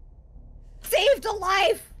 Saved a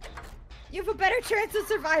life. You have a better chance of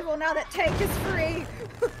survival now that tank is free.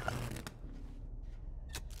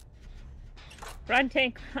 Run,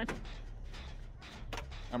 tank, run.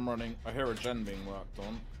 I'm running. I hear a gen being worked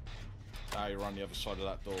on. Ah, you're on the other side of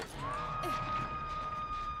that door.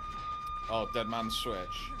 Oh, dead man's switch.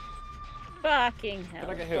 Fucking hell. Can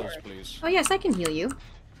I get heals, please? Oh yes, I can heal you.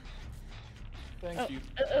 Thank you.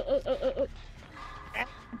 Ah.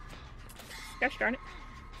 Gosh darn it.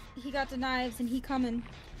 He got the knives and he coming.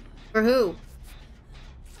 For who?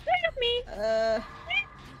 Not me.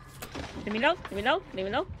 Let me know. Let me know. Let me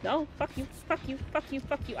know. No. Fuck you. Fuck you. Fuck you.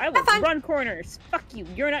 Fuck you. I will Fine. run corners. Fuck you.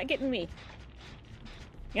 You're not getting me.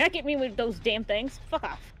 You're not getting me with those damn things. Fuck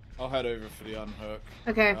off. I'll head over for the unhook.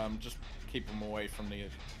 Okay. Just keep him away from the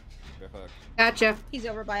hook. Gotcha. He's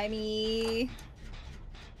over by me.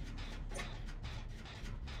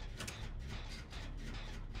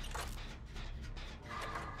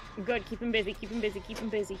 Good. Keep him busy. Keep him busy. Keep him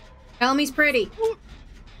busy. Tell him he's pretty.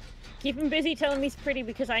 Keep him busy telling me he's pretty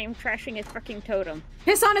because I am trashing his fucking totem.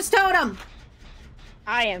 Piss on his totem.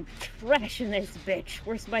 I am trashing this bitch.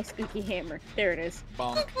 Where's my squeaky hammer? There it is.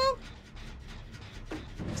 Bonk.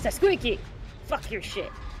 It's a squeaky. Fuck your shit.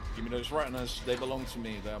 Give me those retinas. They belong to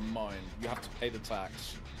me. They're mine. You have to pay the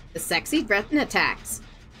tax. The sexy retina tax.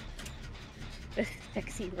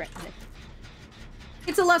 Sexy retina.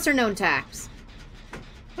 It's a lesser known tax.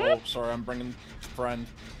 Oh, sorry. I'm bringing friend.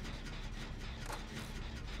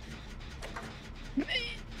 I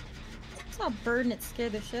saw a bird and it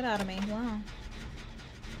scared the shit out of me. Wow.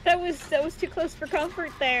 That was too close for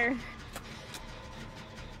comfort there.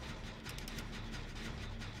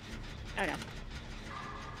 Oh no.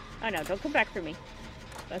 Oh no, don't come back for me.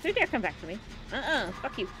 Don't you dare come back for me.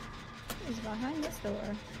 Fuck you. He's behind this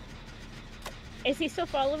door. Is he still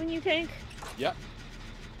following you, Tank? Yep.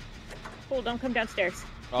 Cool, don't come downstairs.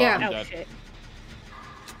 Oh, Yeah. I'm Oh dead. shit.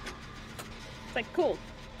 It's like cool.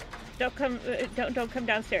 Don't come. Don't come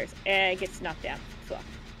downstairs. It gets knocked down. Fuck.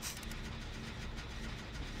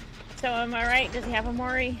 So am I right? Does he have a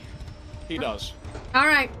Mori? He does. All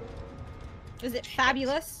right. Is it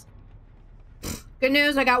fabulous? Good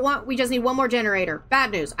news, I got one. We just need one more generator.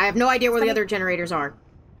 Bad news, I have no idea where the other generators are.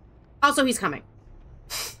 Also, he's coming.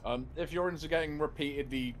 If you're into getting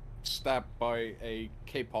repeatedly stabbed by a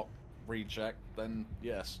K-pop reject, then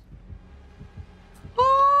yes.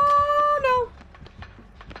 Oh,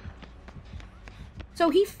 no. So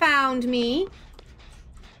he found me.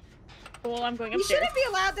 Cool. I'm going You upstairs. shouldn't be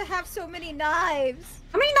allowed to have so many knives.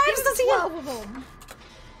 How many knives does he have? 12 of them.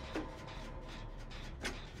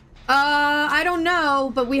 I don't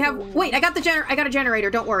know, but we have... Wait, I got a generator,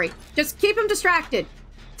 don't worry. Just keep him distracted.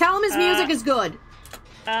 Tell him his music is good.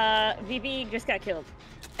 VB just got killed.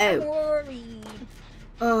 Oh. Worried.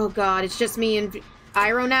 Oh, God, it's just me and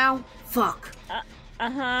Iroh now? Fuck.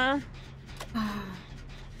 Uh-huh.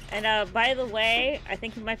 And, by the way, I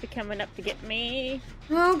think he might be coming up to get me.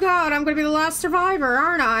 Oh, God, I'm gonna be the last survivor,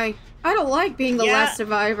 aren't I? I don't like being the Yeah. last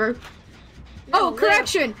survivor. No, Oh,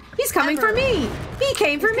 correction! He's coming for me! He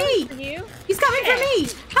came for me! For you? He's coming for me!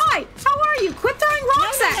 Hi! How are you? Quit throwing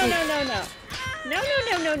rocks at me!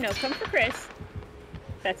 No. Come for Chris.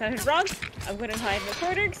 That sounded wrong. I'm gonna hide in the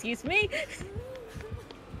corner. Excuse me.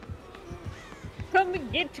 Come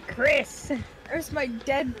and get Chris. There's my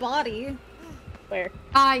dead body. Where?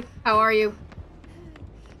 Hi, how are you?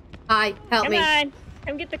 Hi, help Come me. on.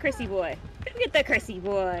 Come get the Chrissy boy. Come get the Chrissy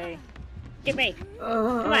boy. Get me.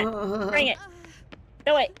 Come on. Bring it.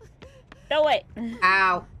 Do it. Do it.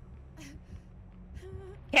 Ow.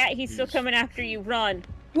 Cat, he's still coming after you. Run.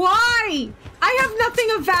 Why? I have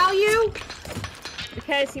nothing of value?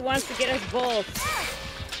 Because he wants to get us both.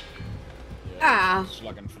 Ah.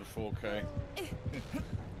 Slugging for the 4K.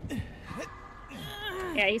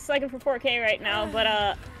 Yeah, he's slugging for 4K right now,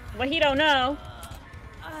 but what he don't know,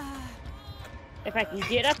 if I can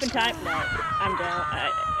get up in time, no, I'm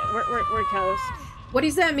done. We're toast. What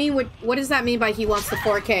does that mean? What does that mean by he wants the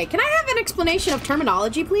 4K? Can I have an explanation of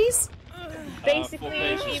terminology, please? Basically,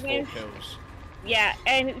 4K is he 4 means, kills. yeah,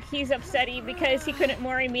 and he's upsetty because he couldn't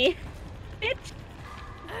Mori me. Bitch.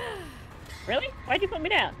 Really? Why'd you put me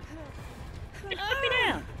down? Why'd you put me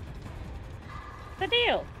down? The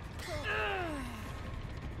deal.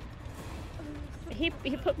 He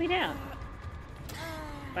put me down.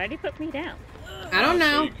 Why'd he put me down? I don't So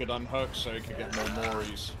know. you could unhook so you could get more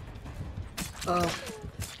Moris. Oh.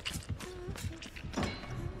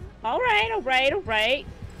 Alright.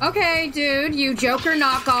 Okay, dude, you Joker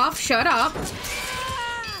knockoff, shut up.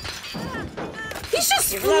 He's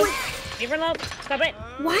just... Leave her alone. Leave her alone. Stop it.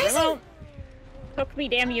 Why Leave is her he... alone. Hook me,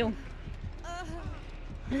 damn you.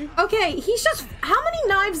 Okay, he's just... How many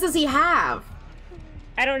knives does he have?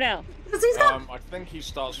 I don't know. Because he's got... I think he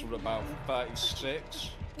starts with about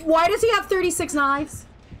 36. Why does he have 36 knives?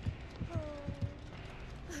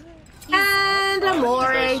 And a He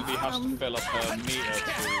Mori. basically has to fill up a meter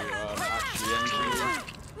to actually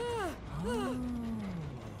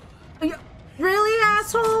enter you. Really,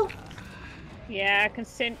 asshole? Yeah,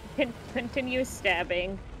 continuous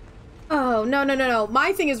stabbing. Oh, no.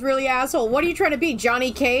 My thing is really asshole. What are you trying to be,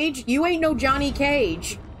 Johnny Cage? You ain't no Johnny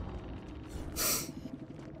Cage.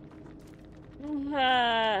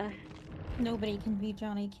 Nobody can be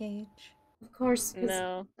Johnny Cage. Of course, 'cause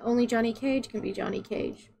No. only Johnny Cage can be Johnny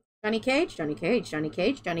Cage. Johnny Cage, Johnny Cage, Johnny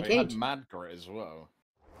Cage, Johnny He had Cage. Mad Grit as well.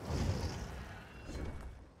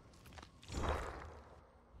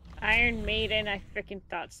 Iron Maiden, I freaking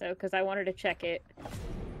thought so, because I wanted to check it.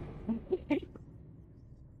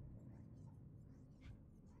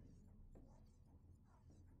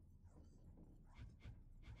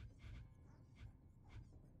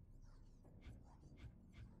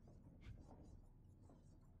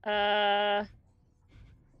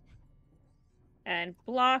 And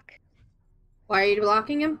block. Why are you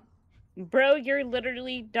blocking him? Bro, you're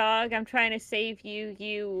literally dog. I'm trying to save you.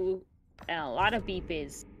 You... And a lot of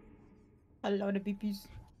beepies. A lot of beepies.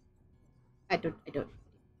 I don't.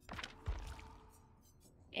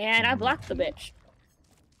 And I blocked the bitch.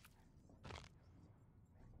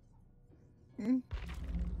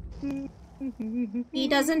 He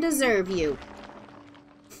doesn't deserve you.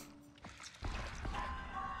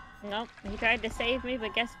 Nope, he tried to save me,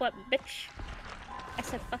 but guess what, bitch? I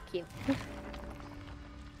said fuck you.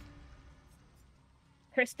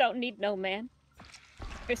 Chris don't need no man.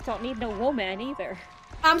 Chris don't need no woman either.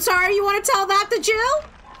 I'm sorry, you want to tell that to Jill?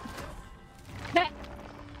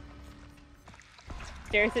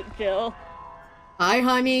 Stares at Jill. Hi,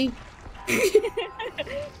 honey.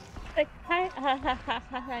 Like, hi,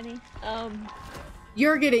 honey.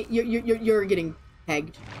 You're getting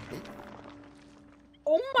pegged.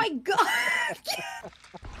 Oh my god!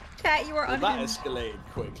 Cat, you are Well, that unhinged. escalated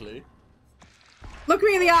quickly. Look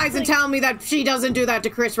me in the eyes and tell me that she doesn't do that to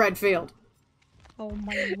Chris Redfield. Oh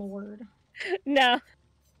my lord. No.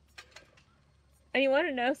 And you want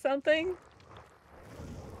to know something?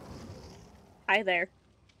 Hi there.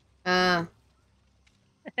 I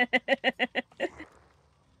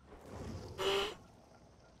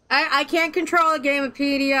can't control a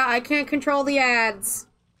Gamepedia. I can't control the ads.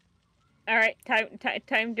 All right,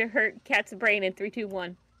 time to hurt Cat's brain in 3, 2,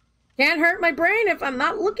 1. Can't hurt my brain if I'm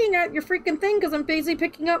not looking at your freaking thing because I'm busy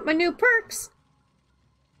picking up my new perks.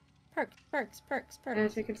 Perks.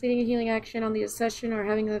 After completing a healing action on the obsession or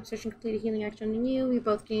having the obsession complete a healing action on you, we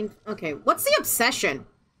both gain. Okay, what's the obsession?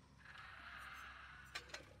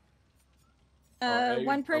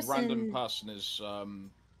 One person. A random person is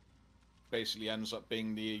basically ends up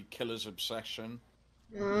being the killer's obsession.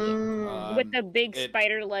 With the big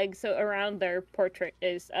spider legs so around their portrait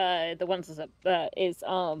is the ones is the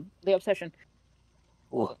obsession.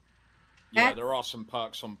 Yeah, there are some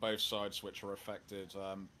perks on both sides which are affected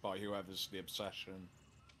by whoever's the obsession.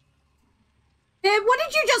 What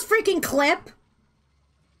did you just freaking clip?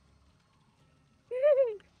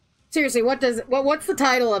 Seriously, what's the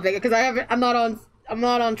title of it? Because I'm not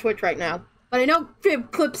on Twitch right now, but I know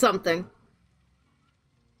Fib clipped something.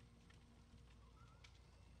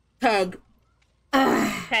 Tag.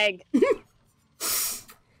 Tag.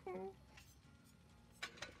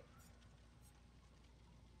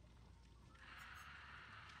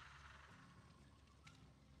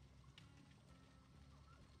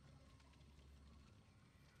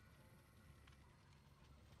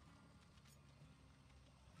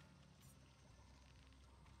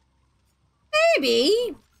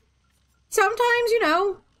 Maybe. Sometimes, you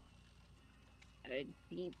know.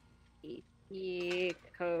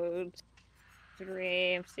 Codes.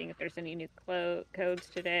 I'm seeing if there's any new codes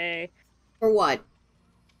today. For what?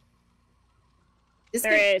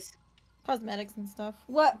 There is. Cosmetics and stuff.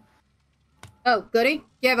 What? Oh, goody.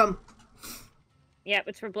 Give them. Yep,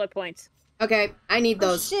 it's for blood points. Okay, I need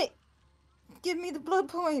those. Oh, shit. Give me the blood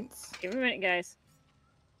points. Give me a minute, guys.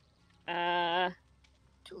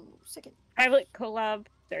 2 seconds. Private collab.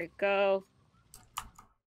 There you go.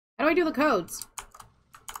 How do I do the codes?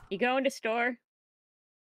 You go into store.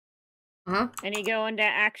 Uh-huh. And you go into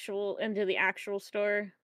the actual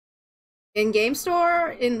store. In-game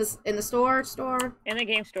store? In the store? In the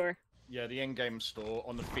game store. Yeah, the in-game store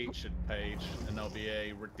on the featured page, and there'll be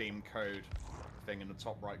a redeem code thing in the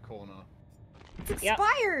top right corner. It's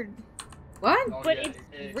expired. What? Oh, But yeah, it's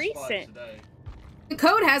it recent. today. The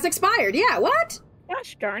code has expired. Yeah, what?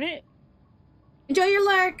 Gosh darn it. Enjoy your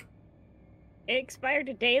lurk. It expired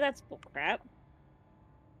today? That's bullcrap.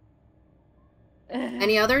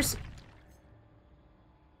 Any others?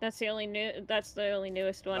 That's the only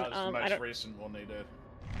newest one. That's the most recent one they did.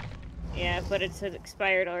 Yeah, but it says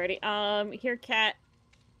expired already. Here, Cat.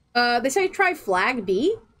 They say try flag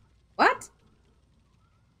B? What?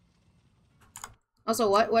 Also,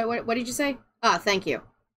 what did you say? Ah, thank you.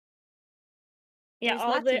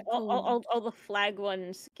 Yeah, There's all the flag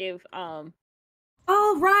ones give Oh,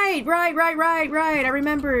 right. I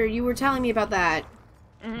remember you were telling me about that.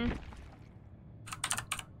 Mm-hmm.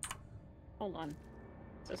 Hold on.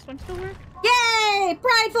 Does this one still work? Yay!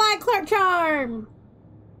 Pride flag clerk charm!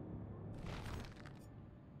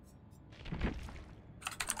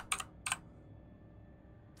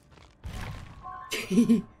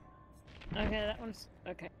 Okay, that one's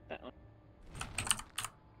okay. That one.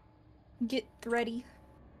 Get ready.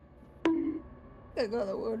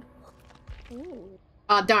 Another one. Ooh.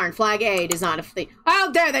 Oh, darn, flag A does not have the.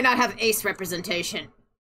 How dare they not have ace representation?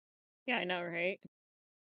 Yeah, I know, right?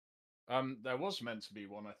 There was meant to be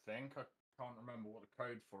one, I think. I can't remember what the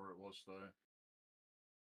code for it was, though.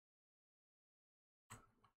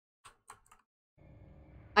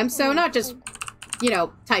 I'm so not just, you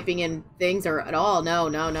know, typing in things or at all. No.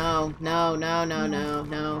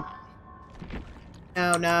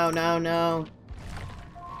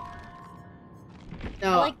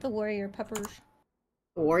 I like the warrior puppers.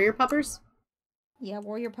 The warrior puppers? Yeah,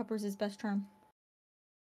 warrior puppers is best charm.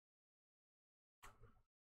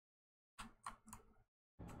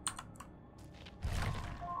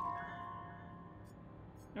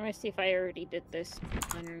 Let me see if I already did this.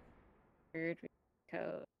 100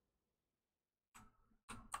 code.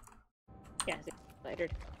 Yeah, it's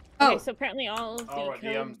expired. Okay, so apparently all of the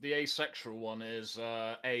Alright, the asexual one is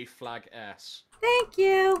A flag S. Thank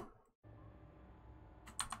you.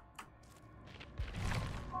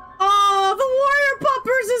 Oh, the warrior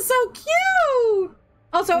poppers is so cute!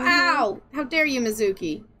 Also, ow! How dare you,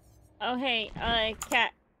 Mizuki? Oh, hey,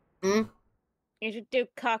 cat. Hmm? You should do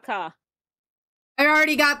caca. I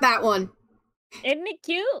already got that one. Isn't it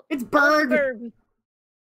cute? It's I love Berg. the Berg.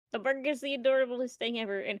 The Berg is the adorablest thing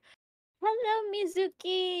ever. And hello,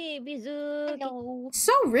 Mizuki. Mizuki. Hello.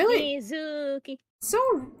 So really, Mizuki. so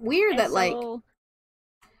weird that like SO.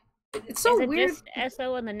 it's so Is it weird. just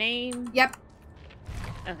SO in the name? Yep.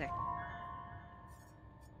 Okay.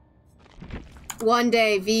 One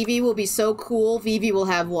day, Vivi will be so cool. Vivi will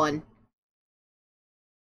have one.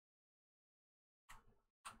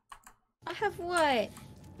 I have what?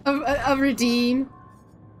 A redeem.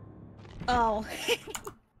 Oh.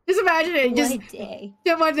 Just imagine it. Just What day?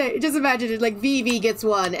 yeah, one day. Just imagine it. Like Vivi gets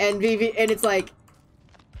one, and Vivi, and it's like,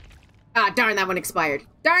 ah, darn, that one expired.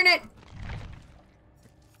 Darn it!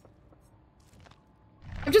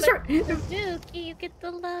 I'm just. Mizuki, you get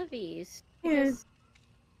the lovies. Yes.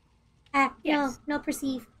 Yes. No,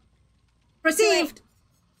 perceive. Perceived.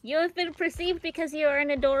 You have been perceived because you are an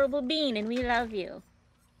adorable being, and we love you.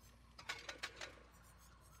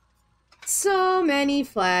 So many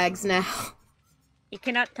flags now. You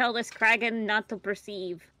cannot tell this Kraken not to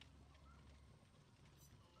perceive.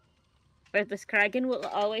 But this Kraken will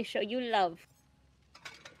always show you love.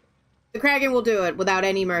 The Kraken will do it without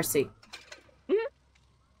any mercy.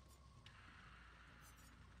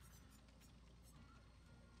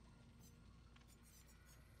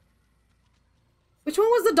 Which one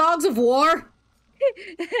was the Dogs of War?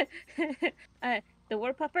 The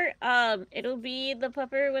war pupper. It'll be the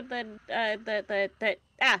pupper with the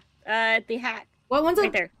hat What one's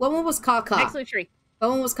right there. What one was Kaka? next to the tree.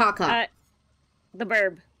 What one was Kaka? The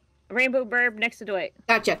burb, rainbow burb next to Dwight.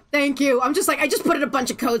 Gotcha. Thank you. I'm just like I just put in a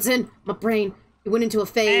bunch of codes in my brain. It went into a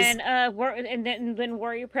phase. And then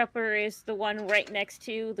warrior prepper is the one right next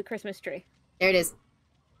to the Christmas tree. There it is.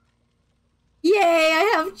 Yay!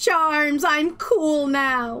 I have charms. I'm cool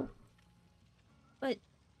now.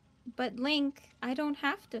 But Link, I don't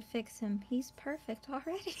have to fix him. He's perfect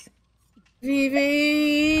already.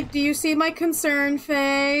 Vivi, do you see my concerned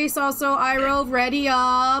face? Also, Iroh, ready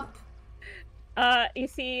up. You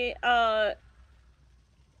see,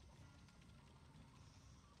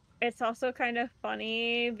 it's also kind of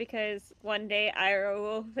funny because one day Iroh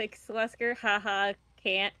will fix Wesker. Haha,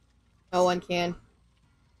 can't. No one can.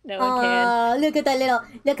 No one can. Look at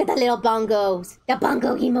the little bongos. The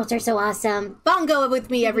bongo emotes are so awesome. Bongo with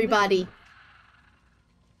me, everybody.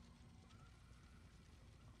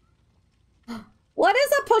 What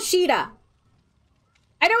is a pochita?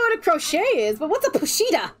 I know what a crochet is, but what's a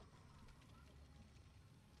pochita?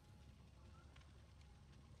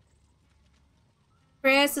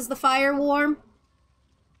 Chris, is the fire warm?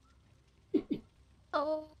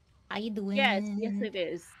 Oh, how you doing? Yes, it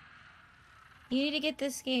is. You need to get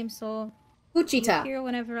this game, so Uchita. you're here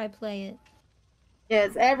whenever I play it.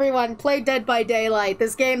 Yes, everyone, play Dead by Daylight.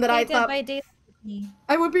 This game that I Play thought... Dead by Daylight with me.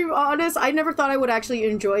 I would be honest, I never thought I would actually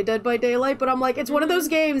enjoy Dead by Daylight, but I'm like, it's one of those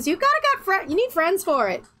games, you you need friends for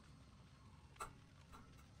it.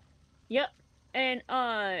 Yep. And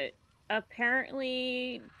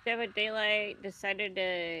apparently Dead by Daylight decided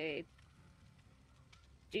to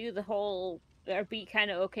do the whole or be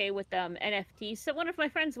kind of okay with NFTs. So one of my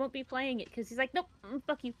friends won't be playing it because he's like, nope,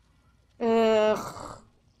 fuck you. Ugh.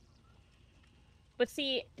 But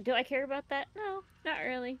see, do I care about that? No, not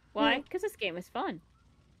really. Why? Because this game is fun.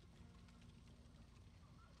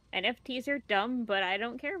 NFTs are dumb, but I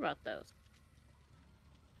don't care about those.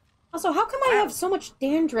 Also, how come I have so much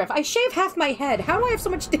dandruff? I shave half my head. How do I have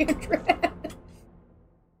so much dandruff?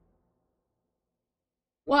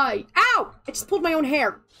 Why? Ow! I just pulled my own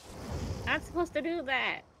hair. Not supposed to do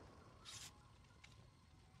that.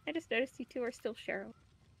 I just noticed you two are still Cheryl.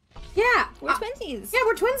 Yeah. We're twinsies. Yeah,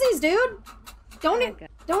 we're twinsies, dude. Don't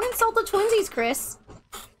insult the twinsies, Chris.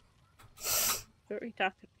 What are we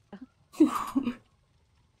talking about?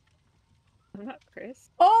 I'm not Chris.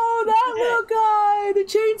 Oh, that little guy! The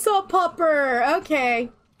chainsaw pupper! Okay.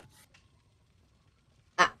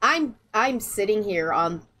 I'm sitting here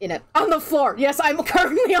on the floor. Yes, I'm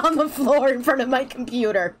currently on the floor in front of my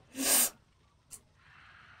computer.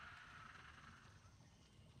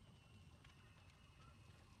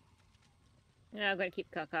 Now I'm gonna keep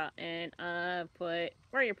Kaka and put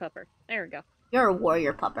warrior pupper. There we go. You're a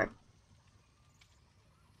warrior pupper.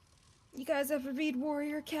 You guys ever read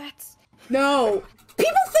Warrior Cats? No.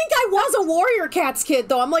 People think I was a Warrior Cats kid,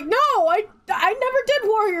 though. I'm like, no, I never did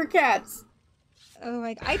Warrior Cats. Oh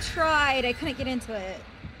my! I tried. I couldn't get into it.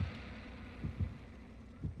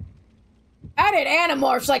 I did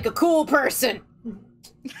Animorphs like a cool person.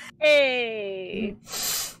 Hey.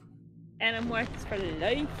 and works for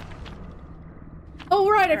life. Oh,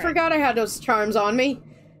 right, I Alright. forgot I had those charms on me.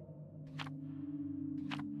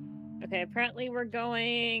 Okay, apparently we're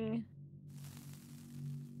going...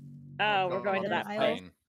 Oh, we're going to that place.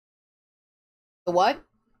 Pain. The what?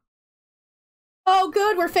 Oh,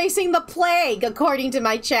 good, we're facing the plague, according to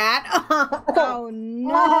my chat. Oh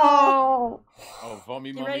no! Oh. Oh,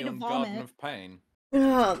 Vommy Get ready Mummy to on Garden vomit. of Pain.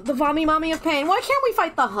 The Vommy Mommy of Pain. Why can't we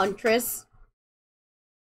fight the Huntress?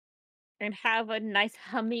 And have a nice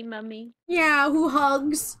hummy mummy. Yeah, who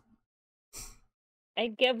hugs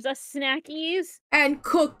It gives us snackies. and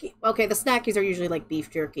cook. Okay, the snackies are usually like beef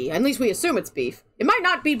jerky. At least we assume it's beef. It might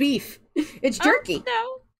not be beef. It's jerky. Oh,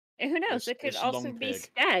 no. Who knows? It could It's also long be pig.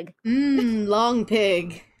 stag. Mmm, long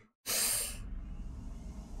pig.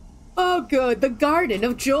 Oh, good. The Garden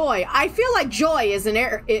of Joy. I feel like joy is in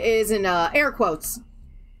air quotes.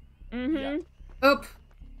 Mm-hmm. Yeah. Oop.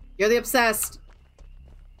 You're the obsessed.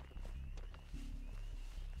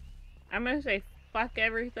 I'm gonna say fuck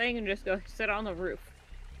everything and just go sit on the roof.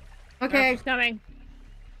 Okay. She's coming.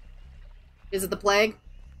 Is it the plague?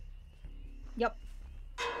 Yep.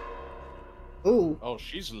 Ooh. Oh,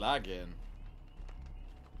 she's lagging.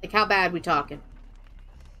 Like, how bad we talking?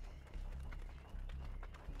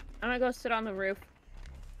 I'm gonna go sit on the roof.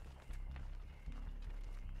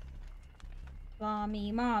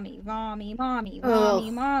 Mommy, mommy, mommy, mommy, Oh.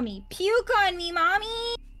 mommy, mommy. Puke on me,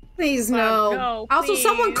 mommy! Please, Fuck, no. no, Also,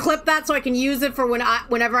 someone please. clip that so I can use it for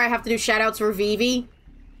whenever I have to do shoutouts for Vivi.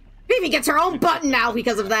 Vivi gets her own button now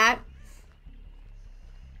because of that.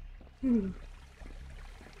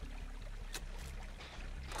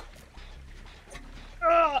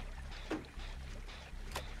 Ugh.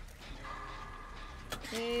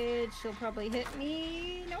 She'll probably hit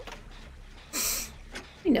me. Nope.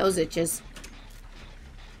 He knows itches.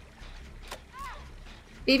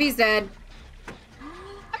 Vivi's dead.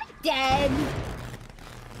 Dead.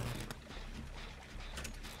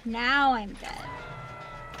 Now I'm dead.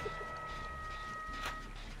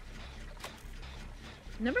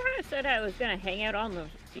 Remember how I said I was gonna hang out on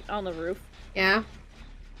the roof? Yeah.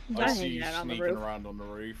 I I'm see hanging you out on the sneaking roof. around on the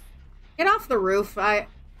roof. Get off the roof.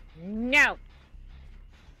 No.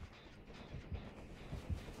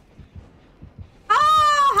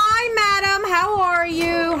 Oh, hi, madam. How are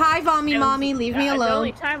you? Hi, Vommy And, Mommy. Leave me The only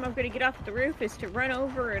alone. time I'm gonna get off the roof is to run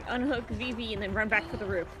over and unhook Vivi and then run back to the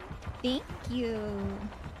roof. Thank you.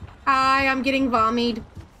 Hi, I'm getting vommied.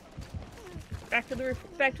 Back to the roof.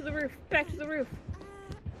 Back to the roof. Back to the roof.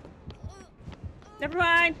 Never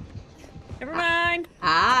mind. Never mind.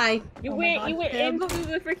 Hi. You Oh my went. God, You went Fib. into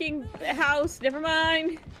the freaking house. Never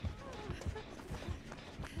mind.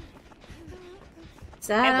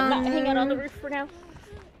 I'm not hanging out on the roof for now.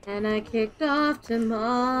 And I kicked off to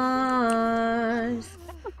Mars.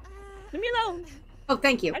 Leave me alone. Oh,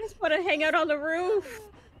 thank you. I just want to hang out on the roof.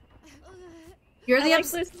 You're I the like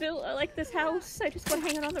this build. I like this house. I just want to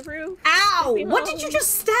hang out on the roof. Ow! Leave me What did you alone.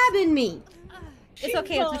 just stab in me? It's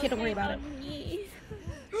okay, it's okay, don't worry about it. it.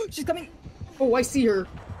 She's coming. Oh, I see her.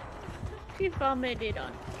 She vomited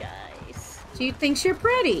on guys. She thinks you're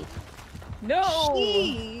pretty. No.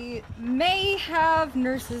 She may have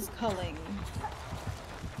nurses culling.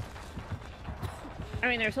 I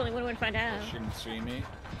mean, there's only one way to find out. She didn't see me.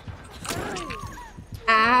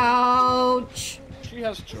 Ouch. She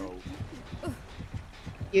has Joe.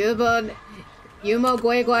 Yumo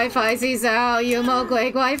gui gui fi si zao. Yumo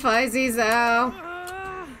gui gui fi si zao.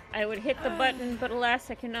 I would hit the button, but alas,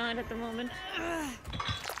 I cannot at the moment.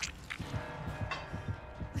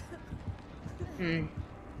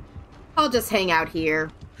 I'll just hang out here.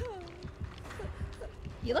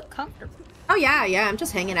 You look comfortable. Oh yeah, I'm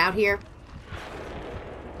just hanging out here.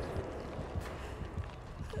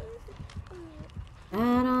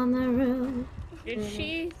 Out on the roof. Did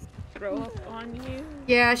she throw up on you?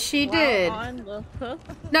 Yeah, she while did. On the hook?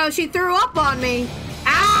 No, she threw up on me.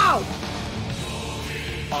 Ow!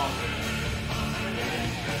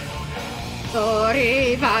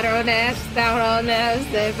 Sorry, Baroness, Baroness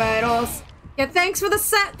de Viros. Yeah, thanks for the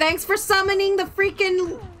set. Thanks for summoning the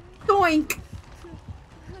freaking doink.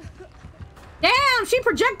 Damn, she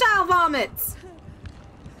projectile vomits.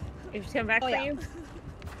 Did she come back Oh, for yeah. you?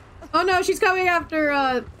 Oh no, she's coming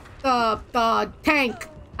after the tank.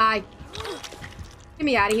 Hi. Get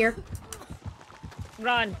me out of here.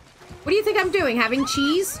 Run. What do you think I'm doing? Having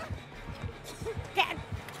cheese? Dad.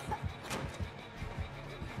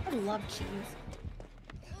 I love cheese.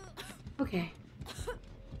 Okay.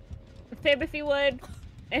 Fib, if you would.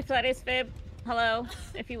 If that is Fib. Hello,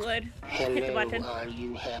 if you would. Hit the Hello, button. are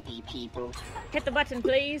you happy people? Hit the button,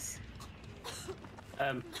 please.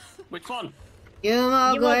 Which one?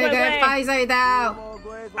 Yumo goi goi faisai dao.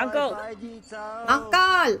 Uncle!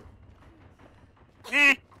 Uncle!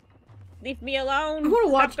 Eh, leave me alone! I wanna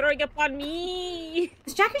Stop watch- throwing up on me!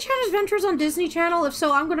 Is Jackie Chan Adventures on Disney Channel? If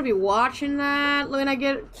so, I'm gonna be watching that when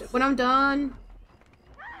I'm done.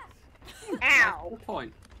 Ow! Good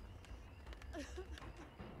point.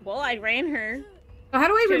 Well, I ran her. So how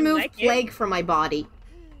do I Shouldn't remove like it. plague from my body?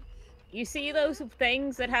 You see those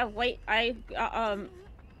things that have white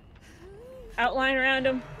outline around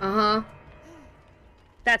them? Uh-huh.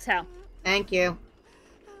 That's how. Thank you.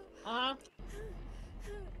 Uh-huh.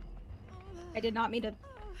 I did not mean to.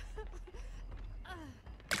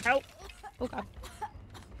 Help. Oh god.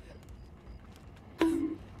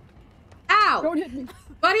 Ow! Don't hit me.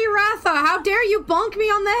 Buddy Ratha, how dare you bonk me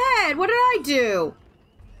on the head? What did I do?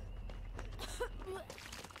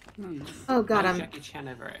 Oh god, I'm Jackie Chan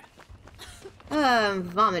over it. I'm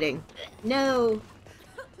vomiting. No.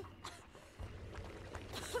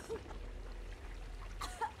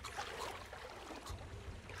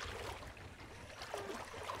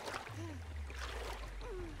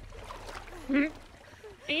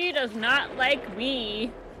 He does not like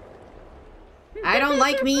me. I don't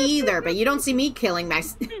like me either, but you don't see me killing my...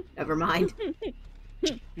 Never mind.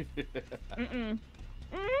 Mm-mm.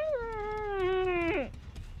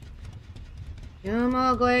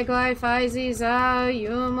 Yumo goi goi faisi zao,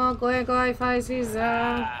 yumo goi goi faisi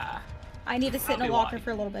zao. I need to sit in a locker for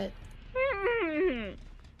a little bit.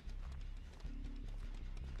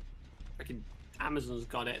 Freaking Amazon's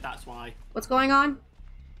got it, that's why. What's going on?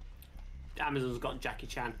 Amazon's got Jackie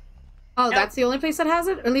Chan. Oh, Nope. that's the only place that has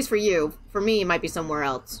it? Or at least for you. For me, it might be somewhere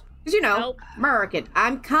else. Because, you know, Nope. American.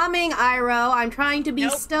 I'm coming, Iroh. I'm trying to be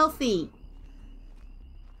Nope. stealthy.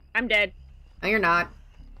 I'm dead. No, you're not.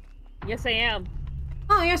 Yes, I am.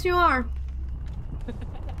 Oh, yes, you are. So,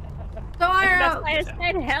 That's Iroh, why I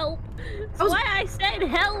said help. That's why I said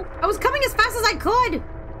help. I was coming as fast as I could.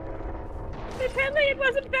 Apparently it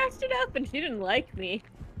wasn't fast enough and she didn't like me.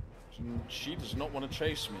 She does not want to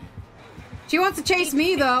chase me. She wants to chase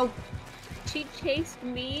me, though. She chased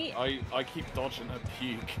me I keep dodging her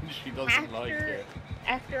puke and she doesn't like it.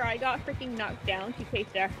 after I got freaking knocked down. She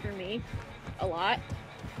chased after me a lot.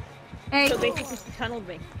 Hey, So basically she tunneled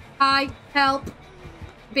me. hi, help.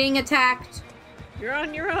 Being attacked. You're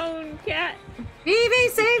on your own, cat. Vivi,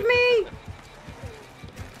 save me!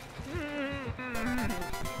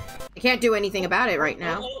 I can't do anything about it right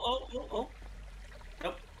now. Oh.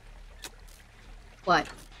 Nope. What?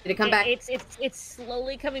 Did it come back? It's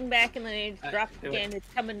slowly coming back and then it's dropping do it. again. It's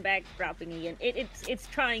coming back, dropping again. It's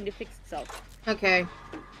trying to fix itself. Okay.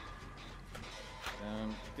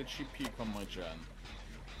 Did she puke on my gen?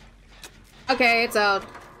 Okay, it's out.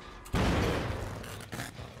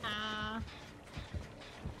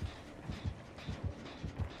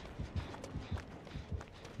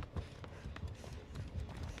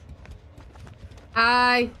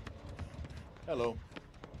 Hi. Hello.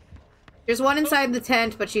 There's one inside the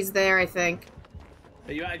tent, but she's there, I think.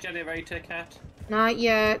 Are you at a generator, Cat? Not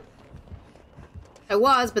yet. I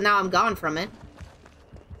was, but now I'm gone from it.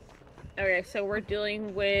 Okay, so we're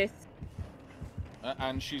dealing with.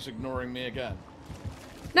 And she's ignoring me again.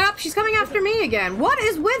 Nope, she's coming after me again. What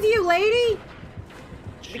is with you, lady?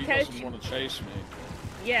 She Because doesn't she- want to chase me.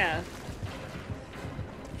 Yeah.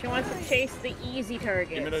 She wants to chase the easy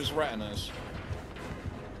targets. Give me those retinas.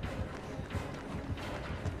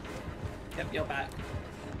 Yep, you're back.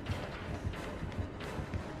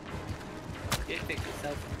 It fixed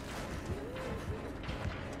itself.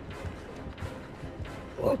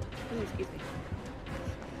 Ooh, excuse me.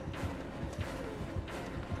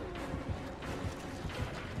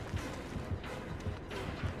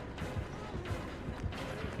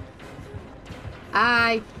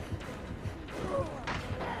 Hi.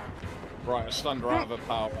 Right, I stunned her out of her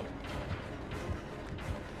power.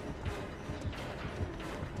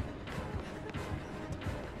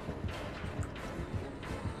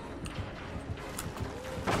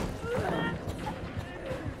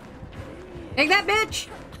 Take that, bitch!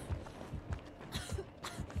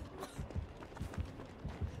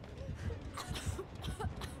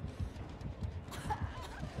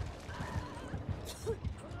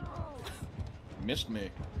 Missed me.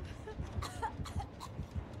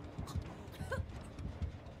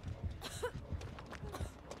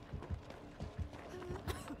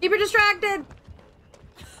 Keep her distracted!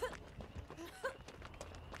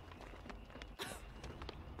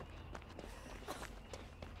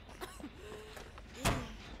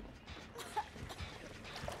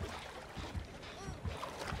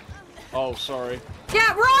 Oh, sorry.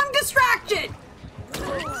 Yeah, wrong distraction!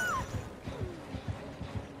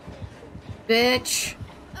 Bitch.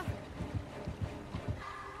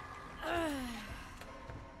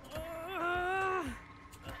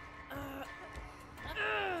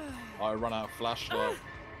 I run out of flashlight.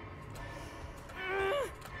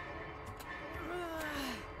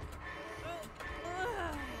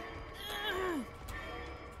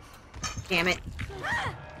 Damn it.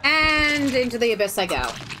 And into the abyss I go.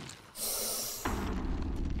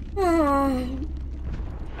 Your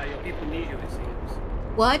people need you, it seems.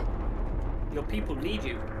 What? Your people need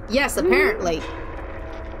you. Yes, apparently.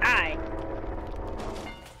 Aye.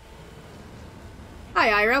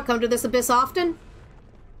 Hi, Iro. Come to this abyss often?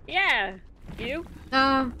 Yeah. You?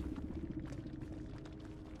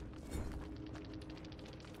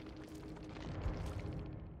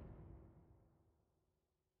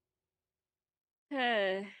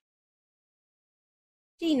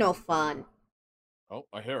 She no fun. Oh,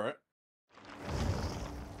 I hear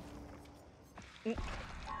it.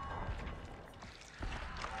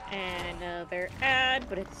 Another ad,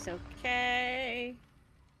 but it's okay.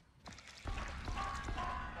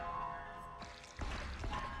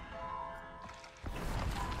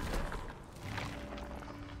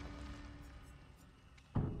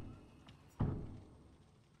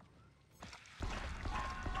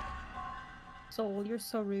 Soul, you're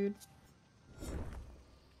so rude.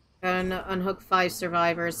 And unhook 5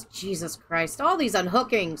 survivors. Jesus Christ. All these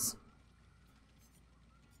unhookings.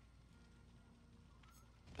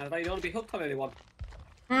 I thought you don't want to be hooked on anyone.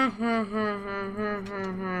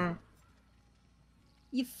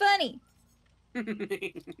 You funny.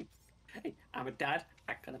 Hey, I'm a dad.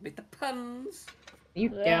 I gotta make the puns. You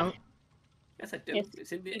Yeah. don't. Yes, I do. Yes,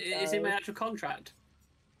 It's in my actual contract.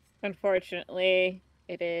 Unfortunately,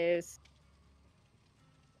 it is.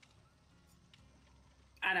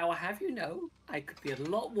 And I will have you know, I could be a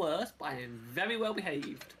lot worse, but I am very well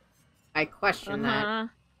behaved. I question that. Uh-huh.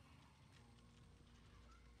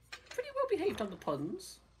 Pretty well behaved on the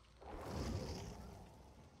puns.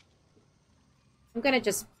 I'm gonna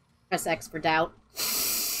just press X for doubt.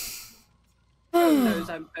 Knows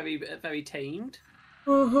I'm very tamed.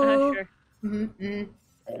 Sure. Mm-mm.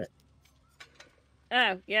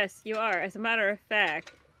 Oh, yes, you are. As a matter of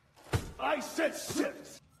fact. I said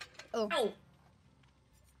sit. Oh,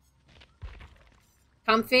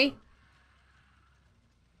 Comfy?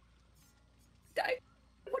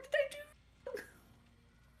 what did I do?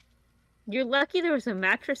 You're lucky there was a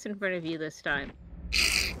mattress in front of you this time.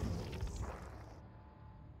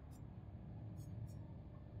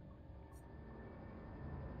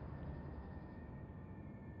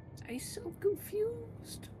 I'm so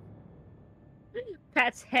confused.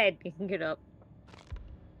 Pat's head picking it up.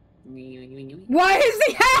 Why is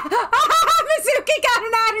the Mizuki got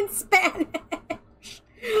an ad in Spanish?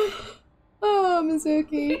 Oh,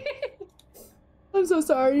 Mizuki. I'm so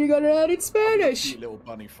sorry you got an ad in Spanish. Cute little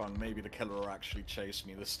bunny fun. Maybe the killer will actually chase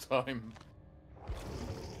me this time.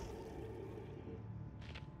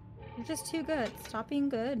 You're just too good. Stop being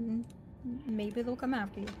good, and maybe they'll come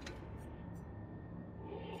after you.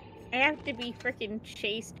 I have to be frickin'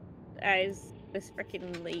 chased as this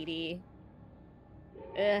frickin' lady.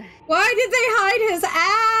 Ugh. Why did they hide his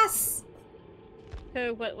ass?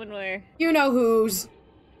 Who, what, when, where? You know whose.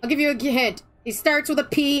 I'll give you a hint. He starts with a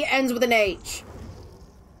P, ends with an H.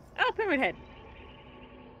 Oh, Pyramid Head.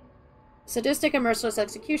 Sadistic and merciless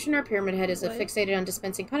executioner, Pyramid Head is What? fixated on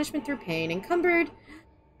dispensing punishment through pain. Encumbered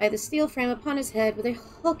by the steel frame upon his head with a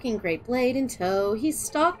hulking great blade in tow, he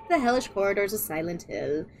stalked the hellish corridors of Silent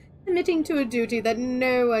Hill, admitting to a duty that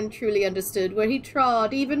no one truly understood. Where he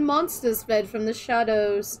trod, even monsters fled from the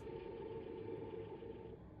shadows.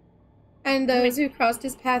 And those who crossed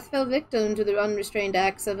his path fell victim to the unrestrained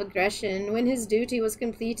acts of aggression. When his duty was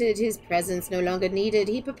completed, his presence no longer needed,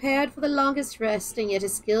 he prepared for the longest rest, and yet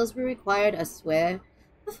his skills were required elsewhere.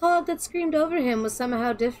 The fog that screamed over him was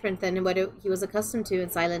somehow different than what he was accustomed to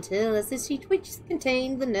in Silent Hill, as his twitch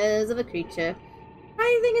contained the nerves of a creature,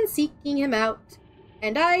 writhing and seeking him out.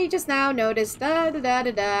 And I just now noticed,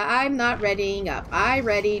 I'm not readying up. I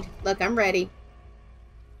readied. Look, I'm ready.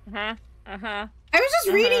 Uh-huh. Uh-huh. I was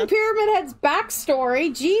just reading Pyramid Head's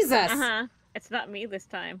backstory. Jesus. Uh-huh. It's not me this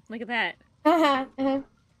time. Look at that.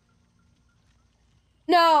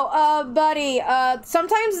 No, buddy,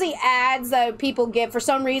 sometimes the ads that people get for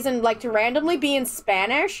some reason like to randomly be in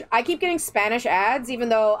Spanish. I keep getting Spanish ads, even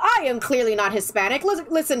though I am clearly not Hispanic.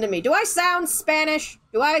 Listen to me. Do I sound Spanish?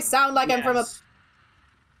 Do I sound like I'm from a...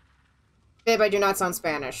 Babe, I do not sound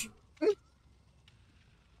Spanish.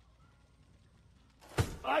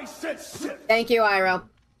 I said sit. Thank you, Iro.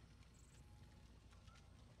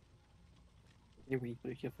 You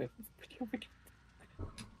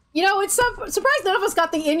know, it's surprised none of us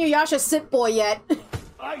got the Inuyasha sit boy yet.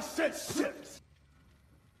 I said sit.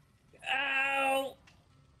 Ow!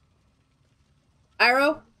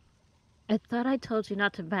 Iro? I thought I told you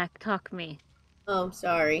not to backtalk me. Oh,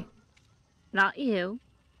 sorry. Not you.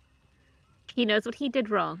 He knows what he did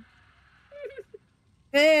wrong.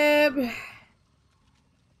 Fib.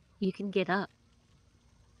 You can get up.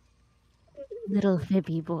 Little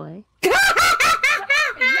Fibby boy.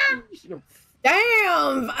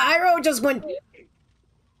 Damn! Iroh just went.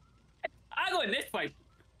 I go in this way.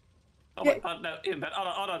 Oh my god, no,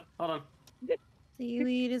 hold on.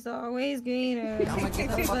 Seaweed is always greener. I'ma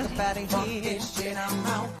get the fuck out of here. This shit, I'm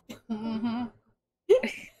out.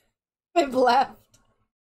 Fib left.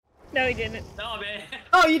 No, he didn't. No, man.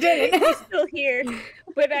 Oh, you did He's it. still here,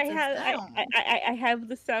 but I It's a have sound. I have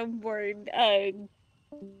the soundboard.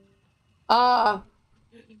 Ah.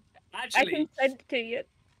 I Actually, can send it to you.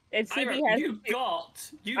 And Ira, CD has you it. got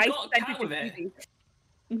sent Cat to with it. CD.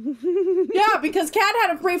 Yeah, because Kat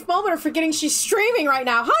had a brief moment of forgetting she's streaming right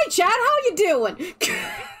now. Hi, Chad. How you doing?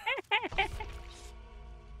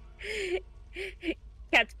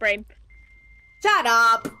 Cat's brain. Shut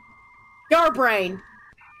up. Your brain.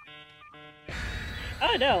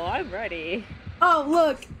 Oh no, I'm ready. Oh,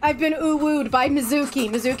 look. I've been ooh-wooed by Mizuki.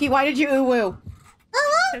 Mizuki, why did you ooh-woo?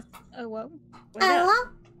 Oh, whoa. What's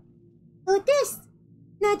up? Who this?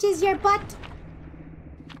 Nudges your butt.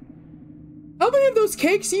 How many of those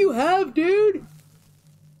cakes do you have, dude?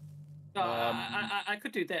 I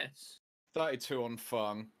could do this. 32 on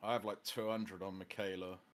Fung. I have like 200 on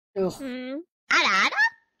Michaela. Ugh. Hmm?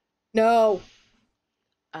 No.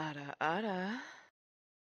 Ara.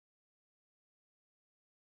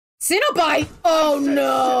 Cinnabite! Oh,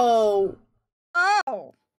 no.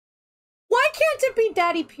 Oh! Why can't it be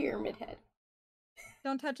Daddy Pyramid Head?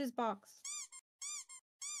 Don't touch his box.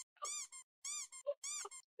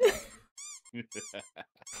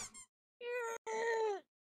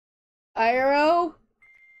 Iroh?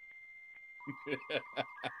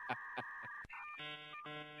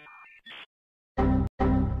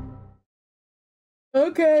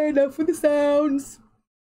 Okay, enough with the sounds.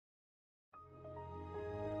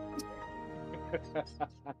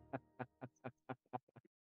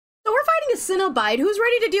 So we're fighting a Cinnabite who's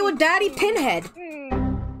ready to deal with Daddy Pinhead.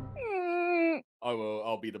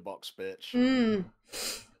 I'll be the box bitch. Hmm.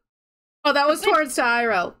 Oh, that was towards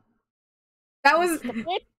Iroh. That was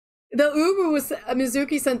the uwu was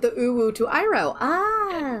Mizuki sent the uwu to Iroh.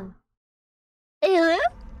 Ah. Hello?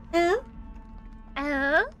 Huh?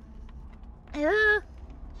 Hello? Hello?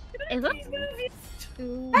 Hello?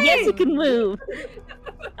 Ooh. Yes, you can move.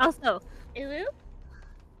 Also, hello?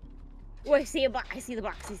 Oh, I see a box. I see the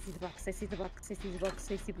box. I see the box. I see the box. I see the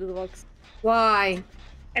box. I see the box. Why?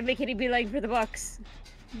 And make Kitty be like for the box.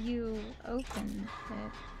 You opened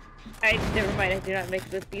it. Never mind. I do not make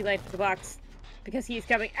this beeline for the box because he's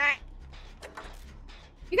coming. Ah!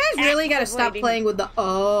 You guys really gotta stop avoiding. playing with the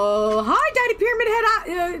oh. Hi, Daddy Pyramid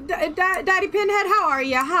Head. Daddy Pinhead, how are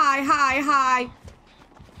you? Hi.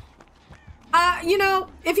 You know,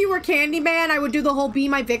 if you were Candyman, I would do the whole be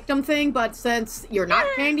my victim thing, but since you're not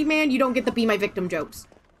Candyman, you don't get the be my victim jokes.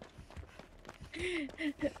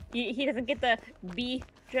 He doesn't get the B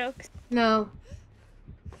jokes. No.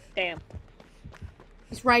 Damn.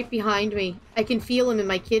 He's right behind me. I can feel him in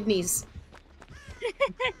my kidneys.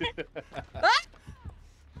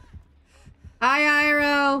 Hi,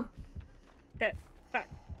 Iroh. Fuck.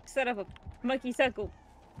 Son of a monkey suckle.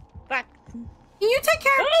 Fuck. Can you take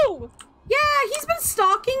care of... Oh! Yeah, he's been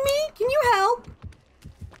stalking me. Can you help?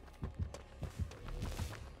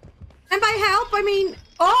 And by help, I mean...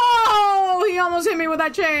 Oh! He almost hit me with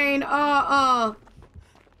that chain.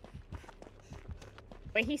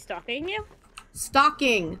 Wait, he's stalking you?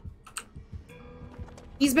 Stalking.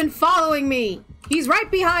 He's been following me. He's right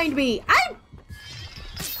behind me. Ow!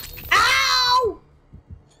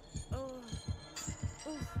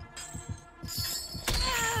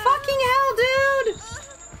 Fucking hell, dude!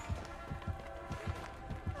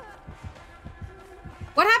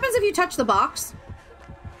 What happens if you touch the box?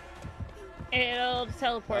 It'll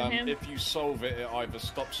teleport him. If you solve it, it either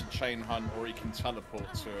stops the chain hunt or you can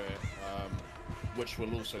teleport to it, which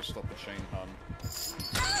will also stop the chain hunt.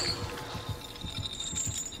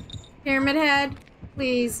 Pyramid Head,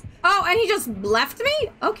 please. Oh, and he just left me?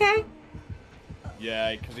 Okay.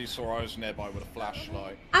 Yeah, because he saw I was nearby with a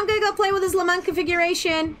flashlight. I'm gonna go play with his Lamont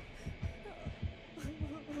configuration.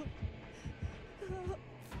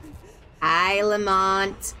 Hi,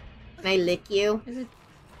 Lamont. Can I lick you? Is it?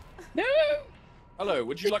 No! Hello,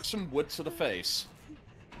 would you like some wood to the face?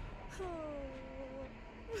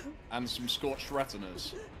 And some scorched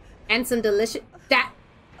retinas? And some delicious...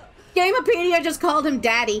 Gamepedia just called him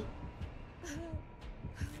Daddy.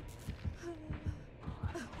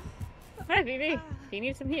 Hi, baby. Do you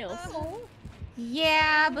need some heals?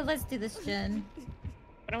 Yeah, but let's do this, Jen.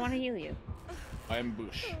 But I want to heal you. I am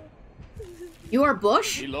Bush. You are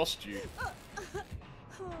Bush? He lost you.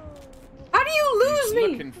 How do you lose He's me?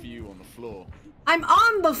 looking for you on the floor. I'm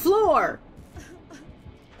on the floor.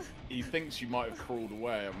 He thinks you might have crawled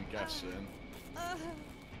away, I'm guessing.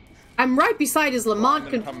 I'm right beside his Lamont.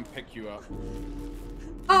 I'm gonna come and pick you up.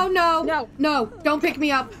 Oh no! No. No! Don't pick me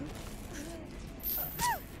up.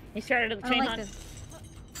 He started at the I chain don't like hunt. this.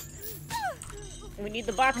 We need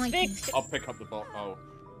the box I like fixed. I'll pick up the box. Oh,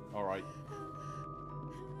 alright.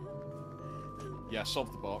 Yeah,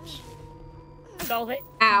 solve the box. Solve it.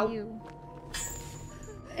 Ow. You.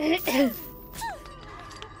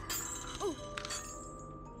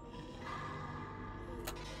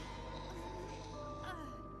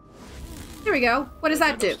 Here we go. What does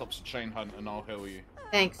that That do? stops the chain hunt and I'll heal you.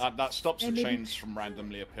 Thanks. That stops the Maybe- chains from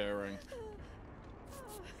randomly appearing.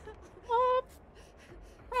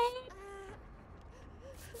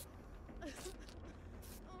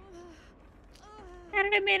 How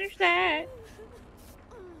did I manage that?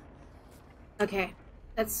 Okay.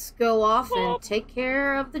 Let's go off and take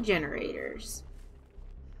care of the generators.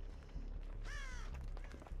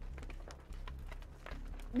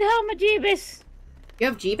 No, my Jeebus. You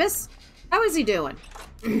have Jeebus? How is he doing?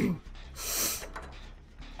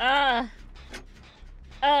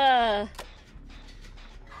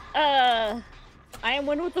 I am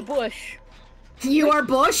one with the bush. You are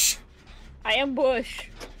Bush? I am Bush.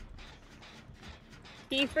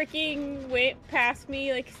 He freaking went past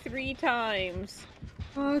me like 3 times.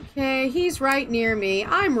 Okay, he's right near me.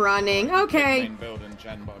 I'm running. Okay. Main building,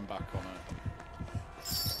 Jen, but I'm back on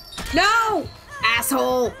it. No!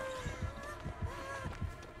 Asshole!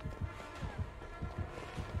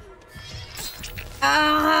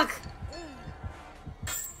 Ugh!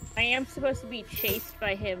 I am supposed to be chased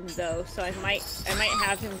by him though, so I might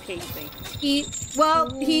have him chase me.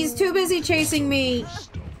 He's too busy chasing me.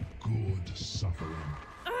 Good suffering.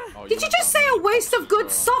 Oh, Did you went just down say the a waste of good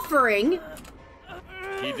as well. suffering?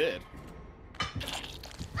 He did.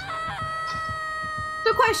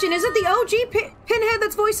 The question, is it the OG Pinhead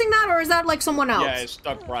that's voicing that, or is that like someone else? Yeah, it's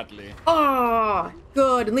Doug Bradley. Oh,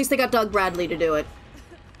 good. At least they got Doug Bradley to do it.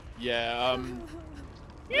 Yeah,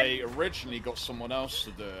 they originally got someone else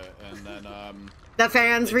to do it, and then, The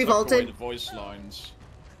fans they took away revolted. the voice lines,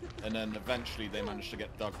 and then eventually they managed to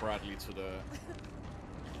get Doug Bradley to do it.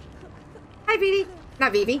 Hi, Vivi.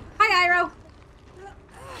 Not Vivi. Hi, Iroh.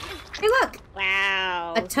 Hey, look.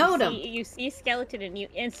 Wow. A totem. You see skeleton and you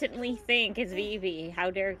instantly think it's Vivi. How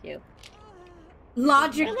dare you?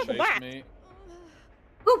 Logic. Look at the Chase box. me.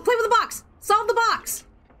 Ooh, play with the box. Solve the box.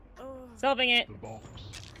 Solving it. The box.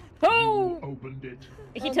 Oh! You opened it.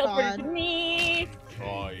 He Oh, teleported God. to me.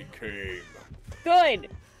 I came. Good.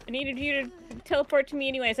 I needed you to teleport to me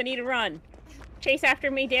anyways. I need to run. Chase after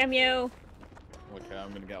me, damn you. Okay,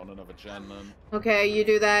 I'm gonna get on another gen then. Okay, you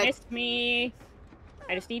do that. Missed me.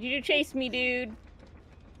 I just need you to chase me, dude.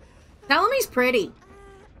 Tell him he's pretty.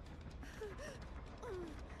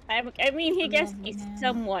 I mean, he guess he's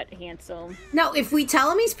somewhat handsome. No, if we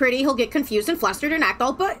tell him he's pretty, he'll get confused and flustered and act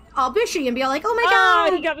all bishy and be like, "Oh my Oh,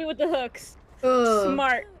 god!" he got me with the hooks. Ugh.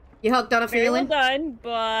 Smart. You hooked on a Very well feeling? done,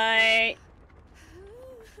 but...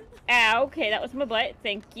 Ow, okay, that was my butt.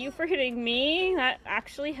 Thank you for hitting me. That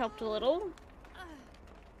actually helped a little.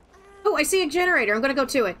 Oh, I see a generator. I'm gonna go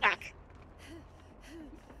to it. Fuck.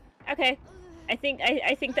 Okay. I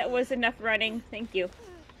think that was enough running. Thank you.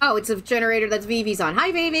 Oh, it's a generator that's Vivi's on.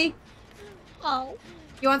 Hi, Vivi. Oh.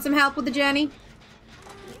 You want some help with the Jenny?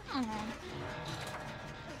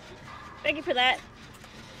 Thank you for that.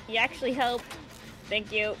 You actually helped.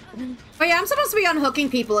 Thank you. Oh yeah, I'm supposed to be unhooking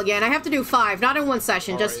people again. I have to do 5, not in one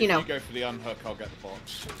session, Alright, just, you know. If you go for the unhook, I'll get the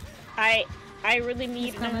box. I really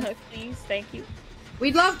need an coming. unhook, please. Thank you.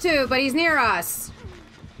 We'd love to, but he's near us.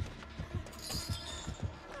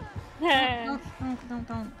 Don't.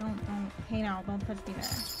 Hey, no, don't touch me there.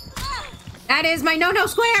 That is my no-no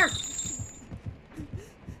square!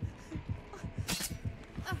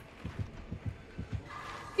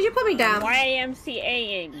 Did you put me down?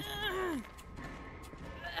 YMCAing.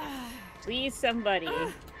 Please, somebody.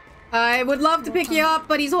 I would love to pick you up,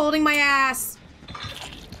 but he's holding my ass.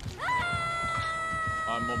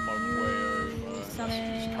 I'm on my way over.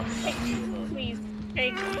 Summon. Just coming back to the hook. Please,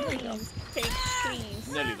 Pink, please. Pink,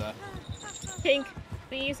 please. Nearly there. Pink,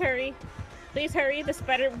 please hurry. Please hurry. The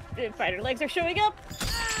spider legs are showing up.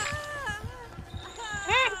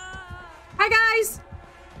 Ah! Hi, guys!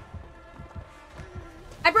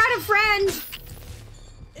 I brought a friend!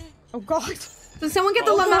 Oh god. Does someone get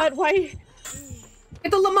the Oh Lamont? god, why?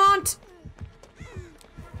 Get the Lamont!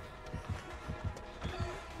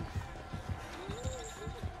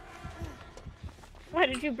 Why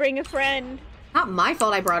did you bring a friend? Not my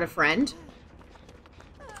fault I brought a friend.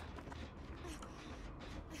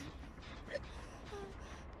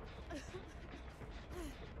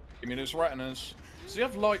 Give me those retinas. Does he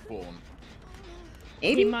have Lightborn?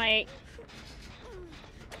 Maybe. He might.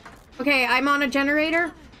 Okay, I'm on a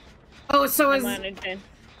generator. Oh, so is... I'm on a gen.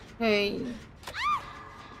 Hey.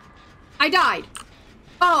 I died.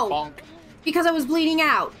 Oh. Bonk. Because I was bleeding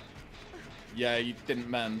out. Yeah, you didn't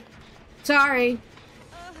mend. Sorry.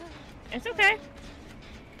 It's okay.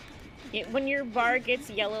 When your bar gets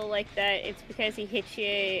yellow like that, it's because he hit you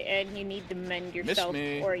and you need to mend yourself,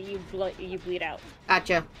 or you bleed out.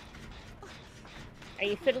 Gotcha. Are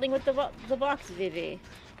you fiddling with the box, Vivi?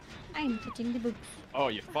 I'm touching the book. Oh,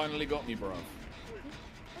 you finally got me, bro.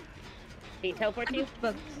 Did he teleport to you?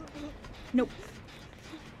 Book. Nope.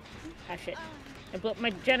 Ah, shit. I blew up my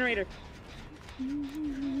generator.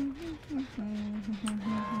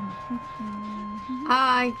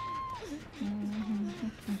 Hi.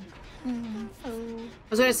 I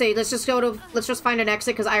was gonna say, let's just find an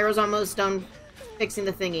exit because Iroh's almost done fixing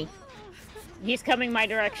the thingy. He's coming my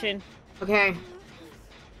direction. Okay.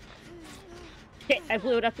 Shit, I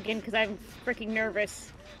blew it up again because I'm freaking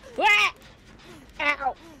nervous. Wah!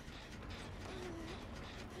 Ow!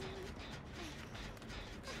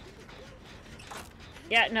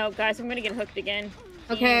 Yeah, no, guys, I'm gonna get hooked again.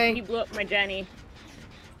 Okay. He blew up my Jenny.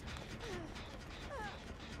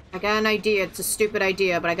 I got an idea. It's a stupid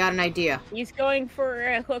idea, but I got an idea. He's going for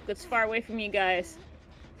a hook that's far away from you guys.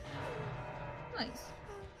 Nice.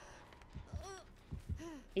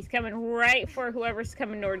 He's coming right for whoever's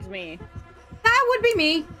coming towards me. That would be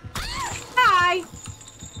me. Hi.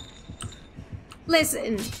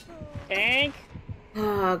 Listen. Tank.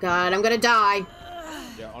 Oh god, I'm gonna die.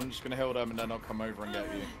 Yeah, I'm just gonna heal them and then I'll come over and get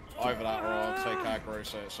you. Either that or I'll take aggro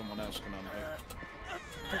so that someone else can unhook.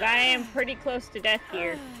 I am pretty close to death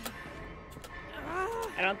here.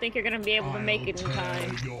 I don't think you're gonna be able to make it in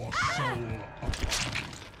time. Your soul apart.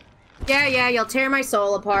 Yeah, you'll tear my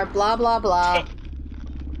soul apart, blah blah blah.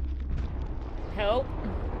 Help.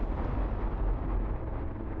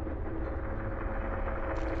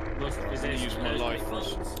 I was gonna use my life.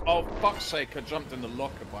 Oh, fuck's sake, I jumped in the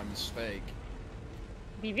locker by mistake.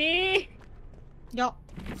 BB! Yup.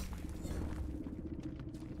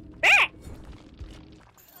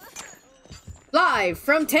 Live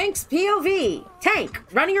from Tank's POV. Tank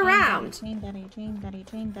running around. Chain daddy, chain daddy,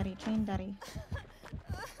 chain daddy, chain daddy.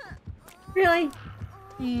 Really?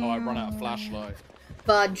 Oh, I run out of flashlight.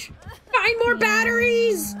 Fudge. 9 more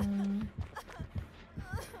batteries!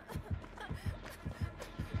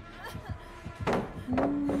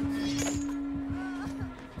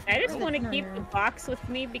 I just want to keep the box with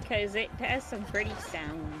me because it has some pretty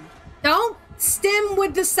sound. Don't stim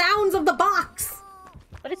with the sounds of the box.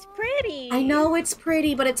 But it's pretty. I know it's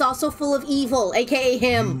pretty, but it's also full of evil, aka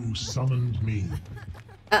him. You summoned me.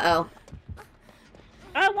 Uh-oh.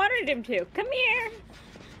 I wanted him to. Come here.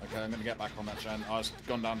 Okay, I'm gonna get back on that gen. I was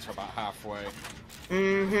gone down to about halfway.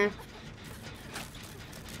 Mm-hmm.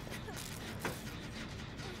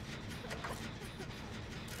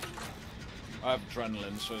 I have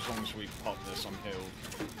adrenaline, so as long as we pop this, I'm healed.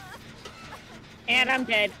 And I'm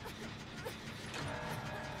dead.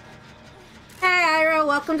 Hey, Iroh,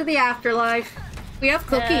 welcome to the afterlife. We have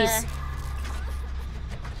cookies.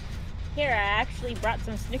 Here, I actually brought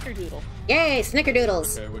some snickerdoodle. Yay,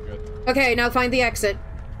 snickerdoodles. Okay, we're good. Okay, now find the exit.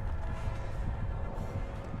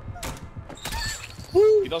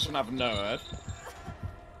 Woo. He doesn't have no head.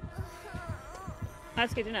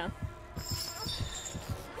 That's good to know.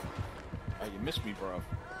 Oh, you missed me, bro.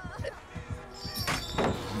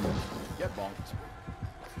 Get bonked.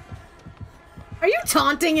 Are you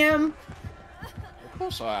taunting him? Of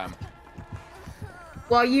course I am.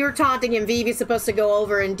 While you're taunting him, Vivi's supposed to go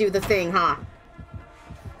over and do the thing, huh?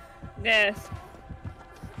 Yes.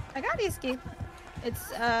 I got the escape.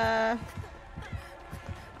 It's,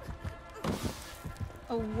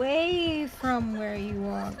 away from where you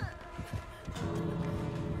are.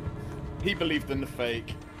 He believed in the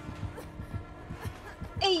fake.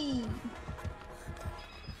 Hey!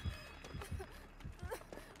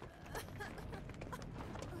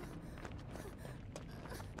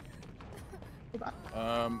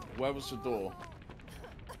 Where was the door?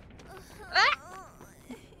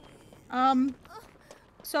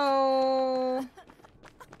 So...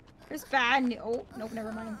 There's bad oh, nope,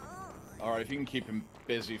 never mind. Alright, if you can keep him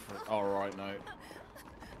busy for... Alright, no.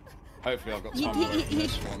 Hopefully I've got time to open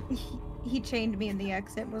this one. He chained me and the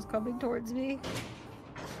exit was coming towards me.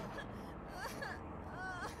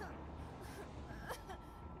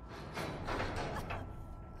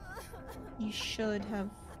 You should have.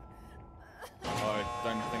 Alright.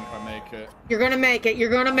 Don't think I make it. You're gonna make it. You're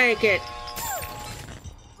gonna make it.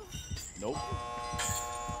 Nope.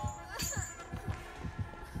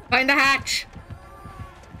 Find the hatch.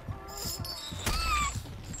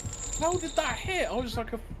 How did that hit? I was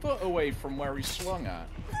like a foot away from where he swung at.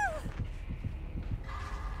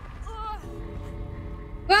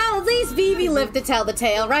 Well, at least Vivi lived to tell the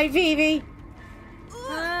tale, right, Vivi?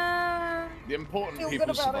 The important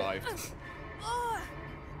people survived.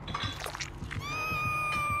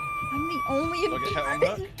 I'm the only Do I get hit on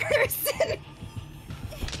hook? person.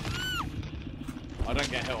 I don't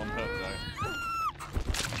get hit on hook though.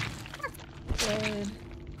 Good.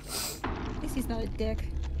 At least he's not a dick.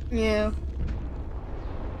 Yeah.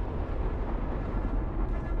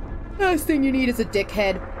 Last thing you need is a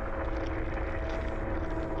dickhead.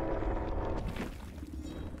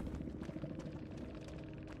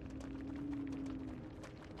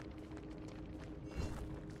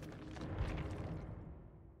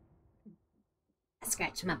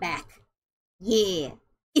 Scratch my back. Yeah.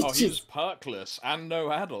 Oh, he's perkless and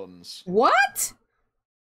no add-ons. What?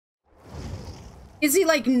 Is he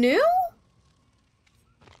like new?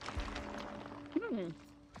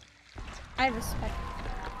 I respect.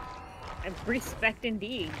 I respect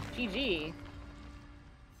indeed. GG.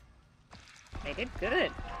 They did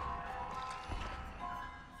good.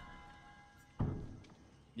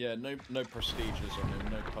 Yeah, no prestiges on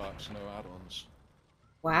him, no perks, no add-ons.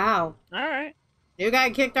 Wow. Alright. New guy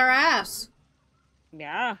kicked our ass.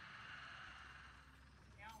 Yeah.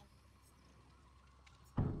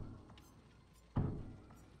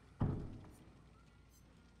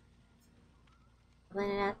 When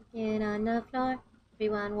it up, get on the floor.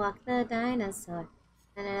 Everyone walk the dinosaur.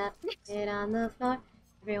 When it up, get on the floor.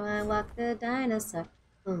 Everyone walk the dinosaur.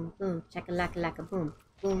 Boom, boom, chaka-laka-laka, boom.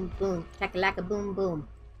 Boom, boom, chaka-laka, boom, boom.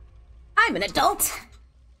 I'm an adult.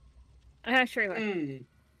 Sure you are.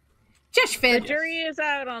 Shush, The Fib. jury is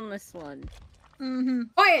out on this one.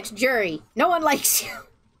 Quiet, jury. No one likes you.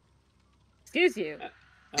 Excuse you.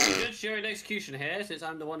 Judge, jury, and execution here, since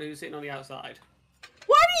I'm the one who's sitting on the outside.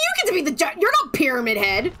 Why do you get to be the judge? You're not Pyramid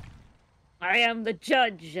Head. I am the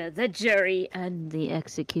judge, the jury, and the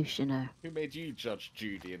executioner. Who made you Judge,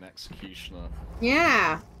 Judy, and Executioner?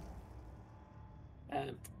 Yeah.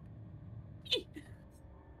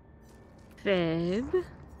 Fib.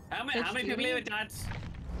 How many people here are dads?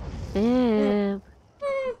 Fib.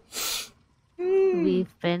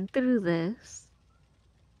 We've been through this.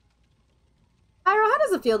 Ira, how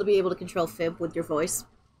does it feel to be able to control Fib with your voice?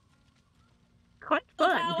 Quite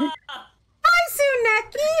fun. Hi,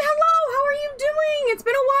 Suneki! Hello, how are you doing? It's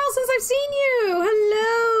been a while since I've seen you!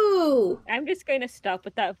 Hello! I'm just going to stop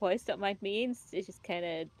with that voice, don't mind me. It's just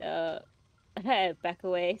kind of, back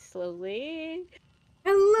away slowly.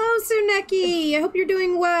 Hello, Suneki! I hope you're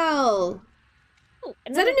doing well. Oh,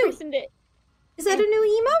 Is that a new... Is that a new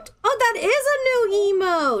emote? Oh, that is a new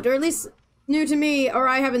emote! Or at least new to me, or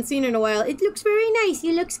I haven't seen it in a while. It looks very nice.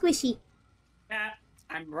 You look squishy.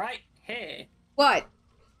 I'm right here. What?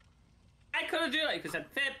 I couldn't do it because I said,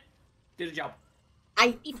 Fib, do the job.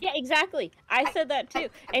 Yeah, exactly. I said that too.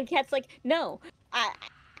 And Kat's like, no,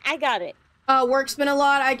 I got it. Work's been a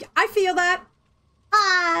lot. I feel that.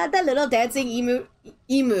 Ah, the little dancing emu.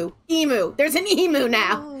 There's an emu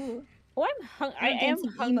now. Oh, I am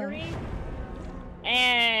hungry.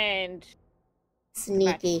 And...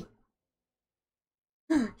 Sneaky.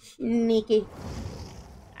 Sneaky.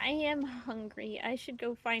 I am hungry. I should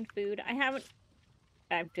go find food.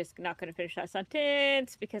 I'm just not going to finish that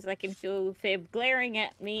sentence because I can feel Fib glaring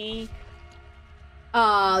at me.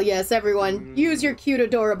 Ah, yes, everyone. Use your cute,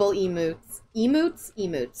 adorable emotes.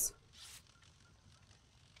 Emotes?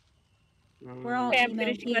 We're all Okay, I'm emo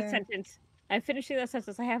finishing here. that sentence. I'm finishing that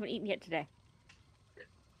sentence. I haven't eaten yet today.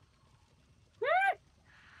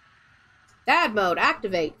 Dad mode,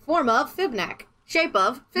 activate. Form of Fibnac. Shape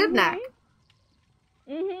of Fibnac.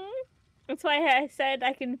 That's why I said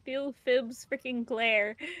I can feel Fib's freaking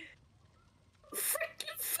glare.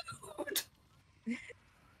 Freaking food!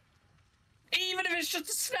 Even if it's just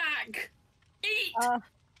a snack! Eat!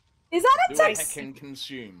 Is that a Do I text? heckin'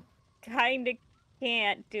 consume? Kinda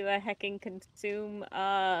can't do a hecking consume.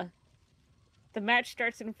 The match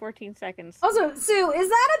starts in 14 seconds. Also, Sue, is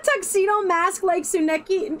that a tuxedo mask like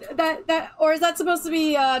Suneki? Or is that supposed to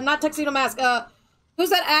be, not tuxedo mask, who's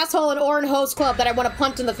that asshole in Orange Host Club that I want to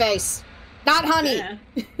punch in the face? Not Honey! Yeah.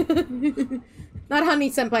 Not Honey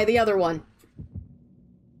Senpai, the other one.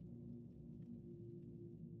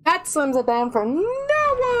 That slims it down for no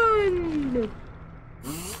one!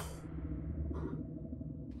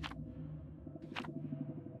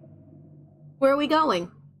 Where are we going?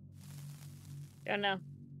 Don't know.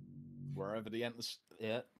 Wherever the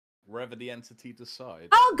it. Wherever the entity decides.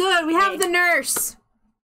 Oh, good. We have the nurse.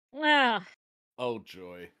 Wow. Oh,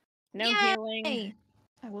 joy. No Yay! healing.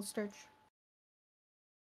 I will search.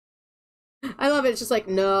 I love it. It's just like,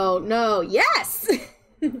 no, no, yes!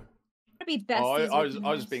 That'd be best. Oh,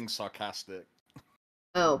 I was being sarcastic.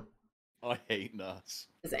 Oh. I hate nurse.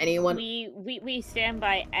 Does anyone... We stand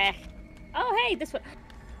by. Oh, hey, this one.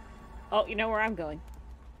 Oh, you know where I'm going.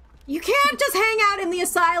 You can't just hang out in the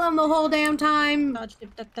asylum the whole damn time. Dodge,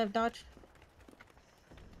 dodge.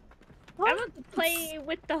 I want to play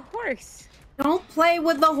with the horse. Don't play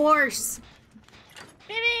with the horse.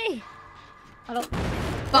 Baby! I don't...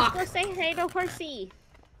 Fuck. Let's go say hi to horsey.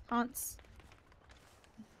 Haunts.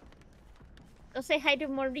 Go say hi to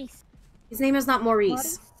Maurice. His name is not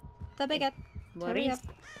Maurice. The bigot. Maurice.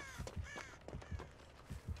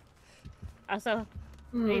 Also,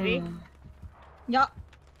 baby. Yeah.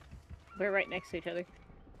 We're right next to each other.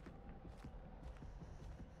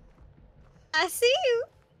 I see you.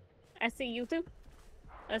 I see you too.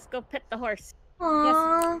 Let's go pet the horse.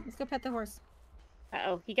 Aww. Yes. Let's go pet the horse.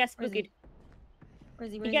 Uh-oh, he got spooked. Where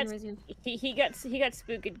is he? He got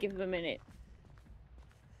spooked. Give him a minute.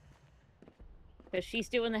 Cause she's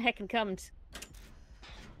doing the heckin' comes.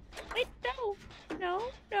 Wait, no,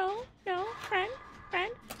 friend.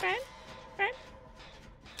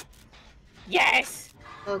 Yes!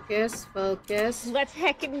 Focus, focus. Let's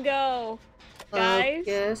heckin' go, guys.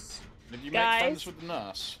 Focus. Did you Guys. make friends with the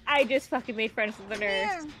nurse? I just fucking made friends with the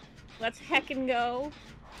nurse. Yeah. Let's heckin' go.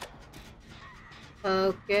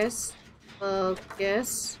 Focus.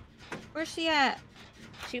 Focus. Where's she at?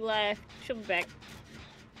 She left. She'll be back.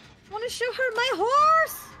 I want to show her my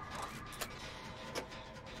horse.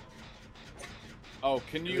 Oh,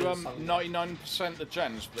 can you 99% the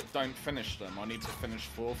gens, but don't finish them? I need to finish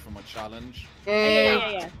 4 for my challenge.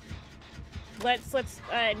 Yeah. Let's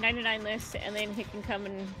 99 this, and then he can come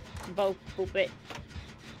and boop it.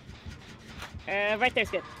 Right there's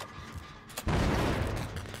good.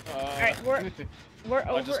 Alright, we're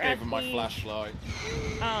over I just gave at him my flashlight.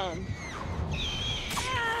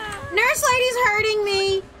 Nurse lady's hurting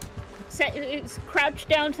me. Crouch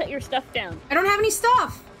down, set your stuff down. I don't have any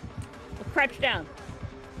stuff. Crouch down.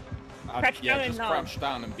 Crouch down just and crouch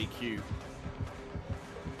down and be cute.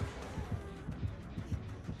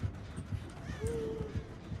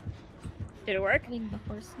 Did it work? Getting the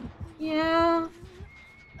horse. Yeah.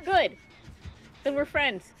 Good. Then we're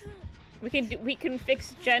friends. We can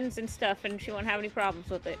fix gens and stuff, and she won't have any problems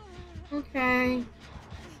with it. Okay.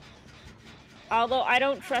 Although I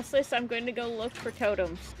don't trust this, I'm going to go look for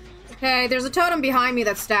totems. Okay, there's a totem behind me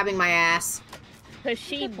that's stabbing my ass. Because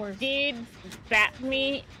she did bat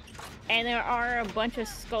me, and there are a bunch of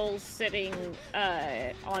skulls sitting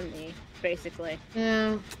on me, basically.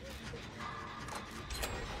 Yeah.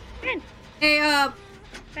 Friend. Hey,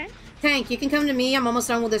 Friend? Tank, you can come to me. I'm almost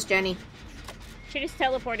done with this, Jenny. She just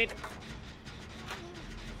teleported.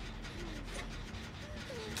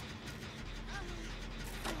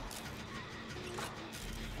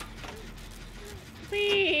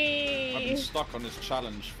 Whee! I've been stuck on this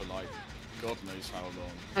challenge for like, God knows how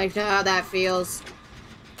long. I know how that feels.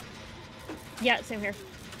 Yeah, same here.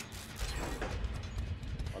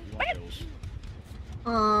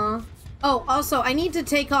 Oh, also, I need to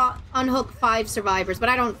take off, unhook 5 survivors, but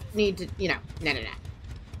I don't need to, you know, no.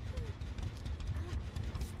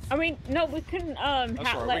 I mean, no, we couldn't, That's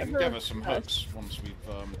let right, we can her... give her some hooks once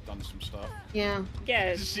we've done some stuff. Yeah.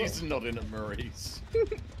 Yeah. She's nodding at Maurice.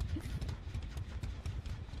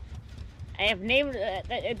 I have named,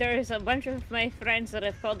 there's a bunch of my friends that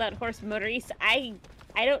have called that horse Maurice. I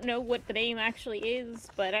don't know what the name actually is,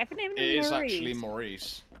 but I've named him Maurice. It is actually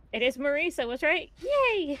Maurice. It is Maurice, I was right.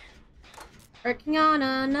 Yay! Working on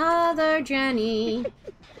another Jenny.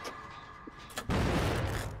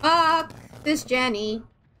 Fuck this Jenny.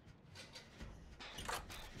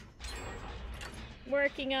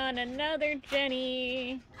 Working on another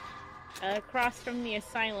Jenny. Across from the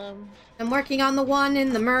asylum. I'm working on the one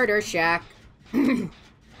in the murder shack. I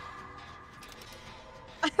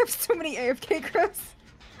have so many AFK crows.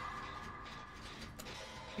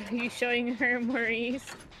 Are you showing her Maurice?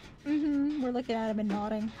 Mm-hmm. We're looking at him and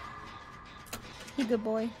nodding. He's a good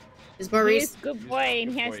boy. Is Maurice... He's a good boy,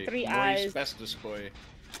 and he has 3 eyes. Maurice bestest boy.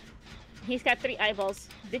 He's got 3 eyeballs.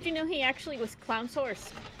 Did you know he actually was Clown's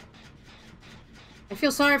horse? I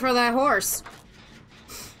feel sorry for that horse.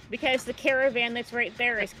 Because the caravan that's right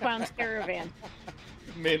there is Clown's caravan.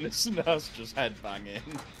 Me and this nurse just headbanging.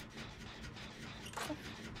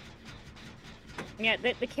 Yeah,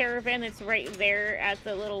 the caravan that's right there at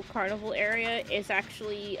the little carnival area is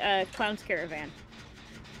actually Clown's caravan.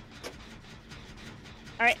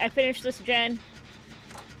 Alright, I finished this gen.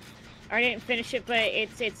 I didn't finish it, but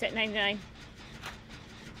it's at 99.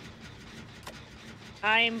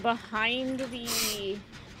 I'm behind the...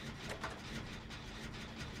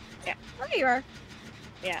 Yeah. Oh, you are.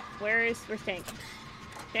 Yeah, where's Tank?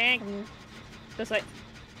 Tank! This way.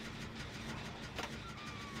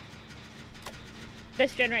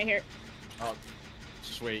 This gen right here. Oh,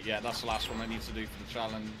 sweet. Yeah, that's the last one I need to do for the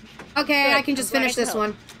challenge. Okay, Good, I can just I'm glad finish I could this help.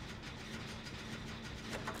 one.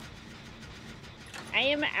 I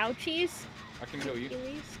am ouchies. I can heal you.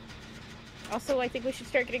 Achilles. Also, I think we should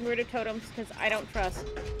start getting rid of totems, because I don't trust.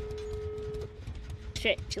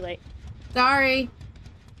 Shit, too late. Sorry.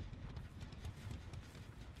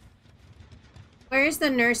 Where's the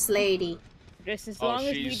nurse lady? Just as Oh, long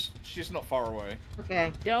as we she's not far away.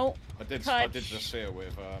 Okay. don't I did touch... just see her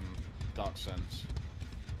with Dark Sense.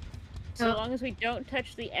 So long as we don't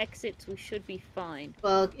touch the exits, we should be fine.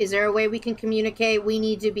 Well, is there a way we can communicate?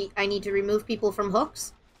 I need to remove people from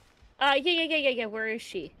hooks? Yeah. Where is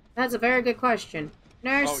she? That's a very good question.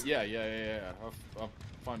 Nurse? Oh, yeah. I'll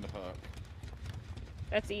find a hook.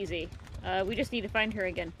 That's easy. We just need to find her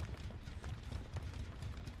again.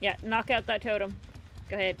 Yeah, knock out that totem.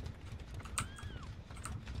 Go ahead.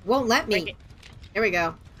 Won't let Break me. it. There we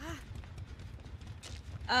go.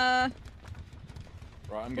 Right, I'm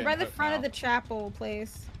We're getting by the hooked front now. of the chapel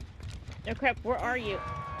place. Oh crap, where are you?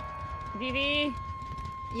 Vivi?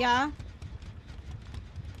 Yeah?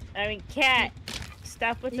 I mean, cat.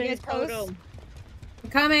 Stop with You the guys close? totem. I'm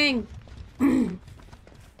coming.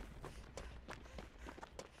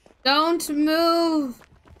 Don't move.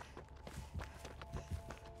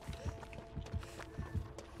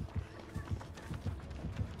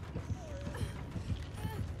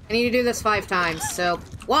 I need to do this 5 times, so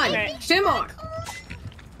 1, Okay. 2 more.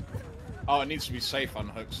 Oh, it needs to be safe on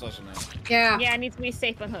hooks, doesn't it? Yeah. Yeah, it needs to be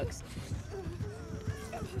safe on hooks.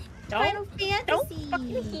 Final Don't Fantasy.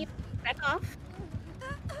 fucking keep back off.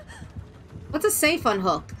 What's a safe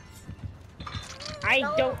unhook?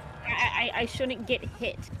 I shouldn't get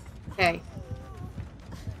hit. Okay.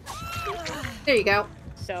 There you go.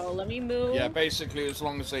 So let me move. Yeah, basically, as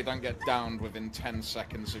long as they don't get downed within 10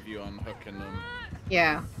 seconds of you unhooking them.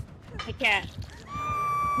 Yeah. Hey, cat.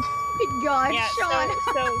 Oh my god, Yeah, Sean.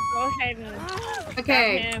 so go ahead and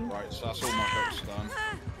Okay. grab him. Right, so that's all my hooks done.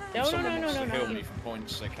 No, If someone wants to heal no. me for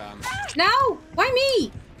points, they can. No! Why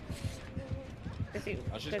me?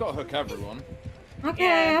 I just got to hook everyone. Okay,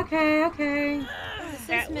 Yeah. okay. This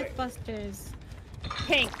That is Mythbusters.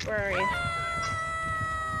 Tank, where are you?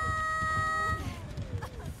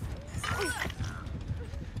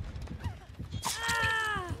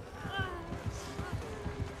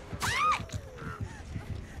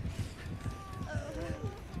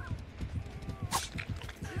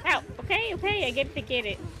 Ow, okay, I get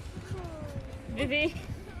it. Vivi?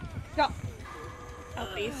 Go. Oh,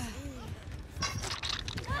 please.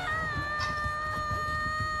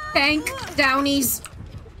 Tank downies.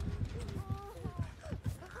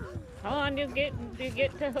 Hold on, you'll get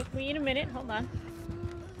to hook me in a minute. Hold on.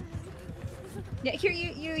 Yeah, here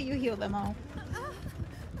you heal them all.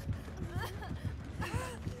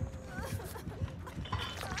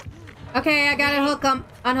 Okay, I gotta hook them.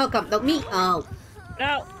 Unhook them. No, me. Oh.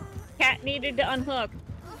 No, cat needed to unhook.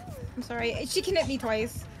 I'm sorry. She can hit me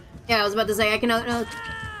twice. Yeah, I was about to say I can unhook.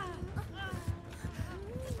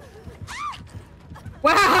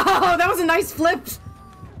 Wow, that was a nice flip.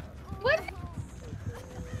 What?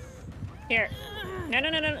 Here. No.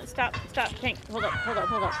 Stop. Tank. Hold up.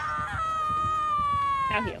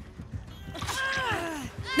 Now heal.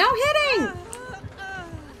 No hitting.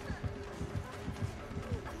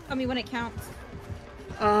 Tell me when it counts.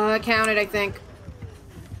 Counted, I think.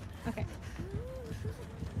 Okay.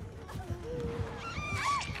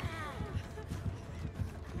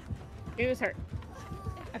 Who's hurt?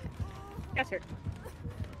 Okay. That's hurt.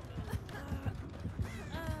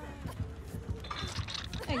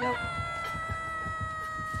 There you go.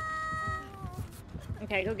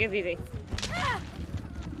 Okay, go get Vivi.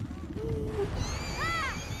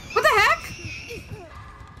 What the heck?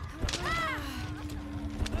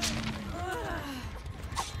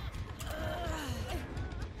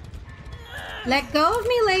 Let go of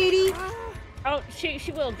me, lady. Oh, she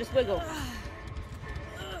will. Just wiggle.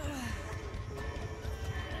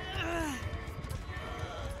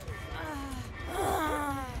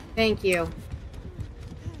 Thank you.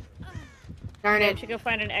 Darn I it. should go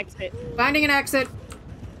find an exit. Finding an exit.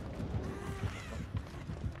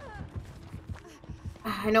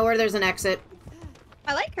 I know where there's an exit.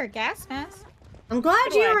 I like her gas mask. I'm glad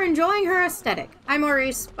So do you I. are enjoying her aesthetic. Hi,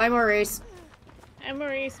 Maurice. Bye, Maurice. Hi,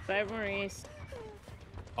 Maurice. Bye, Maurice.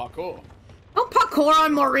 Parkour. Don't parkour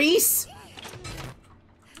on Maurice.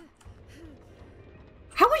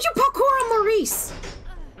 would you parkour on Maurice?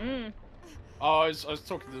 Oh, I was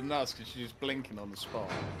talking to the nurse because she was blinking on the spot.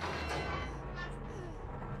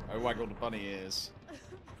 I waggled the bunny ears.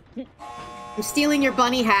 I'm stealing your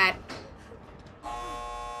bunny hat.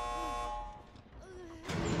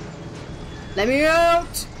 Let me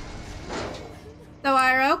out! So,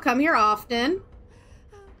 Iroh, come here often.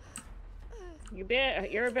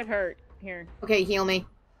 You're a bit hurt. Here. Okay, heal me.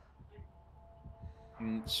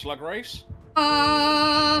 Slug race?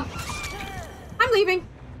 I'm leaving.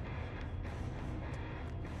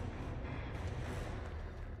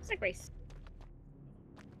 Sick race.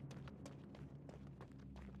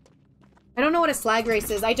 I don't know what a slag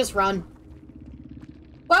race is. I just run.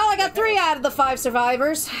 Well, I got 3 out of the 5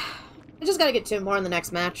 survivors. I just gotta get 2 more in the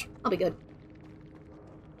next match. I'll be good.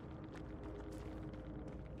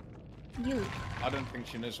 You. I don't think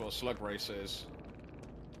she knows what a slug race is.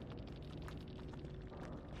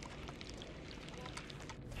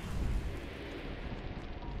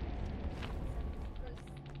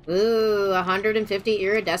 Ooh, 150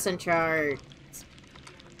 iridescent charge.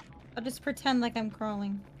 I'll just pretend like I'm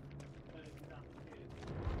crawling.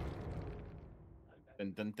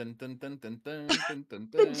 Dun, dun, dun, dun, dun, dun, dun, dun, dun,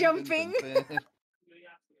 dun, Jumping. dun, dun.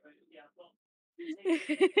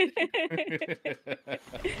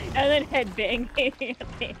 And then headbang.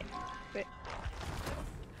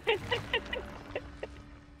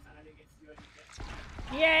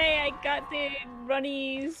 Yay, I got the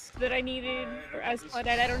runnies that I needed for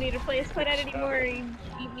Esplanade. I don't need to play Esplanade anymore.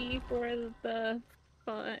 GG for the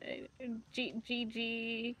fun.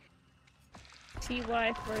 GG.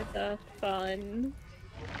 TY for the fun.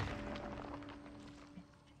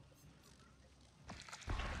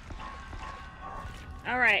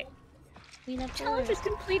 Alright. Challenge is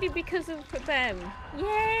completed because of them.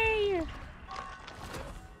 Yay!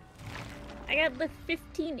 I got the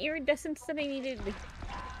 15 iridescents that I needed.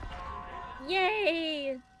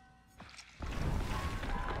 Yay!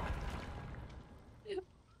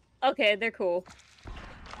 Okay, they're cool.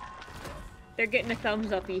 They're getting a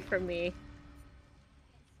thumbs uppy from me.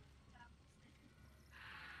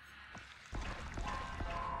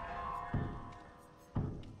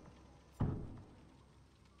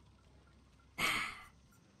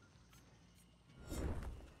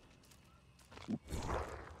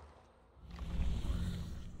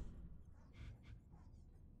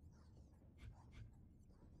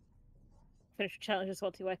 Finish the challenge as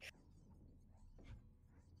well, TY.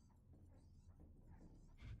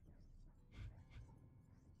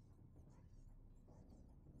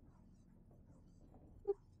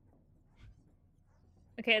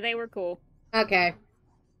 Okay, they were cool. Okay.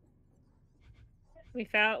 We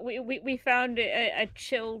found a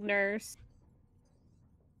chill nurse.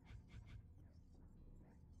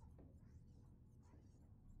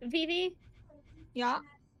 Vivi? Yeah?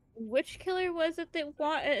 Which killer was it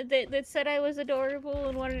that said I was adorable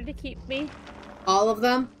and wanted to keep me? All of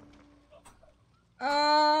them?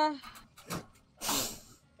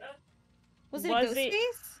 Was it Ghostface?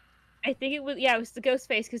 I think it was, yeah, it was the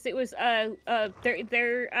Ghostface, because it was,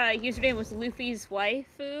 their username was Luffy's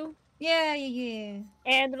waifu. Yeah.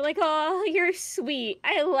 And they're like, oh, you're sweet.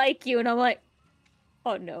 I like you. And I'm like,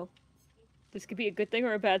 oh no. This could be a good thing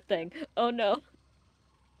or a bad thing. Oh no.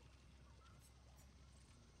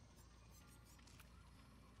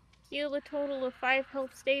 Heal a total of 5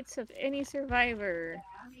 health states of any survivor.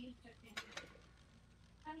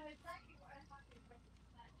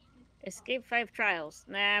 Escape 5 trials.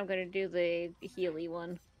 Nah, I'm gonna do the Healy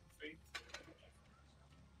one.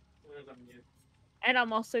 And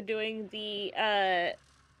I'm also doing the,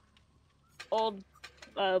 old,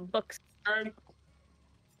 books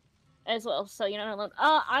as well, so you know,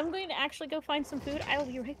 I'm going to actually go find some food. I will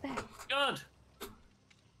be right back. Good.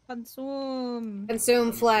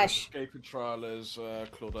 Consume flesh. Escaping trial is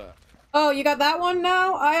Claudette. Oh, you got that one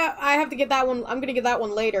now? I have to get that one. I'm gonna get that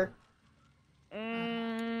one later.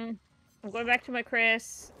 I'm going back to my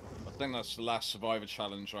Chris. I think that's the last survivor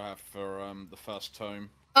challenge I have for the first tome.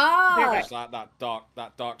 Ah!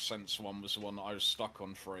 That dark sense one was the one that I was stuck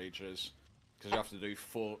on for ages. Because you have to do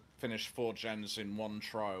finish 4 gens in 1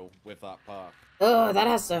 trial with that part. Ugh, that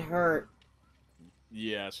has to hurt.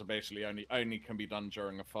 Yeah, so basically only can be done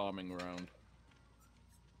during a farming round.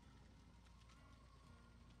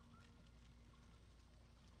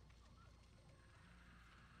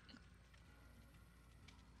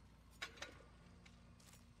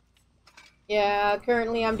 Yeah,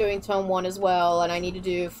 currently I'm doing Tome 1 as well, and I need to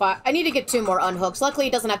do 5. I need to get 2 more unhooks. Luckily,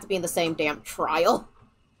 it doesn't have to be in the same damn trial.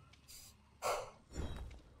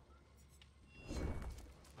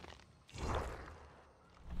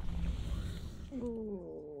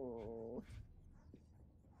 Ooh.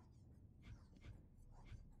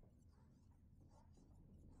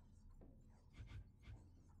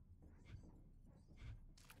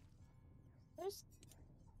 There's...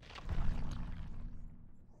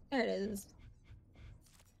 There it is.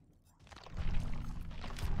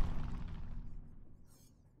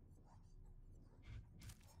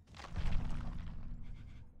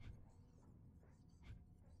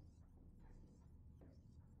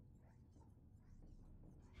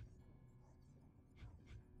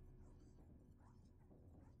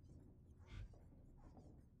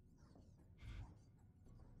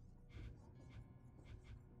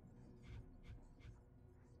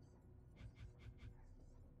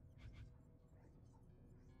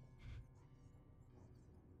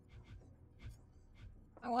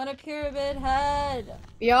 I want a pyramid head.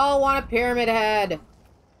 We all want a pyramid head.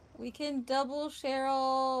 We can double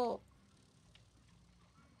Cheryl.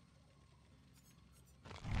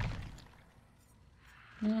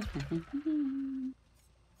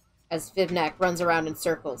 As Vivnak runs around in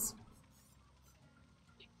circles.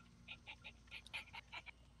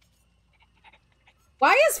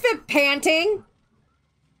 Why is Viv panting?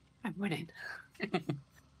 I'm running.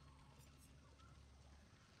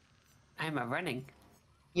 I'm a running.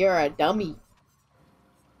 You're a dummy.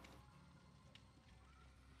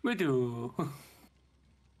 We do.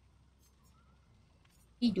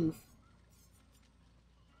 He doof.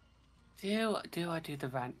 Do I do the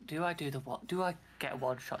rant? Do I do the what? Do I get a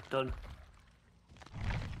one shot done?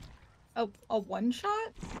 A one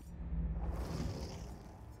shot?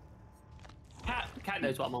 Cat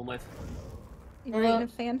knows what I'm on with. You writing a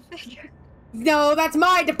fanfic? No, that's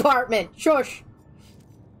my department. Shush.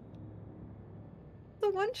 The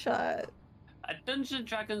one shot. A Dungeons and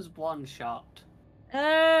Dragons one shot.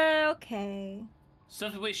 Okay.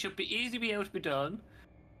 Something which should be easily be able to be done.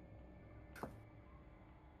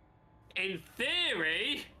 In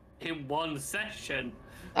theory, in one session.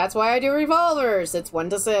 That's why I do revolvers. It's 1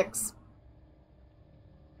 to 6.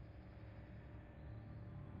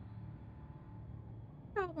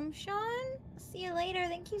 No problem, Sean. See you later.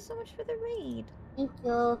 Thank you so much for the raid. Thank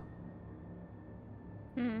you.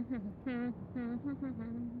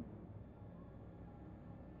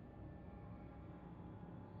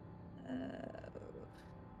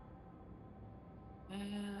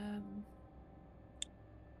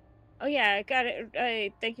 Oh yeah, I got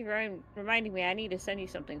it. Thank you for reminding me. I need to send you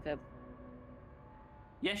something, Fib.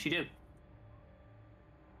 Yes, you do.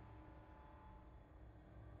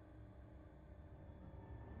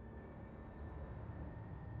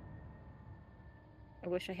 I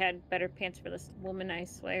wish I had better pants for this woman, I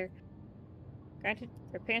swear. Granted,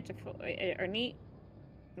 her pants are neat,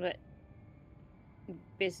 but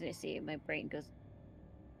businessy. My brain goes.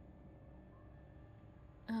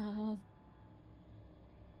 Oh.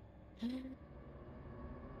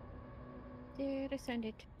 Did I send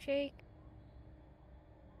it to Jake?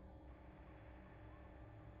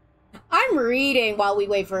 I'm reading while we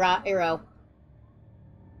wait for Iroh.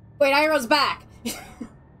 Wait, Iroh's back.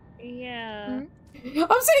 Yeah.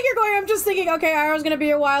 I'm sitting here going, I'm just thinking, okay, Iroh's gonna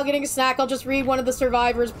be a while getting a snack. I'll just read one of the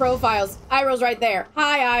survivors' profiles. Iroh's right there.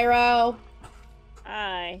 Hi, Iroh.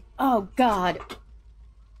 Hi. Oh, God.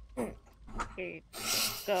 Here,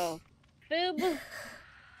 go. Fib.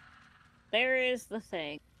 There is the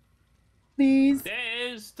thing. Please.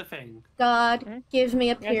 There's the thing. God, give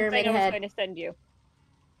me a That's the pyramid thing I was head. going to send you.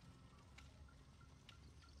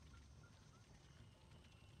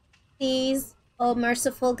 Please, oh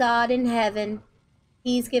merciful God in heaven,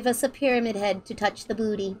 please give us a pyramid head to touch the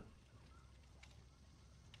booty.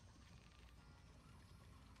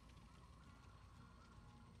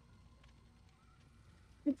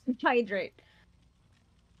 Hydrate.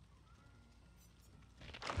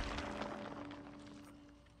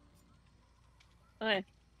 Okay.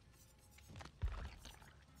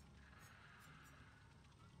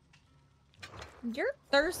 You're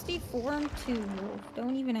thirsty for him too, Wolf.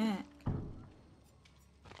 Don't even act.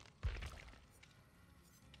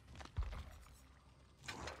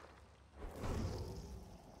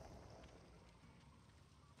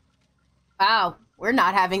 Wow, we're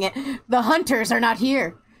not having it. The hunters are not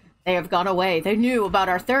here. They have gone away. They knew about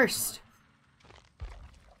our thirst.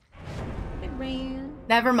 It ran.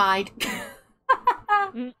 Never mind.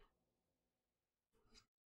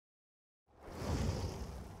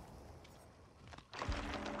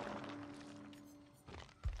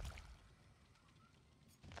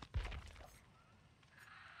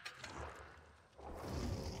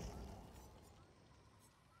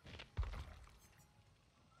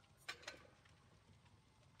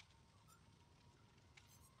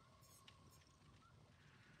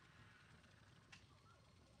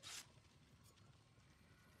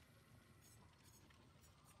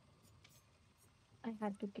 I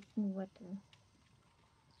had to get some water.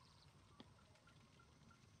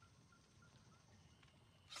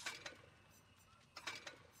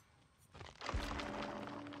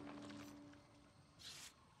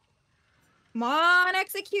 Come on,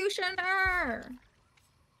 executioner!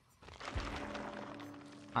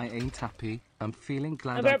 I ain't happy. I'm feeling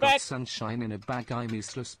glad I'll be I right got back. sunshine in a bag. I'm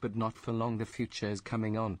useless, but not for long. The future is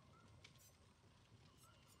coming on.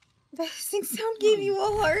 That sound gave you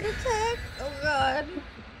a heart attack? Oh god.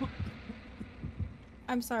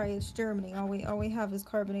 I'm sorry, it's Germany. All we have is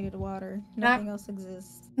carbonated water. Nothing else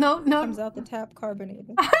exists. No. Comes out the tap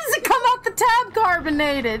carbonated. How does it come out the tab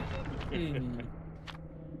carbonated?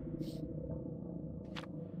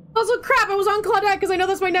 Also, crap, I was on Claudette because I know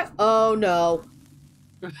that's my net. Oh no.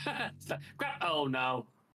 Oh no.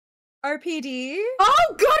 RPD?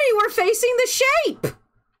 Oh goody, we're facing the shape!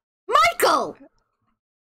 Michael!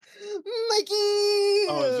 Mikey!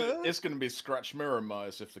 Oh, it's gonna be Scratch Mirror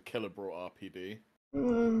Mice if the killer brought RPD.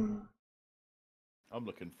 I'm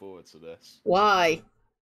looking forward to this. Why?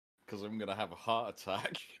 Because I'm gonna have a heart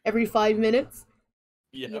attack. Every 5 minutes?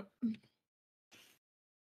 Yep.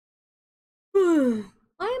 Why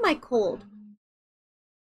am I cold?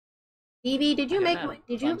 Evie, did you make my...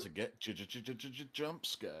 Did you... Time to get jump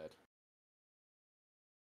scared.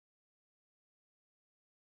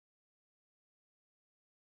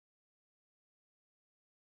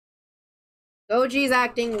 Goji's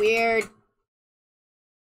acting weird.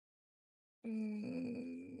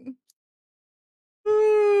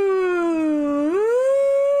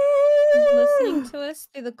 Listening to us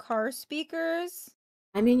through the car speakers?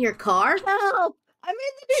 I'm in your car? Help! I'm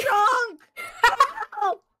in the trunk!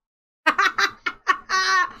 Help!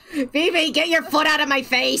 Vivi, get your foot out of my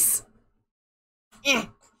face! Eh.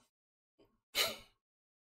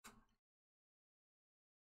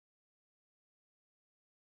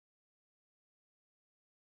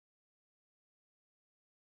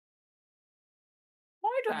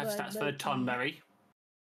 Why do I have stats for Tonberry?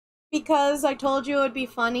 Because I told you it would be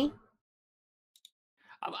funny.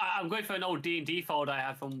 I'm going for an old D&D folder I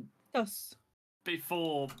had from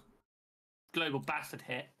before Global Bastard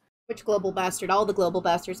hit. Which global bastard? All the global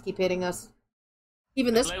bastards keep hitting us.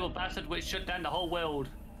 Even this. Global Bastard which shut down the whole world.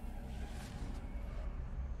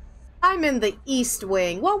 I'm in the East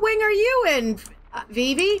Wing. What wing are you in,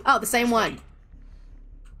 Vivi? Oh, the same one.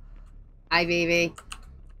 Hi, Vivi.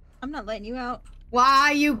 I'm not letting you out.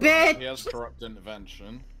 Why, you bitch? He has corrupt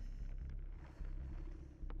intervention.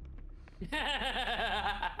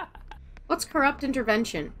 What's corrupt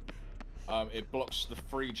intervention? It blocks the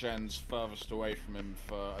 3 gens furthest away from him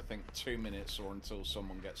for, I think, 2 minutes or until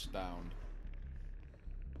someone gets downed.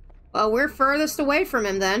 Well, we're furthest away from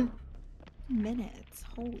him then. Minutes.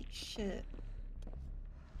 Holy shit.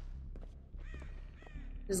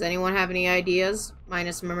 Does anyone have any ideas?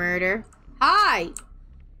 Minus murder. Hi!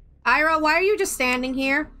 Iro, why are you just standing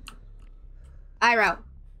here? Iro.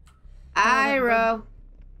 Iro.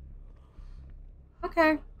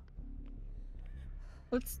 Okay.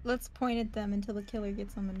 Let's point at them until the killer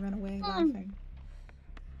gets them and run away laughing.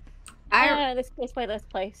 This place by this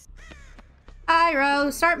place. Iro,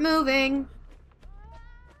 start moving.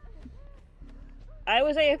 I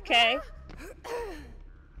was AFK.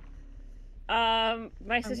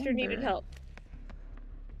 My sister needed help.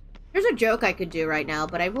 There's a joke I could do right now,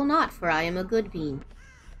 but I will not, for I am a good bean.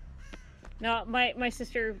 No, my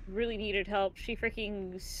sister really needed help. She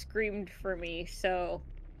freaking screamed for me, so...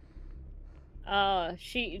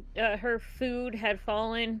 her food had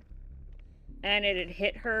fallen, and it had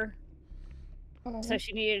hit her. So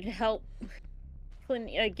she needed help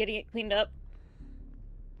getting it cleaned up.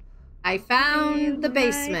 I found the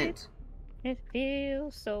basement. It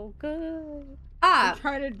feels so good. Ah! I'm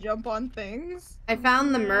trying to jump on things. I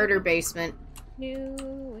found the murder basement.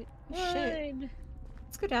 Knew it Shit.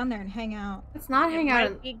 Let's go down there and hang out. Let's not hang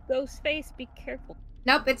out. Might be ghost face. Be careful.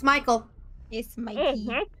 Nope, it's Michael. It's Mikey.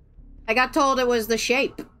 I got told it was the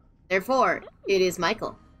shape. Therefore, it is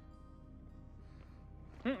Michael.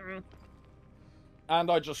 And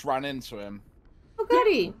I just ran into him. Oh,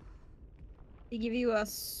 goody. They give you a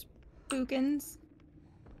spookins.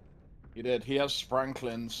 He did. He has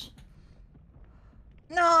spranklins.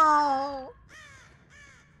 No!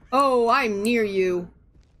 Oh, I'm near you.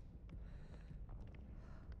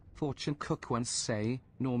 Fortune cook once say,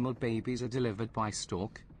 normal babies are delivered by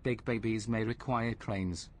stork, big babies may require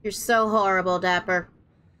cranes. You're so horrible, Dapper.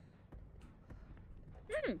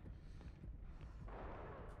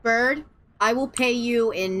 Bird, I will pay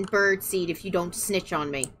you in bird seed if you don't snitch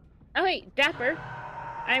on me. Oh wait, Dapper.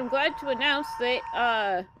 I'm glad to announce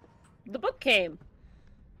that the book came.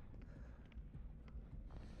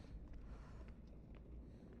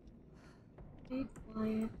 Be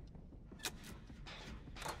quiet.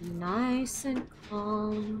 Be nice and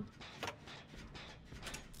calm.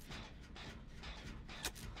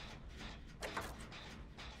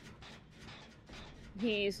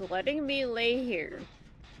 He's letting me lay here.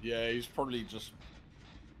 Yeah, he's probably just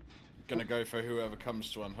gonna go for whoever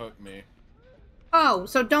comes to unhook me. Oh,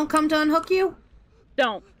 so don't come to unhook you?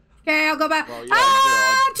 Don't. Okay, I'll go back. Well,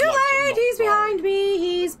 yeah, Too like late! He's behind me!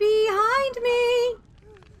 He's behind me!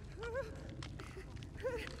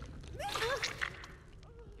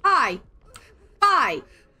 Hi! Hi!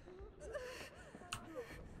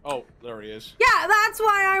 Oh, there he is. Yeah, that's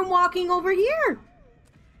why I'm walking over here!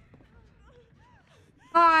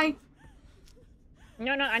 Hi!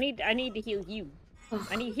 No, I need to heal you.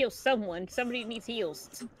 I need to heal someone. Somebody needs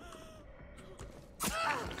heals.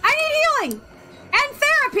 I need healing! And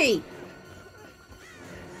therapy!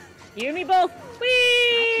 You and me both.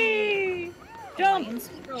 Whee! Jump!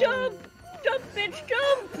 Jump! Jump, bitch,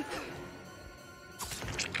 jump!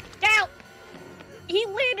 Ow! He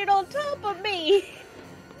landed on top of me!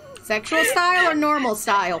 Sexual style or normal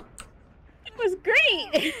style? It was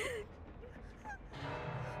great!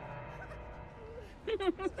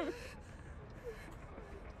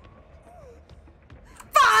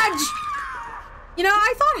 Fudge! You know,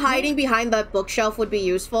 I thought hiding behind that bookshelf would be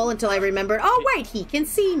useful until I remembered, oh wait, he can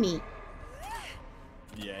see me.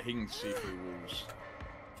 Yeah, he can see through walls.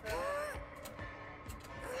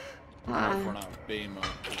 Uh, Run out of beam of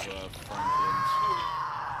Franklin's.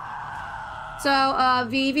 So,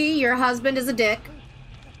 Vivi, your husband is a dick.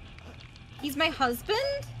 He's my husband?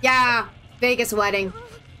 Yeah, Vegas wedding.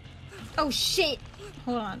 Oh shit!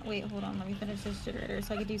 Hold on, wait, hold on. Let me finish this generator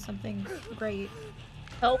so I can do something great.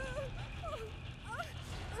 Help.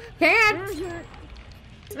 Can't!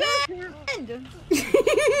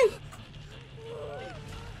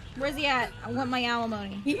 Where's he at? I want my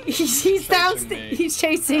alimony. He's downstairs. He's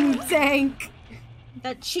chasing Tank.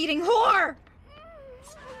 That cheating whore!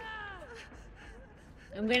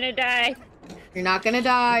 I'm gonna die. You're not gonna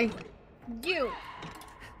die. You!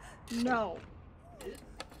 No.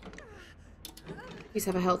 Please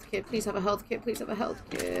have a health kit. Please have a health kit. Please have a health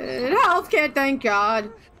kit. Health kit, thank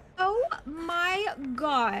God. Oh my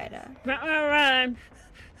god. Run.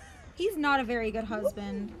 He's not a very good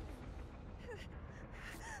husband.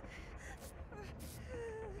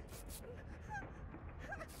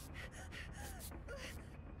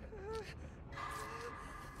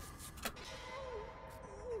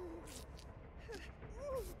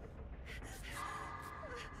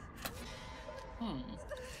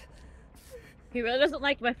 He really doesn't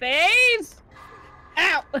like my face.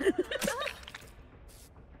 Ow!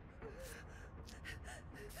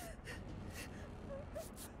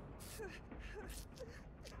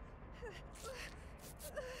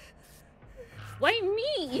 Why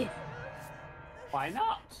me? Why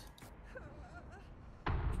not?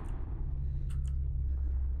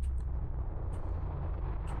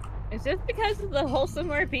 Is this because of the wholesome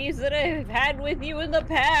RPs that I've had with you in the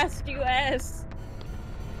past, US?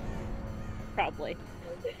 Probably.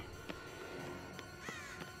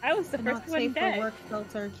 I was the The first not one safe dead. for work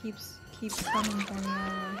filter keeps coming for me.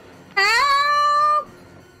 Help!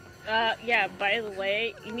 Yeah, by the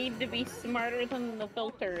way, you need to be smarter than the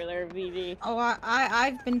filter there, VV. Oh,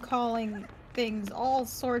 I've been calling things all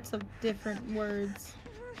sorts of different words.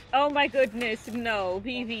 Oh my goodness, no,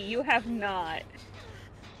 VV, you have not.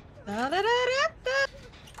 Now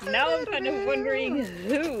I'm kind of wondering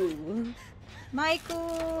who.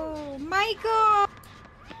 Michael!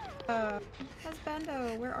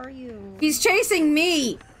 Husbando, where are you? He's chasing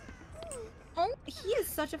me. Oh, he is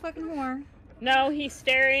such a fucking whore. No, he's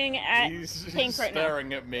staring at He's Pink right now.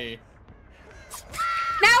 staring at me.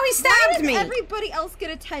 Now he stabbed me. Everybody else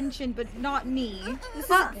get attention, but not me. This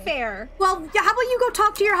isn't fair. Well, how about you go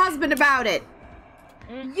talk to your husband about it?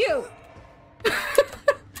 You!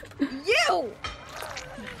 You!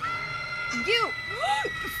 You!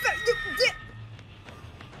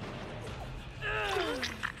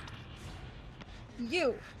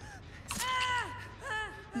 You!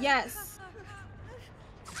 Yes!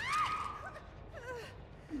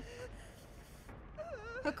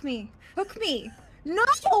 Hook me! Hook me! No!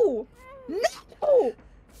 No!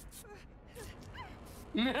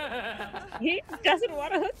 He doesn't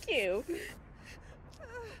want to hook you.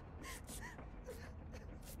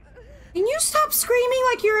 Can you stop screaming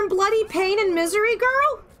like you're in bloody pain and misery,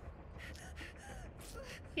 girl?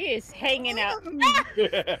 He is hanging out.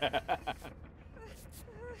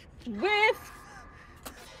 With...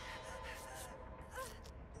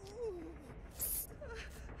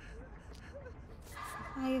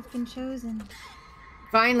 I have been chosen.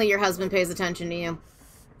 Finally, your husband pays attention to you.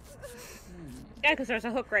 Yeah, because there's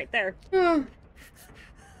a hook right there. Camp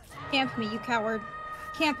me, you coward.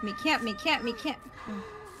 Camp me, camp me, camp me, camp...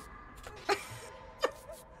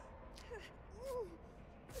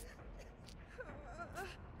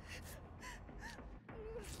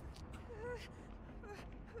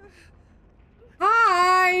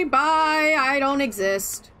 don't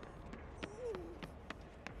exist.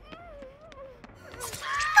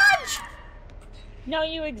 Fudge! No,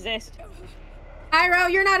 you exist.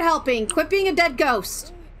 Iroh, you're not helping. Quit being a dead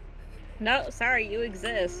ghost. No, sorry, you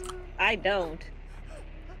exist. I don't.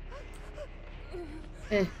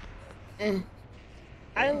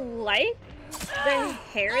 I like the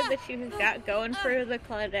hair that you've got going for the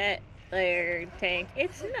Claudette layer tank.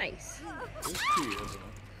 It's nice. It's cute, isn't it?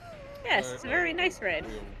 Yes, it's a very nice red.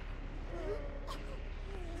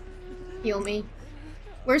 Heal me.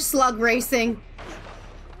 We're slug racing.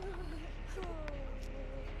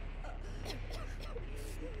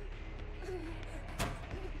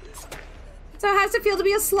 So how's it feel to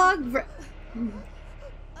be a slug?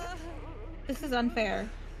 This is unfair.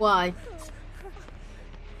 Why?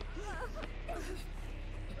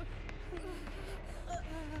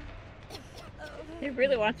 He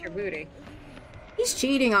really wants your booty. He's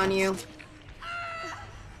cheating on you.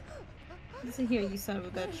 Listen here, you son of a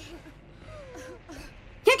bitch.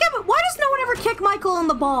 Kick him! Why does no one ever kick Michael in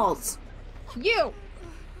the balls? You!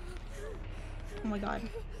 Oh my god.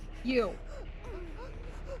 You.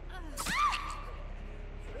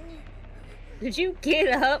 Did you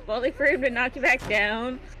get up only for him to knock you back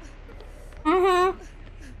down? Mm-hmm.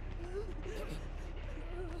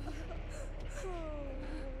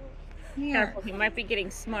 Careful, he might be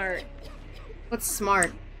getting smart. What's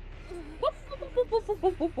smart?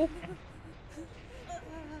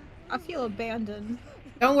 I feel abandoned.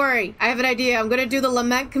 Don't worry, I have an idea. I'm gonna do the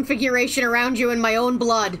lament configuration around you in my own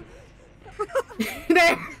blood.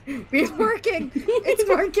 There! It's working! It's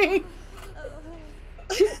working!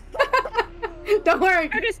 Don't worry.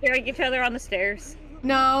 We're just staring at each other on the stairs.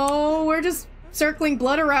 No, we're just circling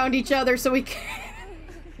blood around each other so we can...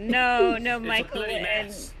 No, It's a Michael bloody and...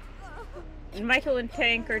 mess. Michael and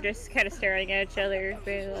Tank are just kind of staring at each other,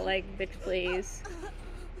 being like, bitch, please.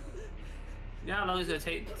 You know how long it's gonna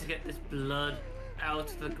take to get this blood out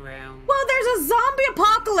of the ground? Well, there's a zombie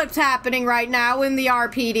apocalypse happening right now in the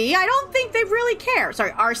RPD. I don't think they really care.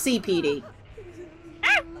 Sorry, RCPD.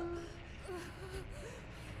 Ah!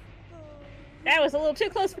 That was a little too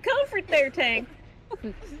close for comfort there, Tank.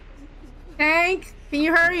 Tank, can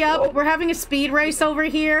you hurry up? We're having a speed race over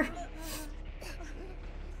here.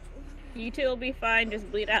 You two will be fine,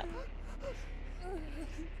 just bleed out.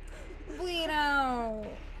 Bleed out.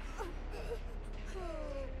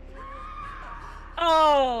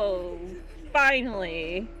 Oh,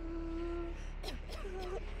 finally.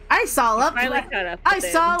 I saw up. Finally caught up I with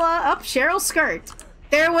him. saw up Cheryl's skirt.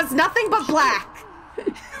 There was nothing but black.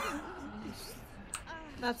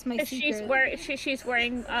 That's my She's secret. she's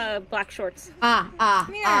wearing black shorts.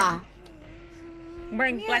 Come here.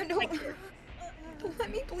 Wearing Come black. here, don't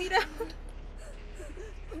let me bleed out.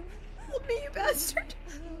 Help me, you bastard.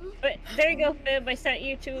 But there you go, Fib. I sent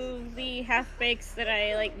you to the half bakes that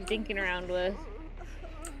I like dinking around with.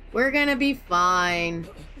 We're gonna be fine.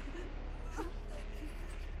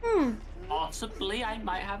 Possibly, I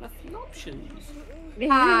might have a few options.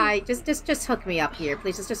 Hi, just hook me up here,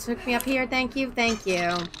 please. Just hook me up here. Thank you, thank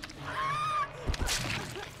you.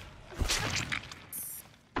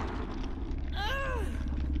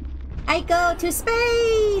 I go to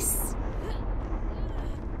space.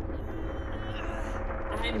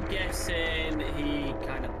 I'm guessing he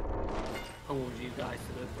kind of pulled you guys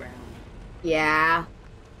to the ground. Yeah.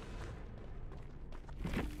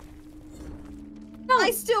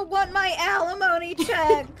 I still want my alimony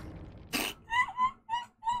check.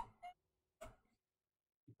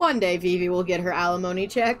 One day Vivi will get her alimony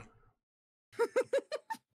check.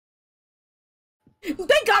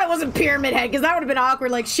 Thank God it wasn't Pyramid Head, because that would have been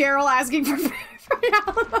awkward, like Cheryl asking for an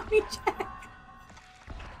alimony check.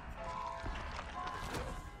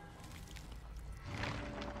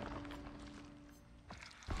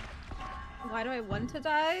 Why do I want to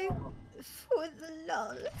die? For the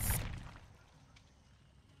lulz.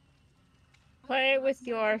 Play with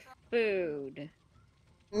your food.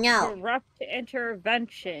 No. Corrupt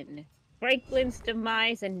intervention. Franklin's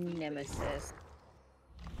demise and nemesis.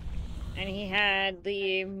 And he had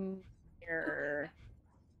the mirror.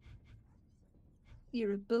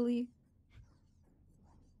 You're a bully.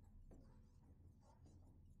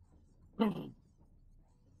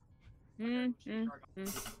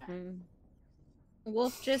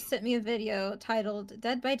 Wolf just sent me a video titled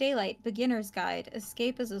Dead by Daylight Beginner's Guide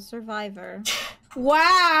Escape as a Survivor.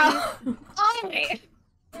 Wow!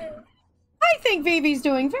 I think Vivi's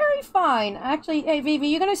doing very fine. Actually, hey Vivi,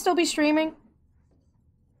 you gonna still be streaming?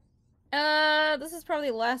 This is probably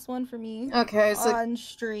the last one for me. Okay, so on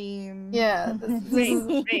stream. yeah.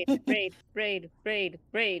 Raid.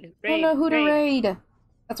 I don't know who to raid.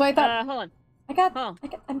 That's why I thought. Hold on.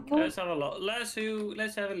 I'm going. Let's have a look. Let's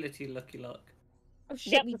have a little lucky look. Oh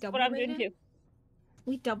shit, Yep, we that's double what I'm doing rated? too.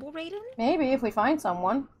 We double rated? Maybe if we find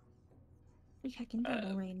someone. We heckin'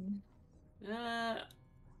 double rated.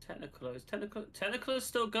 Technical is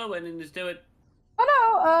still going and is doing. Oh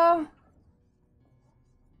no,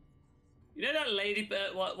 You know that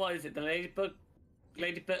ladybird? What is it? The ladybug?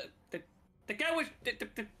 The girl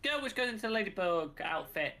which goes into the ladybug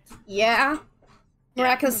outfit. yeah.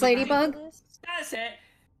 Miraculous Ladybug. That's it.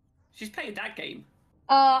 She's playing that game.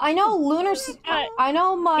 I know Lunar. I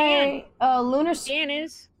know my Lunar. Dan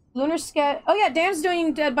is. Lunar Sketch. Oh yeah, Dan's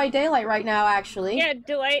doing Dead by Daylight right now. Actually. Yeah,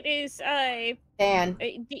 Dwight is. Dan.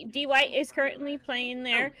 Dwight is currently playing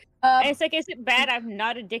there. And it's like, is it bad? I'm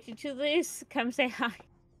not addicted to this. Come say hi.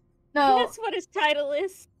 No. That's what his title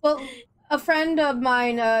is. Well, a friend of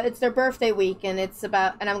mine. It's their birthday week, and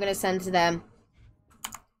and I'm gonna send to them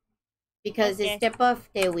because it's their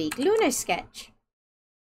birthday week. Lunar Sketch.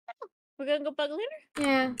 We're gonna go bug Lunar?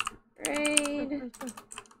 Yeah. Raid.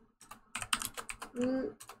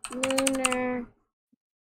 Lunar.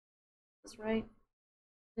 That's right.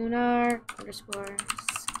 Lunar _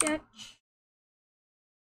 sketch.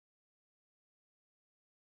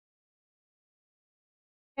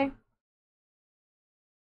 Okay.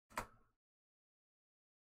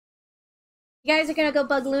 You guys are gonna go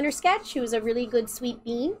bug Lunar Sketch, who was a really good sweet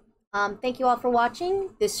bean. Thank you all for watching.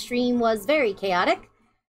 This stream was very chaotic.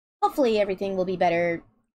 Hopefully everything will be better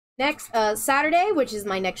next Saturday, which is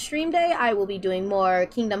my next stream day. I will be doing more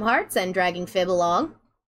Kingdom Hearts and dragging Fib along.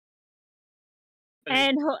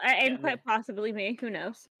 And quite possibly me. Who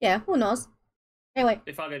knows? Yeah, who knows? Anyway.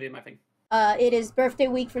 If I go do my thing. It is birthday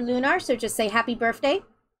week for Lunar, so just say happy birthday.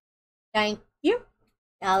 Thank you.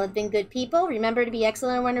 Y'all have been good people. Remember to be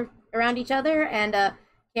excellent around each other, and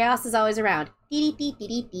chaos is always around. Dee dee dee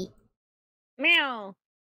dee dee. Meow.